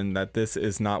cabin that this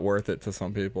is not worth it to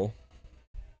some people?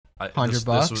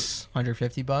 $100,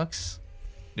 $150.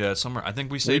 Yeah, somewhere. I think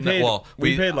we We stayed. paid, Well,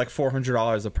 we paid like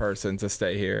 $400 a person to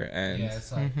stay here, and Yeah,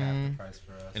 it's like half Mhm. the price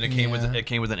for us. and it came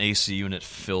Yeah. with an AC unit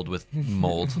filled with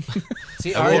mold.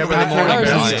 See, I woke up in the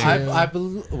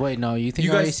morning dying. wait, no, you think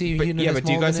you our guys, AC but, unit yeah, is but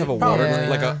do you more guys than have a it? water, Yeah.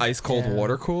 like a ice cold Yeah.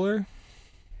 water cooler?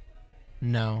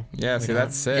 No. Yeah, we see, don't.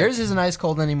 that's sick. Yours isn't ice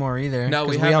cold anymore either. No,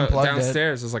 'cause we have unplugged it.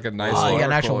 downstairs. There's like a nice Oh, you water got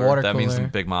an actual cooler. water That means the cooler.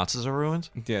 big matzahs are ruined.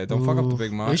 Yeah, don't fuck up the Ooh,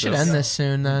 big We monsters. should end this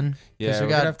soon then. Yeah, Because we we're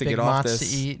got gonna have to big get off mots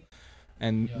this. to eat.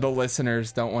 And the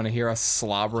listeners don't want to hear us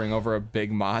slobbering over a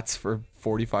big Mott's for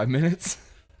 45 minutes.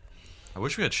 I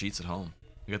wish we had sheets at home.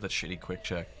 We got that shitty quick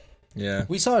check. Yeah.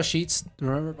 We saw Sheets.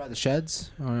 Remember by the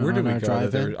sheds? Where did we our go?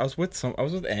 drive-in? I was with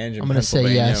Ange in I'm gonna say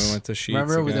Pennsylvania. yes. We went to Sheets.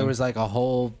 Remember again. there was like a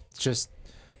whole just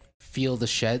field of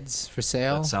sheds for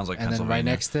sale. That sounds like and then right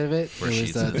Pennsylvania, next to it where was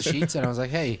Sheetz the is. Sheets, and I was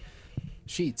like, hey,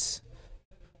 Sheets.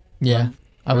 Yeah,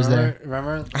 I was there.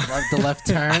 Remember the left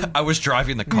turn? I was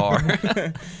driving the car.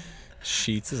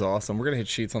 Sheets is awesome. We're gonna hit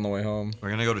Sheets on the way home.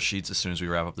 We're gonna go to Sheets as soon as we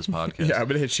wrap up this podcast. Yeah, I'm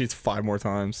gonna hit Sheets 5 more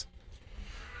times.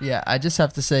 Yeah, I just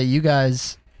have to say, you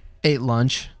guys ate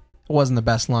lunch. It wasn't the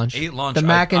best lunch. Ate lunch. The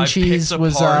mac and I cheese picked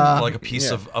was apart, like a piece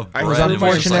yeah. of I bread. was It was just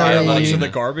unfortunately like, I I ate lunch unfortunately- in the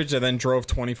garbage and then drove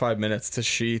 25 minutes to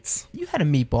Sheets. You had a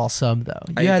meatball sub though.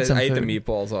 I You had ate some the food.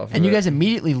 meatballs off. And of you it. guys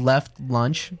immediately left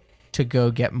lunch to go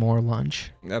get more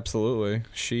lunch. Absolutely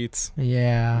Sheets.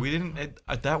 Yeah. we didn't.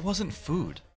 That wasn't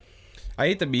food. I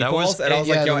ate the That was- meatballs and I was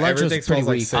yeah, like, yo, the lunch was everything pretty smells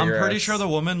like weak. cigarettes. I'm pretty sure the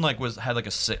woman had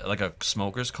a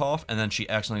smoker's cough, and then she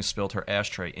accidentally spilled her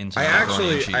ashtray into the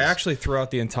macaroni and cheese. I actually threw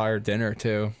out the entire dinner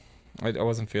too. I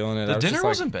wasn't feeling it. The I was dinner just like-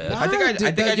 wasn't bad. I think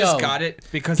I just got it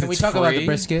because Can we it's talk about the free,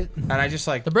 brisket? And I just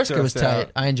like The brisket was surfed it out.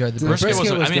 tight. I enjoyed the The brisket. Brisket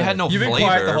brisket was. I mean, it was had no You've been flavor.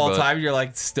 quiet the whole but- time. You're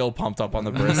like still pumped up on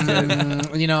the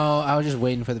brisket. You know, I was just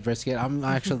waiting for the brisket. I'm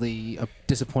actually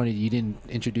disappointed you didn't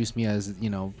introduce me as,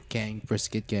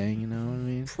 brisket gang, you know what I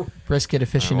mean? Brisket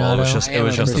aficionado. Well, it was just- I am a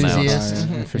enthusiast. brisket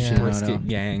Yeah. aficionado. Brisket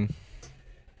gang.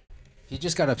 He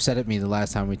just got upset at me the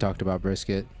last time we talked about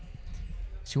brisket.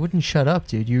 So you wouldn't shut up,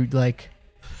 dude. You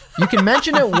can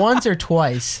mention it once or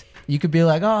twice. You could be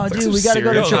like, "Oh, dude, some we gotta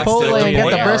go to serious Chipotle and get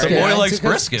the hostility. brisket." The boy It's likes because-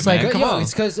 brisket, it's like, man. Come on.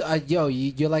 It's because,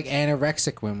 you're like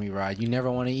anorexic when we ride. You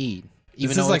never want to eat. Even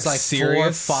This though is like it's like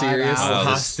serious, 4 or 5 serious hours. Wow, this-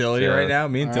 hostility yeah. right now.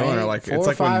 Me and All Dylan right? are like, 4 it's or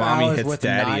like when 5 mommy hours hits with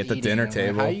daddy not at the eating. dinner I'm like,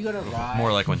 table. How you gonna ride?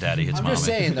 More like when Daddy hits I'm mommy. just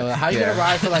saying though, how you Yeah. gonna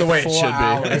ride for like the way 4 it should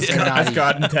hours? be, and not as eat?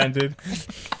 God intended,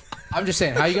 I'm just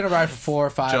saying, how you gonna ride for 4 or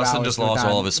 5 hours? Justin just lost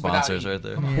without- all of his without sponsors eating? right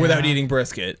there. Yeah. without eating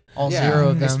brisket. All Yeah, 0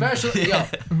 of them. Especially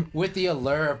with the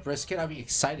allure of brisket, I'd be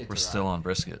excited. We're to still ride. on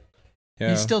brisket. Yeah.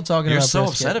 He's still talking You're about so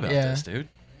brisket. upset about Yeah. this, dude.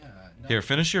 Here,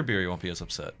 finish your beer. You won't be as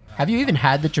upset. Have you even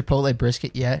had the Chipotle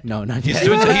brisket yet? No, not He's yet.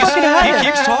 doing. haven't fucking had He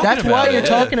it. keeps talking That's about why it. you're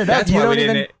talking it up. That's You why don't we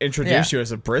even didn't introduce Yeah. you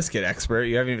as a brisket expert.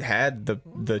 You haven't even had the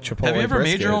Chipotle. Have you ever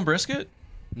brisket. made your own brisket?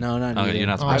 No, not Okay, yet. you're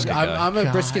not the Oh, brisket I'm, guy. I'm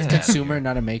a brisket God. consumer,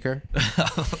 not a maker.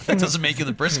 That doesn't make you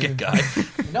the brisket guy.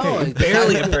 No, You're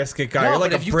barely a brisket guy. No, You're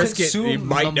like but a if you brisket. consume You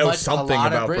might know a something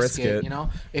lot of about brisket. You know,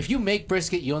 if you make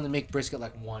brisket, you only make brisket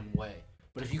like one way.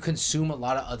 But if you consume a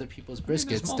lot of other people's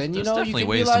briskets, then you There's know you definitely can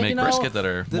ways be like, to make brisket that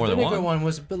are the more than vinegar one. one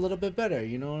was a little bit better,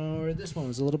 you know, or this one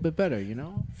was a little bit better, you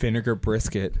know. Vinegar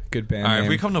brisket. Good band All right, name. if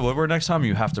we come to Woodward next time,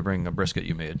 you have to bring a brisket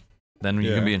you made. Then you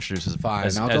Yeah. can be introduced as, Fine,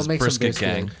 as, I'll go as make some brisket brisket.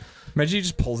 gang. Imagine he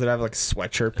just pulls it out of like a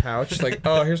sweatshirt pouch. Like,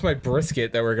 oh, here's my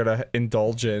brisket that we're gonna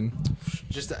indulge in.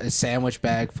 Just a sandwich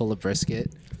bag full of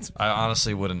brisket. I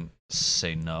honestly wouldn't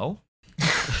say no.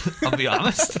 I'll be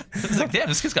honest. It's like, damn,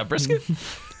 this kid's got brisket.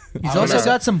 He's also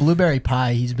got some blueberry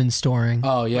pie he's been storing.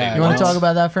 Oh yeah, you want to what? talk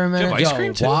about that for a Do you have minute? ice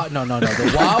cream, too? No.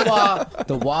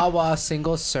 The Wawa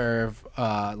single serve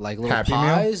like little Happy Meal?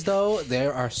 pies though, they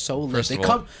are so lit. First They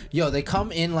of all- they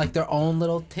come in like their own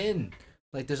little tin.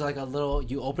 Like there's like a little,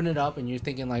 you open it up and you're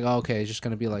thinking like, oh, okay, it's just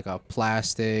gonna be like a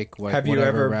plastic. Like, Have you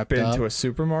whatever ever wrapped been up. to a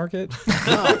supermarket?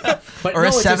 No. But Or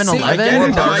a no, it's 7-Eleven? single- Or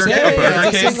Burger Yeah, King- yeah, Burger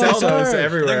it's a King single sells those serve. I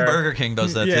everywhere. think Burger King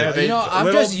does that Yeah, too. they- You know, I'm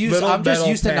Little- just used. little I'm just metal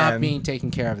used to not pan. being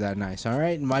taken care of that nice. All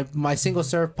right, my single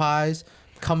serve pies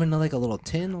come in like a little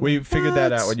tin. We figured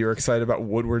that out What? when you were excited about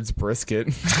Woodward's brisket.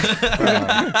 You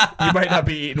might not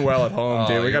be eating well at home, Oh,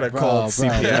 dude. We gotta bro, call bro,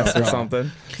 CPS bro. or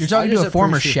something. You're talking I to a just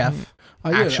former appreciate- chef. Oh,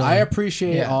 yeah, Actually. I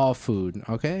appreciate Yeah. all food.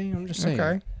 Okay, I'm just saying.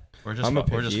 Okay. We're just, I'm a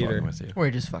we're just picky eater. fucking with you.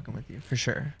 We're just fucking with you for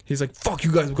sure. He's like, "Fuck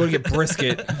you guys, we're going to get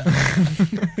brisket."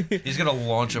 He's gonna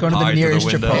launch a Go to the pie through nearest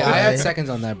the window. Chipotle. Hey, I had Okay. seconds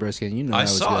on that brisket. You know, I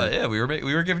that was saw good. it. Yeah, we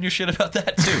were giving you shit about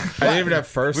that too. I didn't even have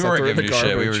first. We I weren't threw it in giving the you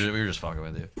shit. We garbage. were just fucking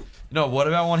with you. No, what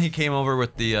about when he came over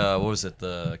with the what was it,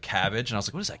 the cabbage? And I was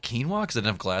like, what is that, quinoa? Because I didn't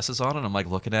have glasses on, and I'm like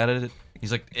looking at it.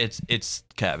 He's like, it's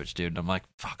cabbage, dude. And I'm like,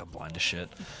 fuck, I'm blind as shit.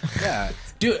 Yeah,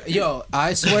 dude. Yo,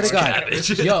 I swear to God. Cabbage.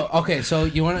 Yo, okay, so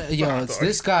you wanna? Yo, it's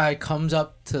this guy comes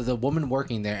up to the woman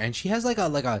working there, and she has like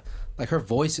her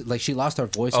voice, like she lost her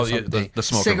voice or Oh, yeah, something. the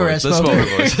smoker Cigarette voice. The smoker.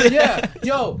 smoker voice. Yeah,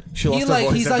 yo, She lost her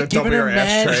voice he's at like the giving her WR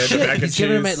mad ashtray at the shit. mac and He's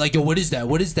giving her cheese. mad, like, yo, what is that?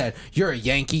 What is that? You're a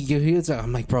Yankee. He's like,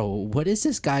 I'm like, bro, what is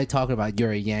this guy talking about?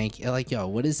 You're a Yankee. Like, yo,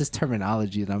 what is this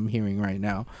terminology that I'm hearing right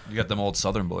now? You got them old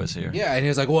Southern boys here. Yeah, and he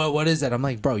was like, what is that? I'm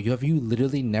like, bro, have you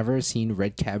literally never seen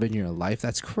red cabbage in your life?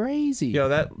 That's crazy. Yo,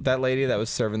 that lady that was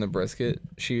serving the brisket,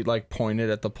 she like pointed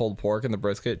at the pulled pork and the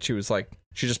brisket. She was like,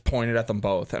 She just pointed at them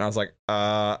both, and I was like,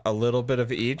 a little bit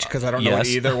of each, because I don't know what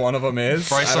Yes. either one of them is.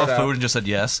 Bryce I saw don't know. food and just said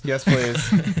yes. Yes,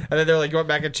 please. And then they're like, you want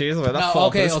mac and cheese? I'm like, that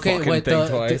fucking wait. thing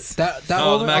twice. That No,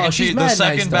 the woman- mac and she's cheese. mad The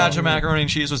second nice, batch though. of macaroni and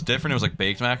cheese was different. It was like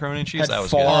baked macaroni and cheese. Had That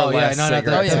was far good. less The cigarettes.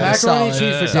 yeah, macaroni and solid.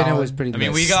 cheese for Yeah. dinner was pretty I mean,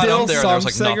 good. we got Still up there. some There was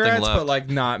like nothing cigarettes, left. but like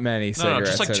not many No, cigarettes.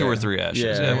 just like in 2 or it. 3 ashes.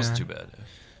 Yeah. Yeah, it wasn't too bad.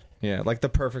 Yeah, like the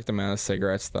perfect amount of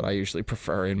cigarettes that I usually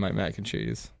prefer in my mac and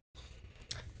cheese.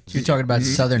 You're talking about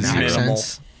southern Minimal.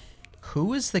 accents. Who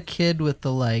was the kid with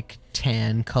the like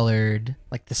tan colored,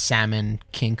 like the salmon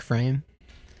kink frame?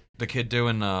 The kid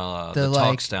doing the like,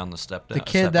 tucks down the step. The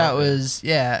kid that was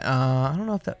I don't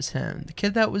know if that was him. The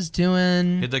kid that was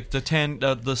doing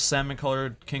the salmon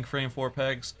colored king frame 4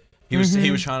 pegs. He was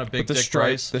trying to big The dick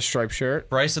Bryce. the striped shirt.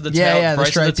 Bryce did the Yeah, tail. yeah, the Bryce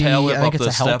did the stripey- tail I whip think up it's the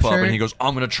a help step up, shirt. and he goes,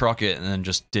 "I'm gonna truck it," and then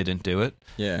just didn't do it.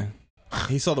 Yeah.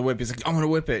 He saw the whip. He's like, I'm gonna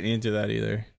whip it. And he didn't do that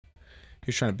either. He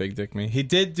was trying to big dick me. He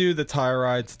did do the tire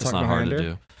ride to It's tuck not hard behind to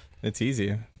her. do. It's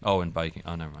easy. Oh, and biking.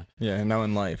 Oh, never mind. Yeah, now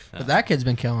in life. But that kid's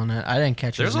been killing it. I didn't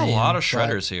catch There's his a name, lot of but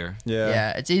shredders here. Yeah.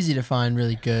 Yeah, it's easy to find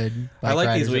really good. I like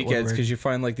these riders at weekends Woodward. because you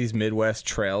find like these Midwest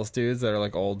trails dudes that are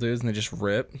like old dudes and they just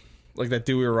rip. Like that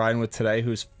dude we were riding with today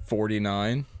who's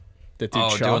 49. That dude Oh,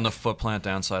 Chuck. doing the foot plant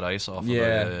downside ice off. yeah,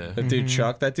 Of it. that dude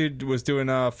Chuck. That dude was doing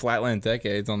Flatland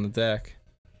Decades on the deck.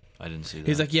 I didn't see that.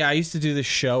 He's like, yeah, I used to do this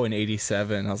show in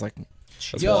 '87. I was like,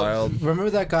 that's Yo, wild. remember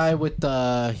that guy with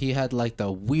the? He had like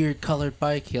the weird colored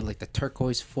bike. He had like the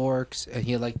turquoise forks, and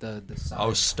he had like the.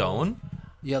 oh, Stone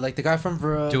Yeah, like the guy from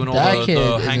doing all That the kid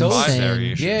hang is five insane.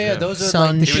 variations. Yeah, those are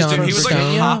Sun like the He was, Sean doing, he was like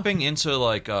Stone. hopping into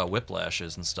like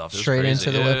whiplashes and stuff. It was straight crazy.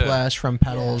 into the Yeah. whiplash from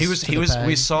pedals. He was. to He the was. peg.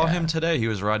 We saw Yeah. him today. He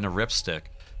was riding a ripstick.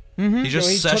 Mhm. He just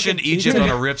he took sessioned it- he Egypt took on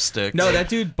it- a ripstick. No, that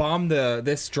dude bombed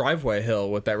this driveway hill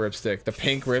with that ripstick, the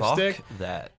pink ripstick. Fuck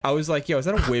that. I was like, yo, is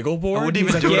that a wiggle board? I wouldn't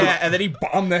He's even like, do it yeah, on- and then he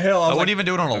bombed the hill. I I was wouldn't like, even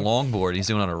do it on a longboard. He's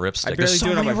doing it on a ripstick. I barely There's so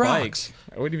do it on many my rocks.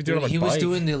 bike. I wouldn't even do it on my he bike. was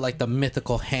doing the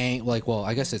mythical hang. Like, well,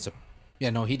 I guess it's a. Yeah,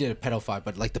 no, he did a pedal 5,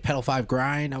 but like the pedal 5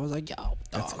 grind, I was like, yo,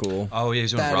 That's dog, cool. Oh yeah,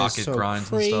 he's doing That is rocket so grinds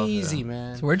crazy, and stuff. Yeah.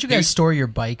 man. So where'd you guys store your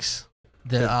bikes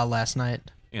last night?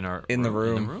 In the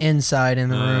room. Inside in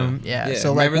the room. Yeah.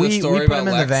 So like remember the we story put about them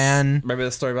in the Lex? van. Remember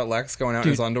the story about Lex going out in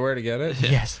Dude. his underwear to get it?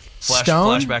 Yes.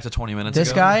 Flash back to 20 minutes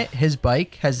This ago. guy, his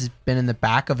bike has been in the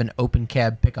back of an open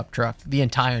cab pickup truck the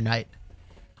entire night.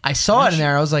 I saw it in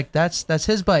there. I was like, "That's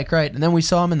his bike, right?" And then we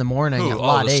saw him in the morning Who? at Oh,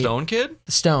 Lot the 8. Stone kid?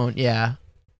 The Stone, yeah,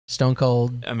 Stone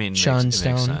Cold. I mean, Sean it makes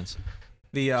Stone. sense.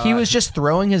 The He was just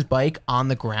throwing his bike on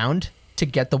the ground to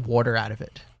get the water out of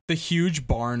it. the huge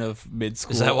barn of mid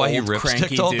school. Is that why he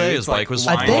ripsticked all day? His bike was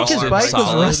I think his Rusted bike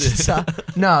solid. was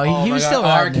rusted. No, Oh he my was God, still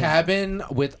our riding it. cabin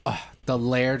with the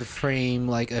layered frame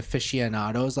like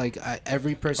aficionados. Like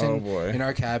every Oh, person boy. in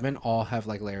our cabin all have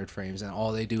like layered frames, and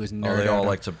all they do is Oh, nerd. they all out.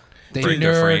 like to They break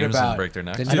their nerd frames about and break their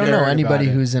necks. They I don't know nerd anybody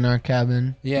about it. who's in our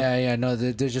cabin. Yeah, no,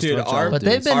 they're just Dude, a bunch of our- old But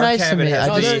they've dudes. been Our nice to cabin me. has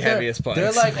I the just, heaviest bikes.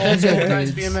 They're like They're old good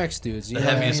nice dudes. BMX dudes. You The know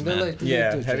what I heaviest mean? They're men. like, Yeah,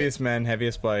 legit. heaviest men,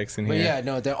 heaviest bikes in But here. yeah,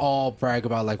 no, they all brag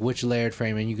about like which layered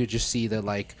frame, and you could just see that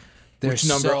like they're Which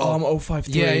number? So, Oh, I'm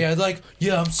 053. yeah, like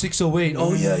I'm 608.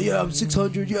 Oh yeah, I'm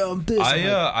 600. Yeah, I'm this. I'm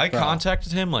like, I bro.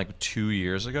 contacted him like 2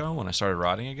 years ago when I started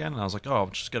riding again, and I was like, "Oh, I'll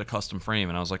just get a custom frame."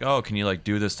 And I was like, "Oh, can you like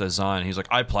do this design?" He's like,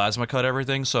 "I plasma cut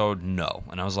everything, so no."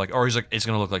 And I was like, "Or he's like, it's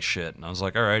gonna look like shit." And I was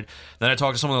like, "All right." Then I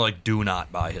talked to someone like, "Do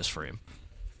not buy his frame.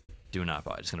 Do not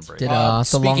buy it. It's gonna break." Did it." the Long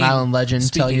speaking- Island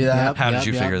legend tell you speaking- that? yep. How did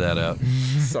you figure that out?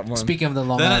 Someone. Speaking of the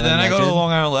Long Then Island I go to the legend,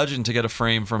 Long Island Legend to get a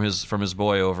frame from his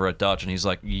boy over at Dutch, and he's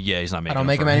like, "Yeah, he's not making. don't a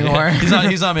make 'em frame." anymore. he's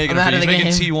not making. I'm out He's of the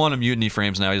making game. T1 and Mutiny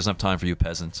frames now. He doesn't have time for you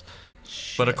peasants.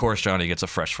 But of course, Johnny gets a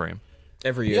fresh frame.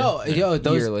 every year. yo,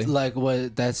 those Yearly. like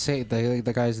what that say the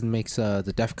guys that makes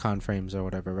the DEF CON frames or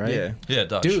whatever, right? Yeah. Yeah,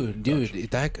 Dutch. Dude,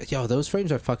 those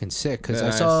frames are fucking sick. Cause They're I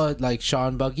nice. saw like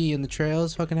Sean Buggy in the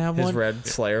trails fucking have His one. red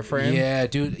Slayer frame. Yeah,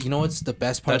 dude. You know what's the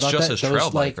best part That's about just that? his Those,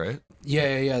 trail like, bike, right?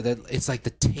 Yeah. That it's like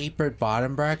the tapered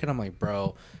bottom bracket. I'm like,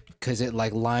 bro, because it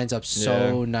like lines up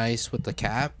so nice with the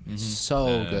cap. So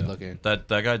Yeah. good looking. That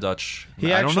guy Dutch.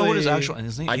 He I don't know what his actually- actual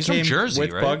his name. I He's came from Jersey,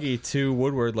 with right? Buggy to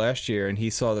Woodward last year, and he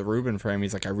saw the Reuben frame.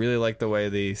 He's like, I really like the way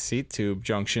the seat tube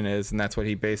junction is, and that's what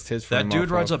he based his frame That dude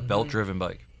off rides a of. belt-driven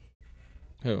bike.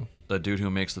 Who? The dude who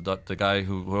makes the guy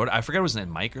who I forget his name,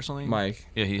 Mike or something. Mike.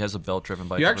 Yeah, he has a belt-driven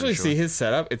bike. You I'm actually pretty see sure. his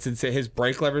setup. It's insane. His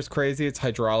brake lever's crazy. It's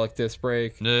hydraulic disc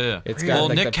brake. Yeah. It's got, well,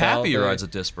 like, Nick the Cappy belt rides a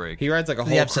thing. disc brake. He rides like a Does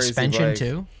whole he have crazy suspension bike.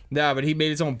 too? No, but he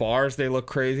made his own bars. They look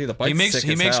crazy. The bike's sick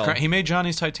as hell. he made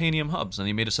Johnny's titanium hubs, and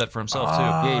he made a set for himself too.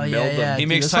 Yeah, he milled them. He dude,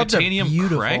 makes those hubs are titanium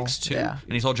beautiful. cranks too, Yeah.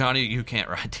 and he told Johnny, "You can't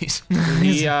ride these."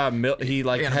 He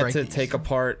like We're gonna had break to these. take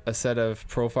apart a set of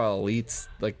Profile Elites,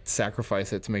 like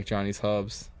sacrifice it to make Johnny's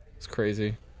hubs. It's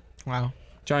crazy. Wow.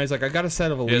 Johnny's like, I got a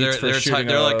set of elites Yeah, for shooting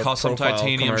they're like a custom profile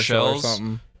titanium commercial or shells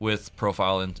something. with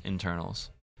profile internals,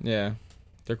 Yeah,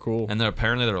 they're cool. and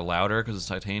apparently they're louder because it's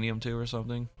titanium too or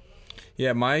something.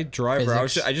 Yeah, my driver. I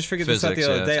Physics. just figured this out the Physics,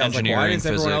 other yeah, day. it's I was like, why engineering, does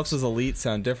everyone physics. else's elite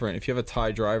sound different? If you have a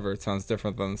tie driver, it sounds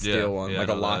different than the steel one. Like I a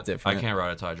know lot that. different. I can't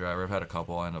ride a tie driver. I've had a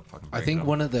couple. I end up fucking. I breaking think them.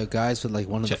 one of the guys with like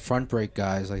one of the Check. front brake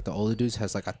guys, like the older dudes,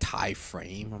 has like a tie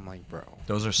frame. I'm like, bro,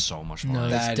 Those are so much No,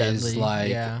 money. it's that deadly. is like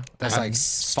Yeah. that's I'm like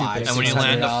stupid. five. and when you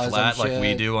land a $600 flat and like we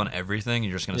shit. do on everything,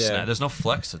 you're just gonna Yeah. snap. There's no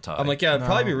flex to tie. I'm like, yeah, it'd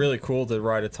probably be No. really cool to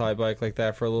ride a tie bike like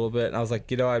that for a little bit. And I was like,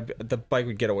 the bike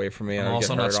would get away from me. And I'm I'd also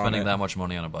get not hurt on spending it. that much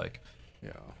money on a bike.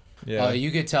 Yeah. Yeah.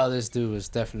 You could tell this dude was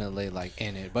definitely like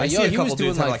in it. But I yo, see a he couple was doing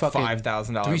dudes have like like fucking $5,000 bikes.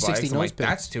 360 I'm like, nose pits.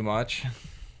 that's too much.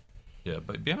 Yeah,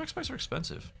 but BMX bikes are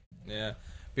expensive. Yeah.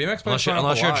 BMX bikes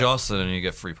Unless you're Justin. Justin and you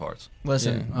get free parts.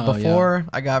 Listen, Yeah. Oh, before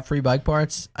I got free bike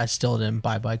parts, I still didn't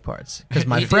buy bike parts because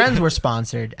my He did. friends were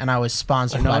sponsored, and I was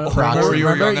sponsored by no, Proxy. Or you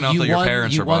were young enough that your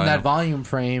parents you were won buying that them. volume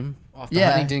frame off the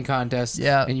Yeah. Huntington contest.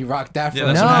 Yeah. And you rocked that for Yeah, a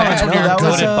that's No, what happens when no, you're that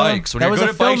good was at a- bikes. When that you're was good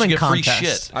a at bikes, you filming get free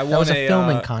contest. shit. I That was won a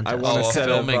filming I contest. won Oh, a a set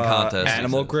filming of contest, you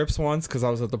animal said. grips once because I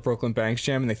was at the Brooklyn Banks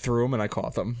Jam and they threw them and I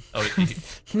caught them. Oh,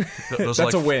 those That's are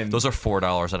like, a win. Those are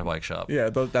 $4 at a bike shop. Yeah,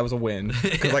 that was a win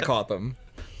because I caught them.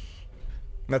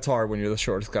 That's hard when you're the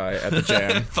shortest guy at the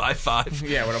jam. 5'5".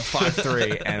 Yeah, when I'm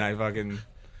 5'3" and I fucking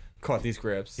caught these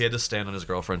grips. He had to stand on his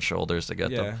girlfriend's shoulders to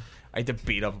get Yeah, them. I had to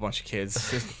beat up a bunch of kids.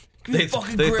 Just, give me They,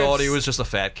 fucking they grips. thought he was just a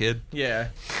fat kid. Yeah.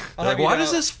 They're like, why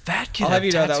does this fat kid I'll have have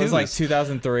you know tattoos? that was like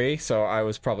 2003, so I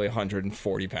was probably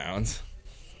 140 pounds.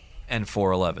 And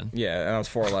 4'11". Yeah, and I was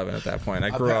 4'11 at that point. I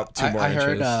grew up two more I inches.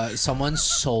 heard someone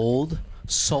sold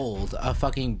a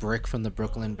fucking brick from the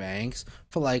Brooklyn Banks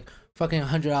for like fucking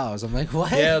 $100. I'm like,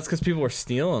 what? Yeah, it's because people were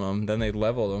stealing them. Then they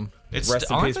leveled them. It's Rest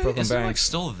in aren't peace, they- Brooklyn isn't it, like Banks.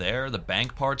 still there? The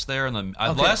bank part's there, and the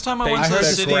Okay. last time I They went to heard the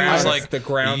the city ground- was like the a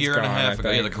ground's year and a gone, half I ago.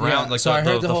 Yeah, the think. ground, like so I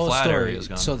heard the the whole flat story. area is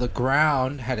gone. So the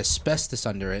ground had asbestos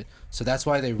under it, so that's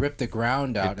why they ripped the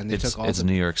ground out and they it's took all it's the.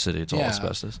 New York City. It's all Yeah.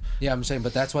 asbestos. Yeah, I'm saying,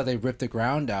 but that's why they ripped the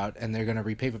ground out and they're gonna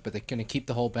repave it, but they're gonna keep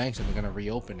the whole banks and they're gonna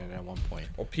reopen it at one point.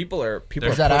 Well, people are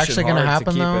Is that actually going gonna to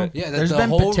happen, keep though? It. Yeah, There's the been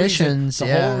whole petitions, Reason,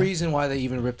 yeah. The whole reason why they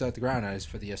even ripped out the ground out is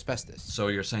for the asbestos. So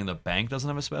you're saying the bank doesn't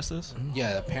have asbestos?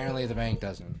 Yeah, apparently the bank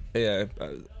doesn't. Yeah,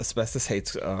 asbestos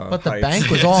hates. But the heights. bank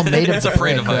was all made of It's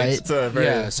afraid brick, of right? heights. It's a very,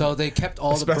 Yeah, so they kept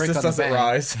all the brick asbestos on the doesn't bank.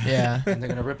 rise. Yeah. And they're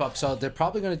gonna rip up. So they're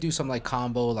probably gonna do some like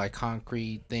combo, like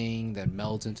concrete thing that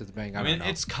melds into the bank. I I don't mean, know.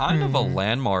 it's kind of a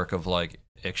landmark of like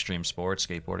extreme sports,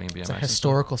 skateboarding, and BMX. It's a and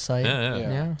historical site. stuff. Yeah, yeah.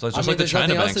 Yeah. So it's I just mean, like the there's China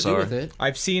nothing else banks to do are. with it.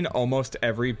 I've seen almost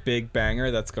every big banger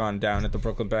that's gone down at the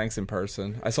Brooklyn Banks in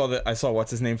person. I saw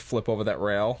what's his name flip over that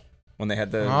rail when they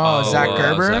had the. Oh, Zach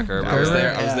Gerber? Zach Gerber. I was Gerber?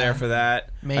 there. I was Yeah. there for that.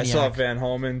 I saw Maniac. Van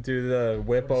Holman do the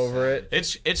whip over it.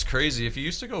 It's crazy. If you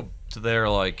used to go to there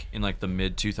like in like the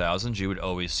mid 2000s, you would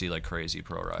always see like crazy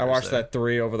pro riders. I watched there. that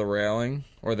 3 over the railing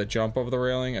or the jump over the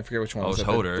railing. I forget which one. Oh, it was it.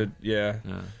 Hoder. Yeah.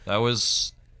 Yeah,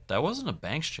 that wasn't a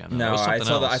Banks jam. Though. No, that was I something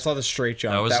saw else. I saw the straight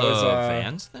jump. That was, a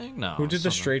Vans thing. No, Who did the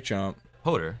something. straight jump?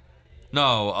 Hoder.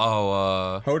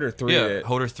 No, Hoder 3 yeah, did.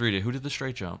 Hoder 3 did. Who did the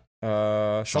straight jump?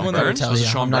 Someone Burns? that Tell Was you, it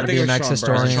Sean I'm not a I think it was BMX Sean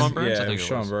historian. Burns. Sean Burns? I Yeah, think it was it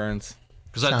Sean was. Burns.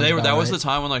 Because Sounds that about was the right.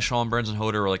 time when like Sean Burns and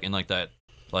Hoder were like in like that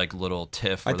like little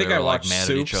tiff. I Where think they I were, like, watched mad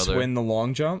at each Soups other. win the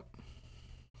long jump.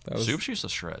 That was Soups used to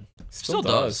shred. still Still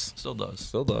does. Still does.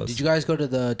 Still does. Did you guys go to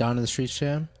the Down in the Streets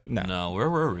jam? No. No, where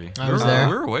were we? I was there.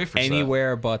 We were away from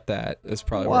Anywhere but that is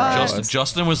probably What? where I Justin, was.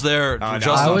 Justin was there. Oh, no.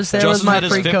 Justin, I was there Justin with my had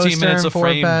his free 15 coaster minutes and of 4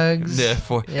 fame. pegs. Yeah,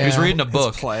 he was Yeah. reading a It's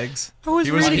book. plagues. I was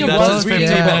He was- reading a that's book. his 15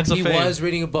 yeah. minutes of He fame. was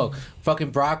reading a book.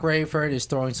 Fucking Brock Rayford is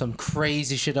throwing some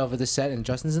crazy shit over the set, and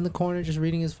Justin's in the corner just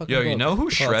reading his fucking Yo, book. you know who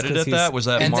shredded 'cause at that he's- was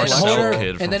that and then Marcel Hoder,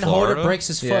 kid from and then Florida. Hoder breaks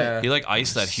his foot. Yeah. He like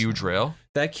iced that huge rail.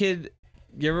 That kid,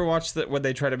 you ever watch that when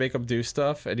they try to make him do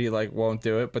stuff and he like won't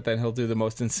do it, but then he'll do the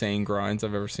most insane grinds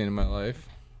I've ever seen in my life.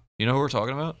 You know who we're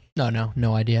talking about?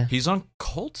 No idea. He's on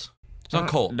Colt. He's on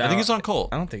Colt. No. I think he's on Colt.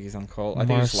 I don't think he's on Colt. I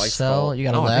think he just likes Marcel, Colt. you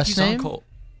got a No, I think last he's name? on Colt.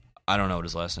 I don't know what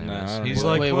his last name No, I is. don't He's know.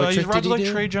 like Wait, well, what he trick rides did he like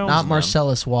do? Trey Jones. Not man.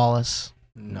 Marcellus Wallace.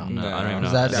 No, No, I don't even know.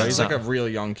 Is that- No, he's That's like a real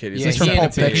young kid. He's Yeah, like he from ain't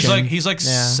Pulp a bitch. Fiction. He's like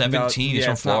Yeah. 17. No, He's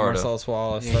from it's not Florida. Marcellus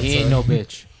Wallace. Yeah, That's he ain't no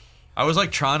bitch. I was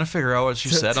like trying to figure out what she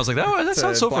said. I was like, that it's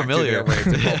sounds a so black dude familiar. that raped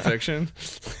in Pulp Fiction.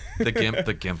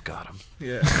 the gimp got him.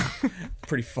 Yeah,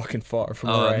 pretty fucking far from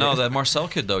where I No, am. that Marcel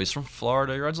kid though, he's from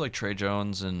Florida. He rides like Trey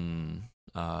Jones and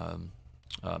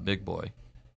Big Boy,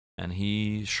 and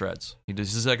he shreds.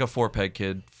 He's like a 4-peg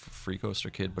kid, free coaster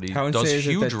kid, but he How does insane is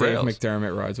it huge that rails. Dave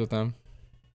McDermott rides with them?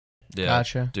 Yeah,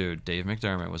 Gotcha. dude, Dave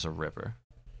McDermott was a ripper.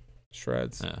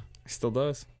 Shreds. Yeah, He still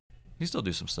does. he still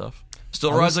do some stuff.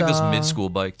 Still I rides was, like this mid-school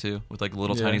bike too, with like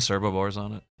little Yeah. tiny servo bars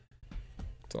on it.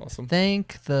 It's awesome.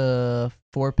 Thank the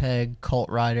 4-peg cult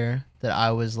rider that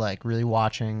I was like really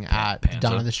watching at Panza.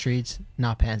 Dawn of the Streets.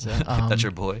 Not Panza. That's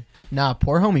your boy. Nah,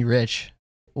 poor homie Rich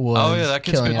was Oh, yeah, that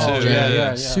kid's killing good it. too. Yeah, Yeah,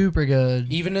 yeah. super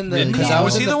good. Even in the Didn't because he- I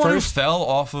Was was he in the one first. who fell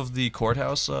off of the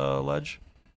courthouse ledge?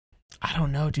 I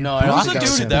don't know, dude. No, I don't Brock think that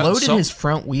was him. exploded That- his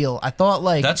front wheel. I thought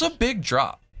like That's a big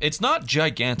drop. It's not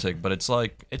gigantic, but it's a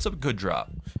good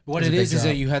drop. What It's it a big is drop.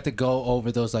 that you had to go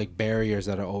over those like barriers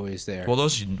that are always there. Well,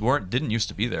 those didn't used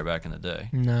to be there back in the day.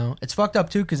 no, it's fucked up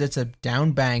too because it's a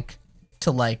down bank to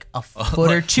like a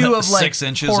foot or two of like 6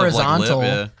 inches of, like, lip,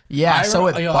 horizontal. yeah. So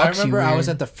it I bucks remember you I was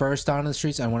weird. at the first Dawn of the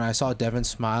Streets, and when I saw Devin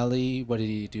Smiley, what did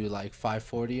he do? Like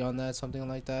 540 on that, something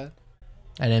like that.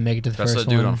 I didn't make it to the That's first the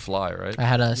dude one. on Fly, right? I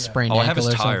had a sprained Oh, I ankle have his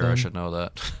or tire. I something. should know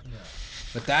that.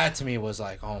 But that to me was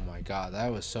like, oh my god,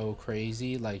 that was so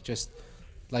crazy. Like just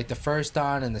like the first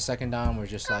Dawn and the second Dawn were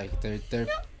just like they're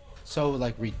so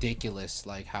like ridiculous.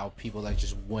 Like how people like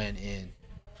just went in.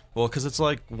 Well, because it's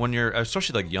like when you're,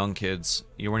 especially like young kids,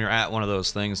 when you're at one of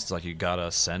those things, it's like you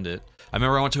gotta send it. I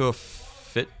remember I went to a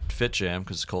Fit Jam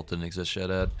because Cult didn't exist yet.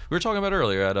 We were talking about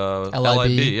earlier at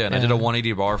LIB, yeah, and I did a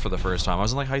 180 bar for the first time. I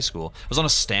was in like high school. I was on a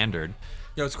standard.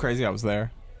 Yo, it's crazy. I was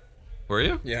there. Were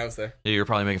you? Yeah, I was there. Yeah, you were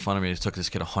probably making fun of me. It took this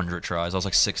kid 100 tries. I was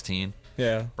like 16.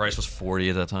 Yeah. Bryce was 40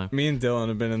 at that time. Me and Dylan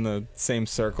have been in the same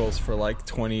circles for like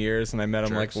 20 years, and I met him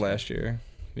Jerks. like last year.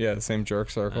 Yeah, the same jerk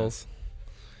circles.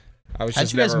 I was How'd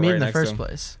just you guys never meet right in the next to first him.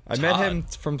 place? I met Todd. him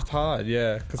from Todd,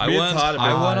 yeah. Because I me went and Todd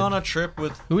have been on a trip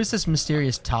with. Who is this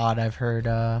mysterious Todd I've heard?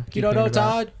 You don't know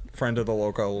Todd? friend of the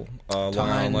local Long Time.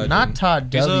 Island legend. Not Todd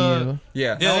He's W.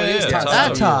 Yeah. Yeah, No, it is yeah, Todd. That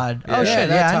Todd. Todd. Oh Yeah. shit,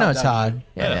 Yeah, yeah, I that know Todd Todd. W.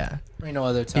 Yeah, Yeah. yeah. Ain't no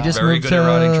other He Todd. just Very moved good at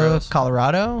riding to trails.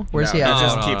 Colorado. Where's No, he he at?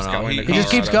 just No, keeps no, going to He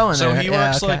just keeps Colorado. going So there. he Yeah,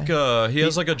 works okay. like he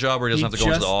has like a job where he doesn't have to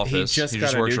go into the office. He just got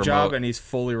just a works new remote. job, and he's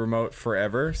fully remote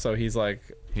forever. So he's like,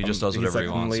 He just does he's whatever like,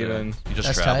 he I'm wants. Yeah. leaving. He just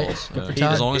That's tight. travels. Good for Yeah.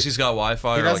 Todd. As long as he's got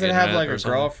Wi-Fi He or like doesn't have internet like or a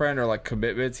something. girlfriend or like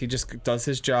commitments. He just does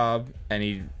his job and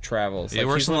he travels. He Like,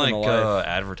 works he's in like living the life.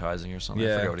 advertising or something. I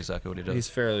Yeah. forget exactly what he does. He's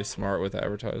fairly smart with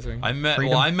advertising. I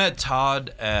met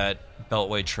Todd at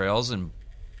Beltway Trails in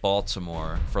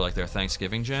Baltimore for like their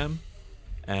Thanksgiving jam,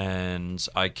 and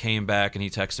I came back and he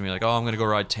texted me like, "Oh, I'm gonna go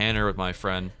ride Tanner with my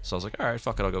friend." So I was like, "All right,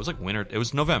 fuck it, I'll go." It was like winter. It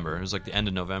was November. It was like the end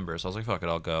of November. So I was like, "Fuck it,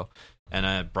 I'll go."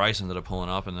 And Bryce ended up pulling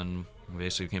up, and then we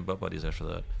basically became butt buddies after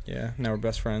that. Yeah, now we're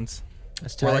best friends.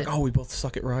 That's We're tight. like, oh, we both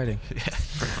suck at riding. Yeah,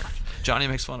 pretty much. Johnny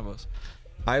makes fun of us.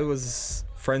 I was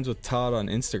friends with Todd on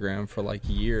Instagram for like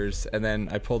years, and then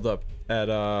I pulled up at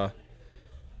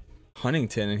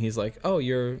Huntington, and he's like, "Oh,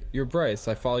 you're Bryce.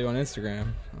 I follow you on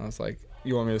Instagram." I was like,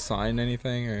 "You want me to sign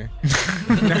anything?" Or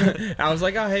I was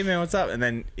like, "Oh, hey man, what's up?" And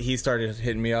then he started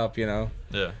hitting me up,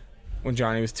 Yeah. when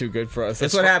Johnny was too good for us.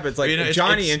 That's It's what fu- happens. Like you know, it's-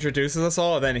 Johnny it's- introduces us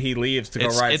all, and then he leaves to go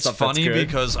ride It's stuff funny that's good.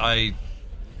 because I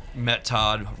met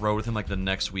Todd, rode with him like the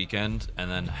next weekend,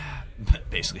 and then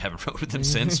basically haven't rode with him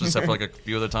since, except for like a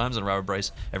few other times, and ride with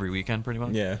Bryce every weekend pretty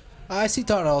much. yeah, I see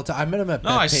Todd all the time. I met him at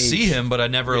No, I Bethpage. see him, but I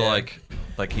never Yeah.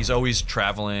 like he's always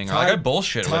traveling. Or, like I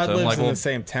bullshit Todd with him. lives Like, in well, the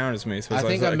same town as me, so I it's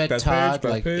think like I met Bethpage, Todd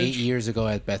like Bethpage. 8 years ago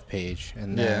at Bethpage,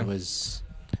 and Yeah. that was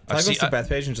I've Todd seen- goes to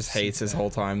Bethpage and just hates his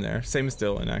whole time there. Same as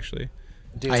Dylan, actually.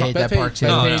 dude, I hate that Bethpage- park too.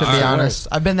 No, no, to be I- honest,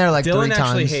 I've been there like Dylan 3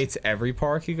 actually times. hates every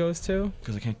park he goes to.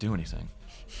 because I can't do anything.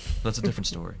 That's a different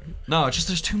story. No, it's just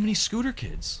there's too many scooter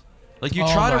kids. Like you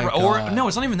Oh try to, my or God. no,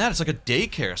 it's not even that. It's like a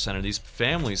daycare center. These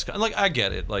families, like I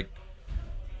get it. Like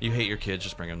you hate your kids,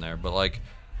 just bring them there. But like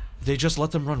they just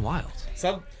let them run wild.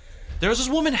 Some There was this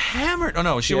woman hammered. Oh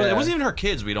no, it Yeah. wasn't even her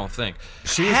kids. We don't think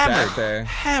She was hammered. back there.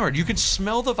 Hammered. You could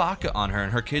smell the vodka on her,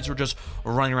 and her kids were just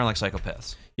running around like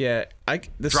psychopaths, yeah,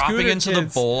 the dropping scooter into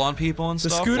kids, the bowl on people and The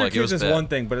stuff. scooter like, it was kids is bad. one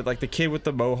thing, but like the kid with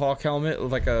the mohawk helmet,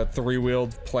 with like a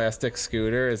 3-wheeled plastic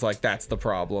scooter, is like that's the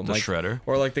problem. The like, shredder.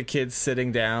 or like the kids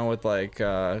sitting down with like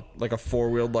a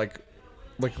 4-wheeled like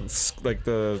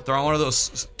the They're on one of those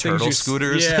things turtle you-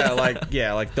 scooters.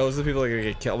 Yeah, like those are the people that are gonna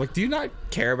get killed. Like, do you not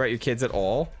care about your kids at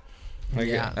all? Like,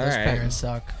 Yeah, all those right. parents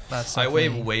suck. That's I weigh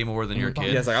definitely- way more than your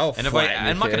kid. Yeah, it's like, I'll and if flatten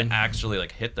your I'm not kid. gonna actually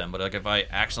like hit them, but like if I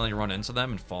accidentally run into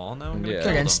them and fall on them, I'm gonna Yeah. kill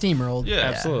They're them. getting steamrolled. Yeah.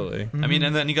 Absolutely. I mean,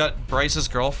 and then you got Bryce's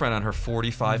girlfriend on her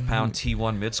 45-pound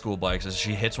T1 mid-school bike. As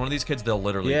she hits one of these kids, they'll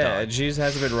literally Yeah, die. and she just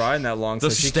hasn't been riding that long,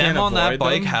 The so she stem can't on that avoid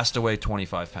bike them. has to weigh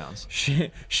 25 pounds.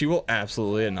 She will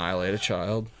absolutely annihilate a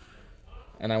child,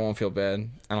 and I won't feel bad.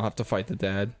 I don't have to fight the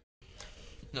dad.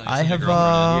 No, I send your have,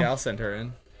 girlfriend in. Yeah, I'll send her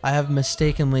in. I have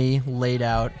mistakenly laid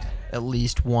out at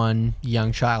least one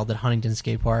young child at Huntington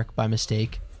Skate Park by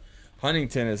mistake.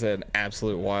 Huntington is an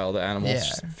absolute wild animal Yeah.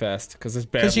 fest because there's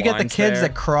bad Because you get the lines kids there.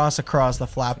 that cross across the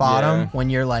flat bottom Yeah. when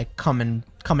you're like coming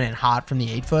in hot from the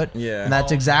 8-foot. Yeah. And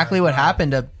that's exactly what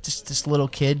happened to just this little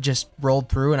kid just rolled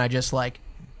through and I just like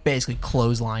basically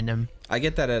clotheslined him. I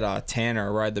get that at Tanner. I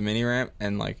ride the mini ramp,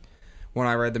 and like when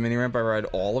I ride the mini ramp, I ride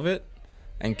all of it.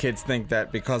 And kids think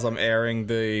that because I'm airing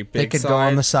the big They could side, go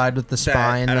on the side with the that-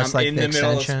 spine. and That's I'm like in the the middle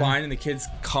of the extension. spine, and the kid's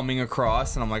coming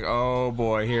across, and I'm like, oh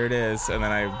boy, here it is, and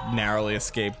then I narrowly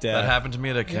escaped death. That happened to me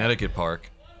at a Connecticut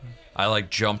park. I like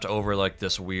jumped over like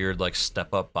this weird like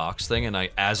step up box thing, and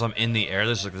as I'm in the air,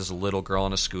 there's like this little girl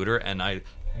on a scooter, and I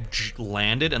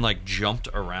landed and like jumped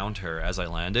around her as I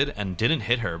landed and didn't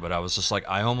hit her, but I was just like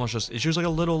she was like a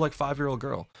little like 5-year-old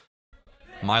girl.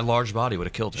 My large body would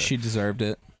have killed her. She deserved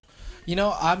it. You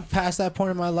know, I'm past that point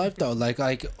in my life though.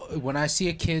 Like when I see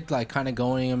a kid like kind of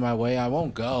going in my way, I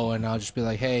won't go, and I'll just be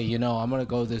like, hey, you know, I'm gonna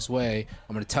go this way.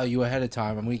 I'm gonna tell you ahead of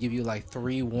time. I'm gonna give you like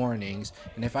 3 warnings,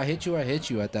 and if I hit you, I hit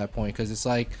you at that point, because it's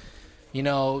like, you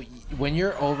know, when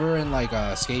you're over in like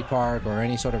a skate park or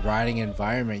any sort of riding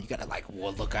environment, you gotta like,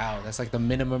 well, look out. That's like the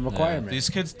minimum Yeah, requirement. these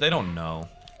kids, they don't know.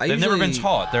 I They've never been usually-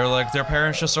 taught. They're like, their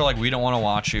parents just are like, we don't want to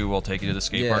watch you. We'll take you to the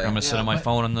skate Yeah. park. I'm gonna sit on my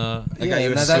phone in the. I got yeah, you a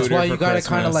and that's scooter why for you gotta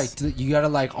kind of Christmas. like you gotta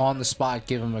like on the spot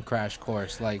give them a crash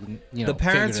course, like, you know. The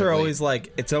parents are figuratively. always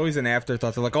like, it's always an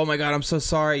afterthought. They're like, oh my God, I'm so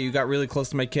sorry. You got really close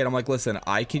to my kid. I'm like, listen,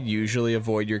 I could usually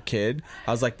avoid your kid.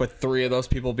 I was like, but 3 of those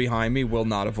people behind me will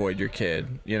not avoid your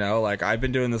kid. You know, like I've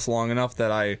been doing this long enough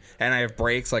that I have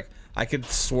brakes. Like I could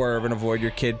swerve and avoid your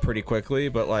kid pretty quickly,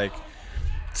 but like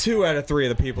 2 out of 3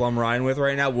 of the people I'm riding with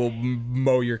right now will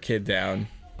mow your kid down.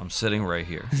 I'm sitting right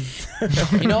here.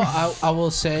 You know, I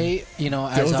will say, you know,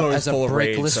 Dylan's always as a full of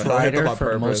rage, brakeless so I hit them rider on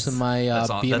for most purpose. of my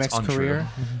That's BMX untrue. career,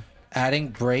 adding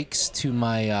brakes to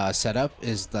my setup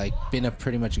is like been a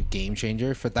pretty much a game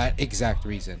changer for that exact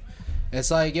reason.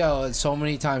 It's like, yo, so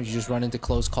many times you just run into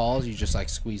close calls, you just like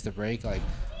squeeze the brake. Like,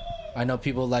 I know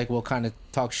people like will kind of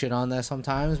talk shit on that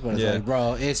sometimes, but it's Yeah. like,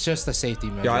 bro, it's just a safety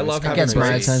measure. Yeah, I It's love kinda having Gets my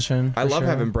brakes. attention. I for love sure.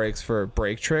 having brakes for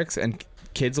brake tricks, and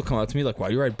kids will come up to me like, why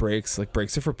do you ride brakes? Like,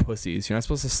 brakes are for pussies. You're not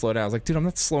supposed to slow down. I was like, dude, I'm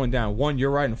not slowing down. 1,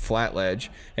 you're riding flat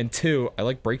ledge, and 2, I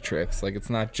like brake tricks. Like, it's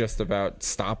not just about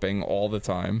stopping all the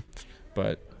time,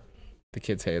 but the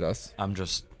kids hate us.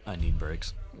 I need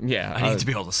brakes. Yeah, I need to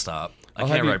be able to stop. I I'll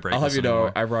can't have you- ride brakes I'll have you know,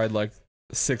 anymore. I ride like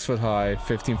 6 foot high,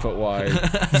 15 foot wide,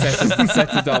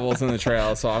 sets of doubles in the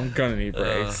trail, so I'm gonna need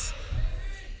brakes.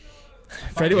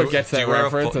 If anyone gets that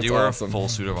reference, do that's you wear awesome. a full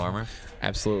suit of armor?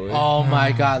 Absolutely. Oh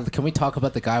my god, can we talk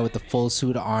about the guy with the full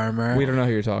suit of armor? We don't know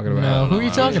who you're talking about. No, who are you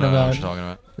talking I don't know about? what you're talking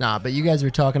about. Nah, but you guys were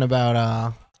talking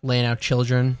about laying out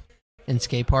children in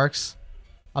skate parks.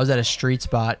 I was at a street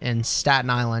spot in Staten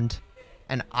Island,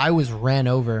 and I was ran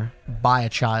over by a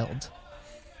child.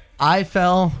 I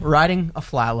fell riding a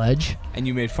flat ledge. And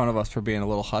you made fun of us for being a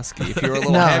little husky. If you were a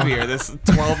little No. heavier, this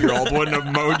 12-year-old wouldn't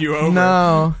have mowed you over.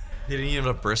 No, He didn't even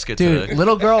have a brisket dude, today.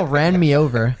 little girl ran me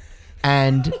over,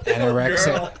 and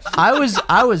Anorexic.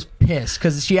 I was pissed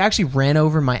because she actually ran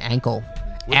over my ankle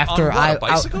after on what, I a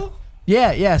bicycle?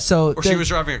 yeah. So Or she there- was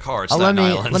driving a car. It's let not me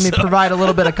Island. let me provide a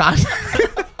little bit of context.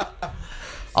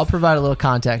 I'll provide a little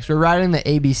context. We're riding the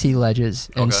ABC ledges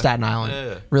in Okay. Staten Island.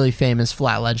 Yeah. Really famous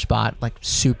flat ledge spot, like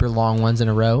super long ones in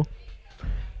a row.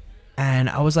 And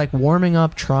I was like warming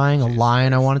up, trying a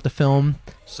line I wanted to film.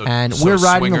 So, and so we're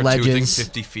riding the swinger toothing ledges.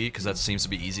 50 feet because that seems to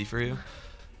be easy for you.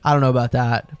 I don't know about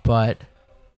that, but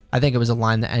I think it was a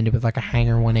line that ended with like a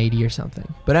hanger 180 or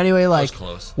something. But anyway, That like was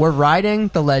close. we're riding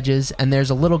the ledges, and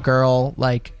there's a little girl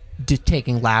like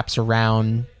taking laps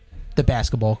around the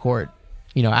basketball court,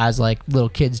 you know, as like little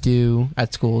kids do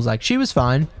at schools. Like she was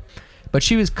fine, but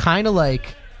she was kind of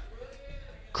like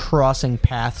crossing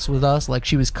paths with us. Like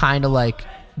she was kind of like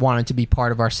wanted to be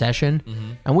part of our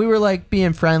session, and we were like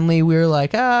being friendly. We were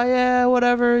like, ah, yeah,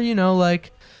 whatever, you know,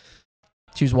 like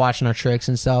she was watching our tricks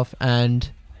and stuff, and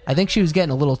I think she was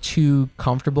getting a little too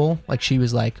comfortable. Like she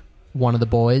was like one of the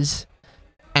boys,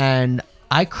 and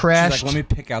I She's crashed. like, let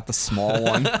me pick out the small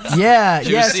one. Yeah,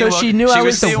 She yeah. was So seeing what- she knew she I was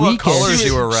was the seeing what colors weakest.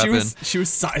 you were she repping. was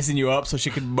sizing you up so she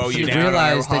could mow You you down.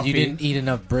 realized that you Huffy. didn't eat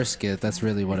enough brisket. That's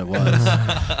really what it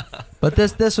was. But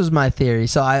this was my theory.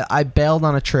 So I bailed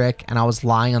on a trick, and I was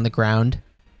lying on the ground,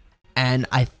 and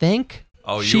I think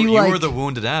Oh, she, you like, were the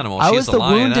wounded animal. I She's was the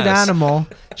wounded lioness. animal.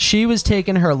 She was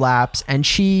taking her laps, and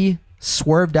she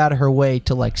swerved out of her way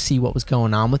to like see what was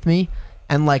going on with me.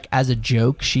 And like as a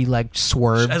joke, she like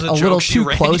swerved As a a joke, little she too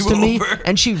ran close you to me, over.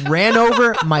 and she ran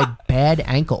over my bad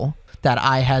ankle that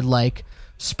I had like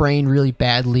sprained really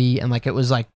badly, and like it was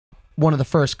like one of the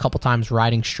first couple times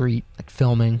riding street, like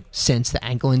filming since the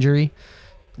ankle injury.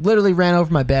 Literally ran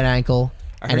over my bad ankle,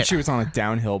 I And heard it- she was on a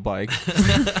downhill bike.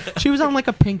 She was on like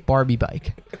a pink Barbie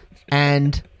bike.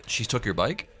 And She took your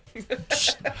bike?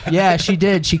 yeah, she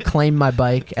did. She claimed my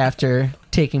bike after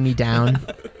taking me down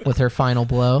with her final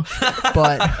blow.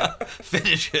 But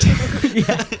Finish it.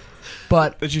 yeah.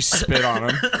 But Did you spit on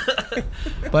him?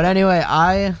 But anyway,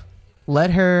 I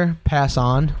let her pass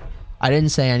on. I didn't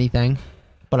say anything,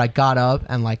 but I got up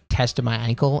and like tested my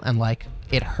ankle and like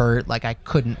it hurt. Like I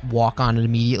couldn't walk on it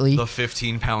immediately. The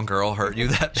 15-pound girl hurt you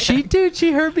that bad?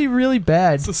 She hurt me really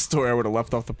bad. It's a story I would have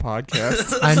left off the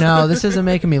podcast. I know, this isn't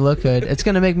making me look good. It's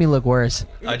going to make me look worse.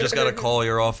 I just got a call.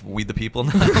 You're off We the People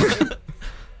now.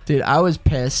 Dude, I was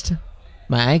pissed.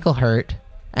 My ankle hurt.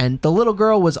 And the little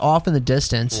girl was off in the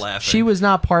distance. Laughing. She was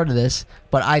not part of this,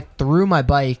 but I threw my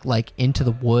bike like into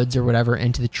the woods or whatever,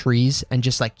 into the trees, and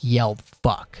just like yelled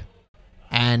fuck.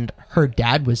 And her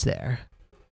dad was there.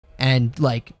 And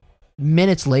like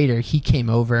minutes later, he came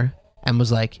over and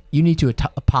was like, "You need to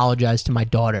apologize to my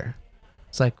daughter."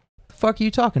 It's like, the fuck are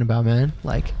you talking about, man?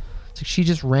 Like, it's like she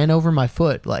just ran over my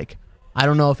foot. Like, I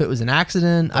don't know if it was an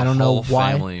accident. I don't know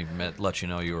why. Family let you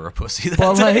know you were a pussy. That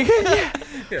But day.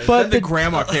 like, but the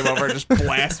grandma came over and just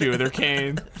blasted me with her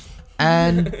cane.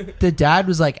 and the dad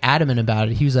was like adamant about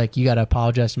it. He was like, "You got to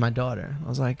apologize to my daughter." I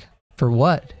was like, "For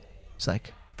what?" He's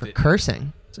like, "For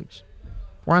cursing." It's like,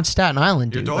 we're on Staten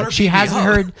Island, Your dude. daughter Like, she beat me hasn't up.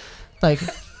 heard, like,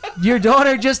 your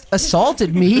daughter just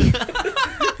assaulted me,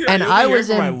 and I was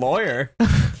my in, lawyer.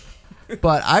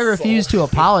 but I refused to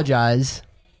apologize,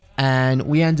 and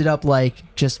we ended up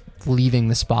like just leaving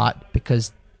the spot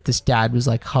because this dad was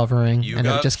like hovering, and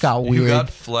it just got weird. You got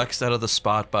flexed out of the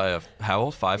spot by a how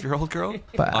old 5-year-old girl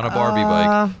But, on a Barbie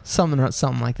bike. something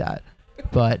like that.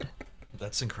 But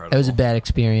That's incredible. it was a bad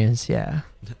experience. Yeah.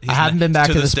 He's I haven't ne- been back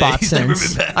to the this day, spot he's never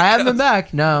since. been back. I haven't been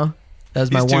back. No, that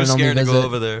was my He's one too and only scared to visit. go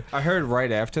over there. I heard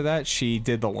right after that she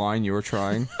did the line you were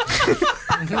trying.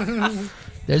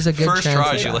 There's a good First chance.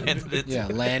 try, of she that. landed it. Yeah,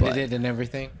 landed But- it and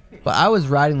everything. But I was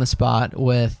riding the spot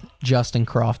with Justin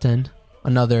Crofton,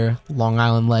 another Long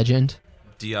Island legend,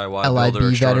 DIY builder LIB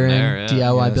veteran, extraordinaire. Yeah.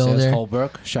 DIY Yes, builder. yes,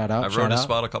 Holbrook, shout out. I've shout rode his out.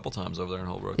 spot a couple times over there in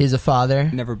Holbrook. He's a father.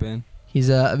 Never been. He's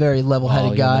a very level-headed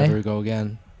you'll guy. Never go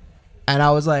again. And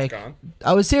I was like,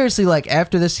 I was seriously like,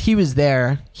 after this, he was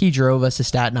there. He drove us to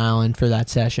Staten Island for that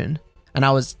session. And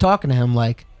I was talking to him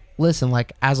like, listen,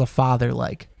 like, as a father,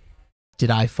 like,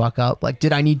 did I fuck up? Like,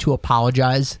 did I need to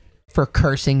apologize for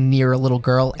cursing near a little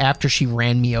girl after she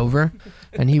ran me over?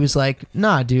 And he was like,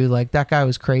 nah, dude, like, that guy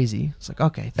was crazy. It's like,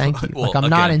 okay, thank you. Well, like, I'm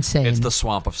not again, insane. It's the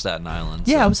swamp of Staten Island.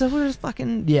 Yeah, so. I was like, we're just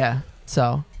fucking, yeah.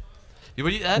 So, Yeah,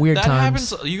 but that, weird that times.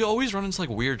 happens. You always run into like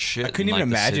weird shit. I couldn't in, even like,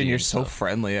 the imagine city you're and so stuff.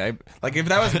 friendly. Like if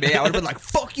that was me, I would have been like,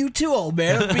 "Fuck you too, old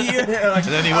man." I'll be here. Like,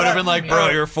 And then he would have been like, "Bro,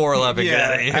 you're 4'11". Get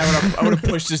out of here." I would have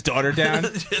pushed his daughter down.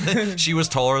 She was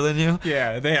taller than you.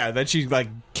 Yeah. Then she like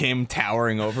came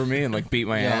towering over me and like beat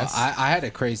my Yeah, ass. I had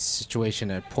a crazy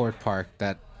situation at Port Park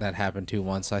that happened too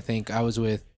once. I think I was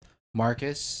with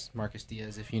Marcus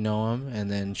Diaz, if you know him,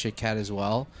 and then Shit Cat as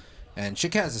well. And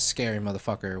Shit Cat is a scary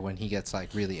motherfucker when he gets like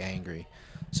really angry.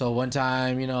 So one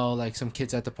time, you know, like some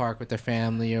kids at the park with their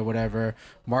family or whatever,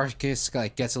 Marcus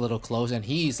like gets a little close and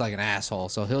he's like an asshole.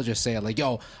 So he'll just say like,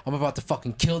 "Yo, I'm about to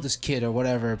fucking kill this kid" or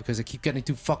whatever because they keep getting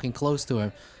too fucking close to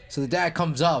him. So the dad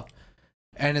comes up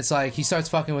and it's like he starts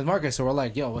fucking with Marcus. So we're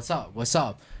like, "Yo, what's up? What's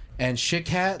up?" And Shit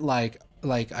Cat like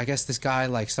I guess this guy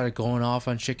like started going off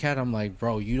on Shit Cat. I'm like,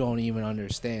 "Bro, you don't even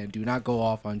understand. Do not go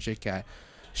off on Shit Cat."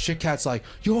 Shit Cat's like,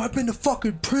 "Yo, I've been to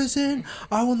fucking prison.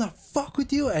 I will not fuck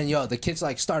with you." And yo, the kids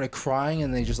like started crying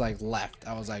and they just like left.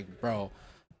 I was like, "Bro,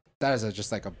 that is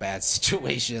just like a bad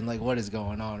situation. Like, what is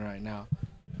going on right now?"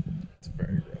 It's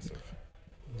very aggressive.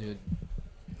 Dude,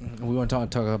 we want to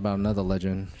talk about another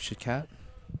legend, Shit Cat.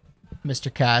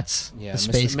 Mr. Katz, Yeah, the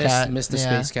space cat. Mr.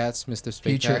 Yeah. Space Cats, Mr. Space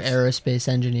Future Cats. aerospace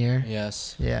engineer.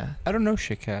 Yes, Yeah. I don't know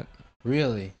shit cat.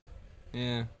 really.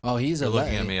 Yeah. Oh, he's You're a looking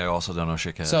at legend. me. I also don't know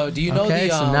shit cat. So, do you know Okay,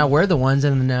 the? so now we're the ones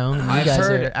in the know. and You I've guys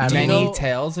heard are out of Do you many know-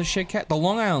 tales of shit cat. The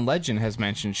Long Island Legend has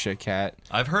mentioned shit cat.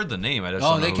 I've heard the name. I just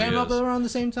Oh, don't know they who came he up is. around the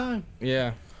same time.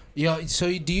 Yeah. Yeah.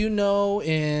 So, do you know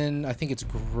in I think it's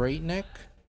Great Neck,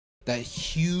 that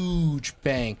huge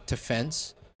bank to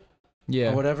fence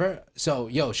Yeah. or whatever? So,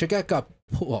 yo, Shit Cat got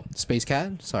well, Space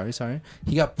Cat. Sorry.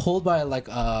 He got pulled by like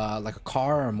a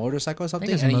car or a motorcycle or I something.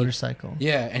 think it's a and he- motorcycle.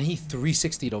 yeah, and he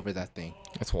 360'd over that thing.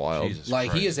 That's wild. Jesus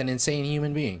Like Christ. he is an insane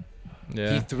human being.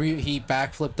 Yeah. He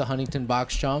backflipped the Huntington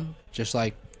box jump, just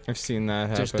like I've seen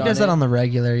that Just He happen. done does that it. on the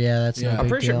regular. Yeah, that's Yeah. no I'm big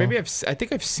pretty deal. sure. Maybe I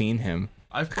think I've seen him.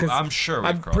 I'm sure.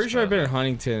 I'm pretty sure I've been in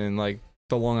Huntington and like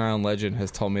the Long Island Legend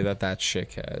has told me that that's shit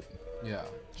cat. yeah.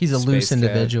 He's a Space loose Cat.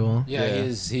 individual. Yeah, Yeah.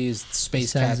 he's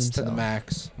Space sends Cats to the himself.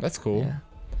 max. That's cool. Yeah.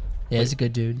 Yeah, he's a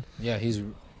good dude. Yeah, he's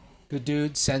good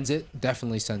dude. Sends it.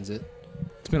 Definitely sends it.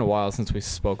 It's been a while since we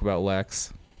spoke about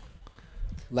Lex.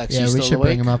 Lex, Yeah, you we still should awake?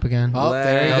 bring him up again. Oh,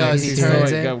 there he Lex, goes. He he's turns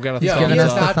still in. awake. Got a Yo, giving he us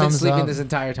has the not been thumbs sleeping up. this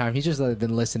entire time. He's just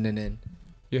been listening in.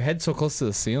 Your head's so close to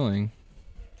the ceiling.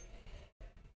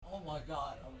 Oh my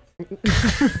god.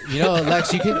 You know,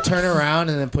 Lex, you can turn around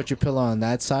and then put your pillow on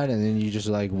that side, and then you just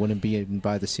like wouldn't be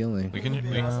by the ceiling. We can.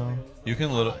 No. You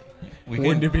can little. We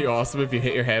Wouldn't can. it be awesome if you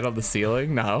hit your head on the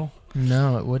ceiling? No.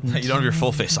 No, it wouldn't. You don't have your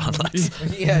full face on, Lex.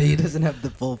 Yeah, he doesn't have the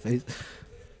full face.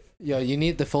 Yo, you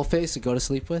need the full face to go to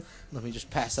sleep with? Let me just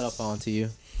pass it up on to you.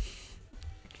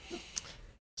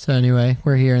 So anyway,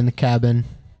 we're here in the cabin.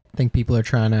 I think people are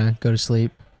trying to go to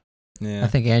sleep. Yeah. I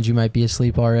think Angie might be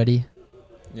asleep already.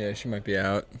 Yeah, she might be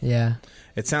out. Yeah,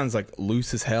 It sounds like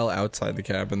loose as hell outside the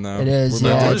cabin, though. it is. We're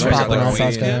Yeah, about it's to wake up popping like off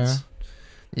Queens. outside there.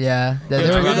 Yeah, Yeah, they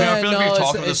were I mean, good. I feel like we've it's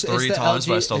talked the- about this it's 3 the times,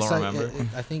 but I still it's don't like-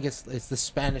 remember. I think it's the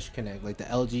Spanish Connect, like the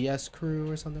LGS crew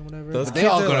or something, whatever. Those But they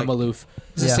kids all are go like- to Maloof.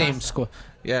 It's the Yeah. same school.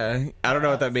 Yeah, I don't know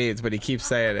what that means, but he keeps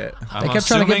saying it. I'm They kept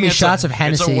trying to give assuming me it's shots of It's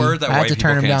Hennessy. a word that I had white to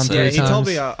turn people him can't down say. Yeah, 3 he times. told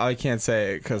me I can't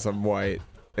say it because I'm white.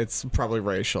 It's probably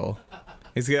racial.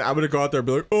 I'm gonna go out there and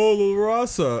be like, "Oh, La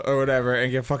Raza" or whatever,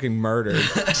 and get fucking murdered.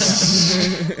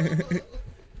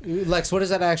 Lex, what does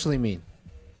that actually mean?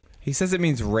 He says it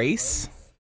means race.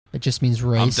 It just means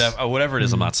race. Whatever it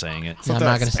is, I'm not saying it. Yeah, I'm Something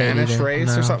not like gonna say it Spanish either. race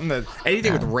No. or something that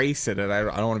anything with No. race in it. I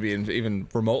don't want to be even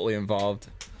remotely involved.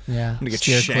 Yeah, I'm gonna get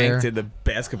steer shanked clear. in the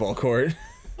basketball court.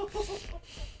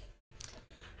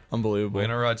 Unbelievable. We're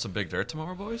gonna ride some big dirt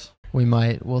tomorrow, boys. We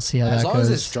might. We'll see how As that long goes.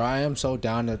 as it's dry, I'm so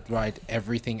down to ride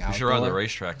everything We outdoor. should ride the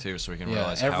racetrack too, so we can Yeah,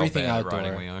 realize how everything bad outdoor. at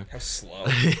riding we are. How slow.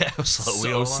 Yeah, how slow we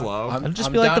So are. slow. I'm, It'll just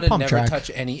I'm be like down the to pump never track.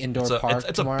 touch any indoor It's a, park it's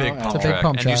a tomorrow. big and pump It's a big track,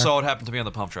 pump and you track. saw what happened to me on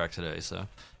the pump track today. So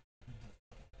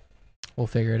We'll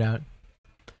figure it out.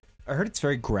 I heard it's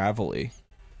very gravelly.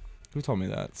 Who told me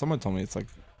that? Someone told me it's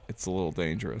a little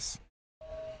dangerous.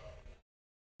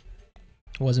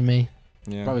 It wasn't me.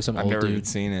 Yeah, Probably some I've old never dude. even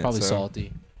seen it. Probably so.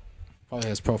 salty. Probably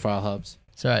has profile hubs.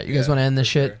 So, all right, you guys Yeah, want to end this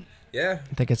for shit? sure. Yeah,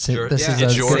 I think it's Sure. this Yeah, is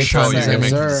it's a your good show. time You to can end.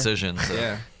 make the Sir. decision. So.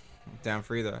 yeah. Down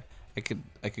for either. I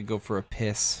could go for a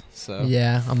piss. So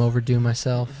Yeah, I'm overdue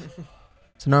myself.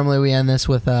 So normally we end this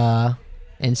with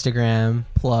Instagram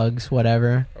plugs,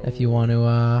 whatever. If you want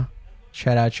to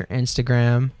shout out your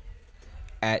Instagram,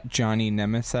 at Johnny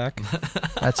Nemesek.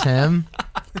 that's him.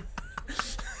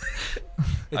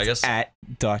 I guess at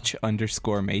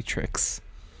Dutch_Matrix.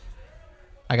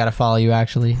 I gotta follow you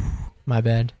actually. My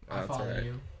bad. That's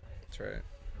right. That's right.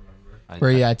 Where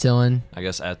are you at, Dylan? I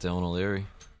guess at Dylan O'Leary,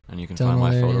 and you can Dylan find my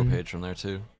O'Leary photo and- page from there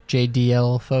too.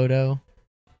 JDL photo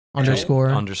underscore.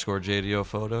 Underscore JDO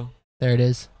photo. There it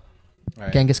is. All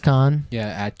right. Genghis Khan. Yeah,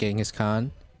 at Genghis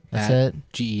Khan. That's at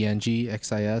it.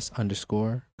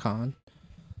 GENGXIS_Khan.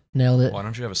 Nailed it. Why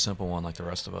don't you have a simple one like the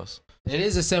rest of us? It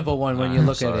is a simple one when you I'm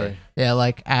look at sorry. it. Yeah,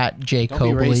 like at J Don't be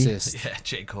Cobley. racist. Yeah,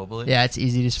 Jake Cobley. Yeah, it's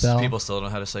easy to spell. People still don't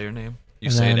know how to say your name. You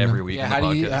And say it then- every week Yeah, in the how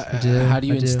do you podcast. I do, how do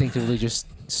you I do. instinctively just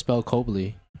spell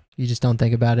Cobley? You just don't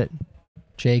think about it.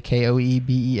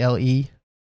 JKOEBELE.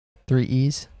 3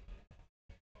 E's.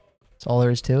 That's all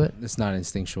there is to it. It's not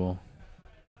instinctual.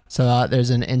 So there's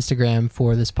an Instagram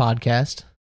for this podcast.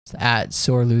 It's at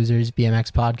Sore Losers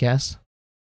BMX Podcast.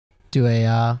 Do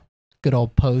a good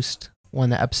old post when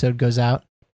the episode goes out.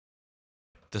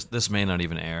 This may not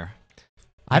even air.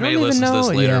 I You don't may even listen know. to this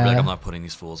later and be Yeah. like, I'm not putting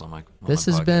these fools on my. This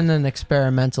my has podcast. been an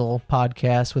experimental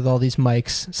podcast with all these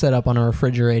mics set up on a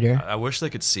refrigerator. I wish they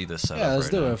could see this setup. Yeah, let's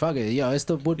right do now. it. Fuck it. Yo, it's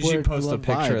the Woodward. You should post a Love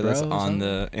picture vibe, of this bro. on Something.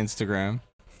 the Instagram.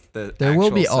 The There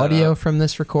will be actual audio setup. from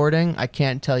this recording. I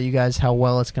can't tell you guys how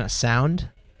well it's going to sound,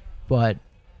 but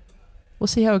we'll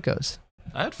see how it goes.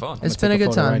 I had fun. It's gonna been a take a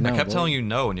good photo time. right now. I kept boy. telling you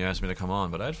no when you asked me to come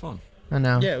on, but I had fun. I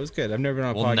know. Yeah, it was good. I've never been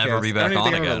on a We'll podcast. never be I back don't even on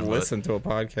think I'm again, gonna but- listen to a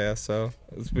podcast. So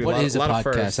it's be What is a lot of podcast,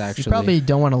 firsts. actually? You probably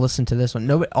don't want to listen to this one.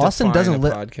 No, but Austin Define doesn't a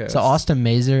listen. podcast. So Austin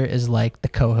Mazer is like the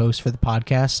co-host for the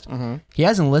podcast. Mm-hmm. He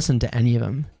hasn't listened to any of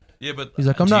them. Yeah, but He's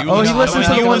like, I'm do not- you oh, he listen- listens I to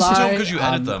mean, the you ones- listen to them because you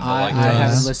edit them. I Like, haven't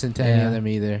Yes. listened to any Yeah. of them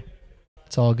either.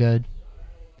 It's all good.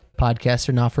 Podcasts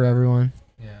are not for everyone.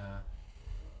 Yeah.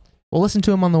 We'll listen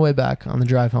to him on the way back on the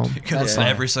drive home. you can That's listen to fine.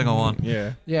 every single one.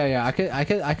 Yeah. Yeah. I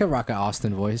could rock an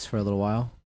Austin voice for a little while.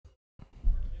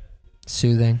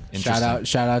 Soothing. Interesting.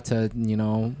 Shout out to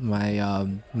my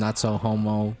not so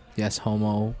homo, yes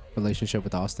homo relationship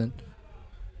with Austin.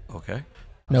 Okay.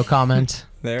 No comment.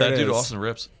 There That it dude is. Austin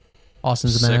rips.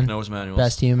 Austin's the Sick man. nose manuals.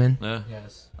 Best human. Yeah.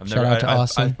 Yes. I've Shout never. out to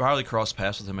Austin. I've probably crossed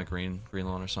paths with him at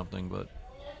Greenlawn or something, but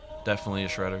definitely a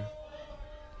shredder.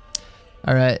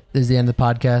 All right. This is the end of the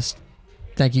podcast.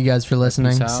 Thank you guys for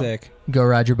listening. Peace out. Sick. Go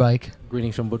ride your bike.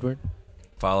 Greetings from Woodward.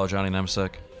 Follow Johnny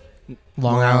Nemsek.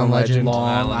 Long Island Legend. Long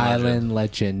Island Island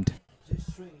Legend.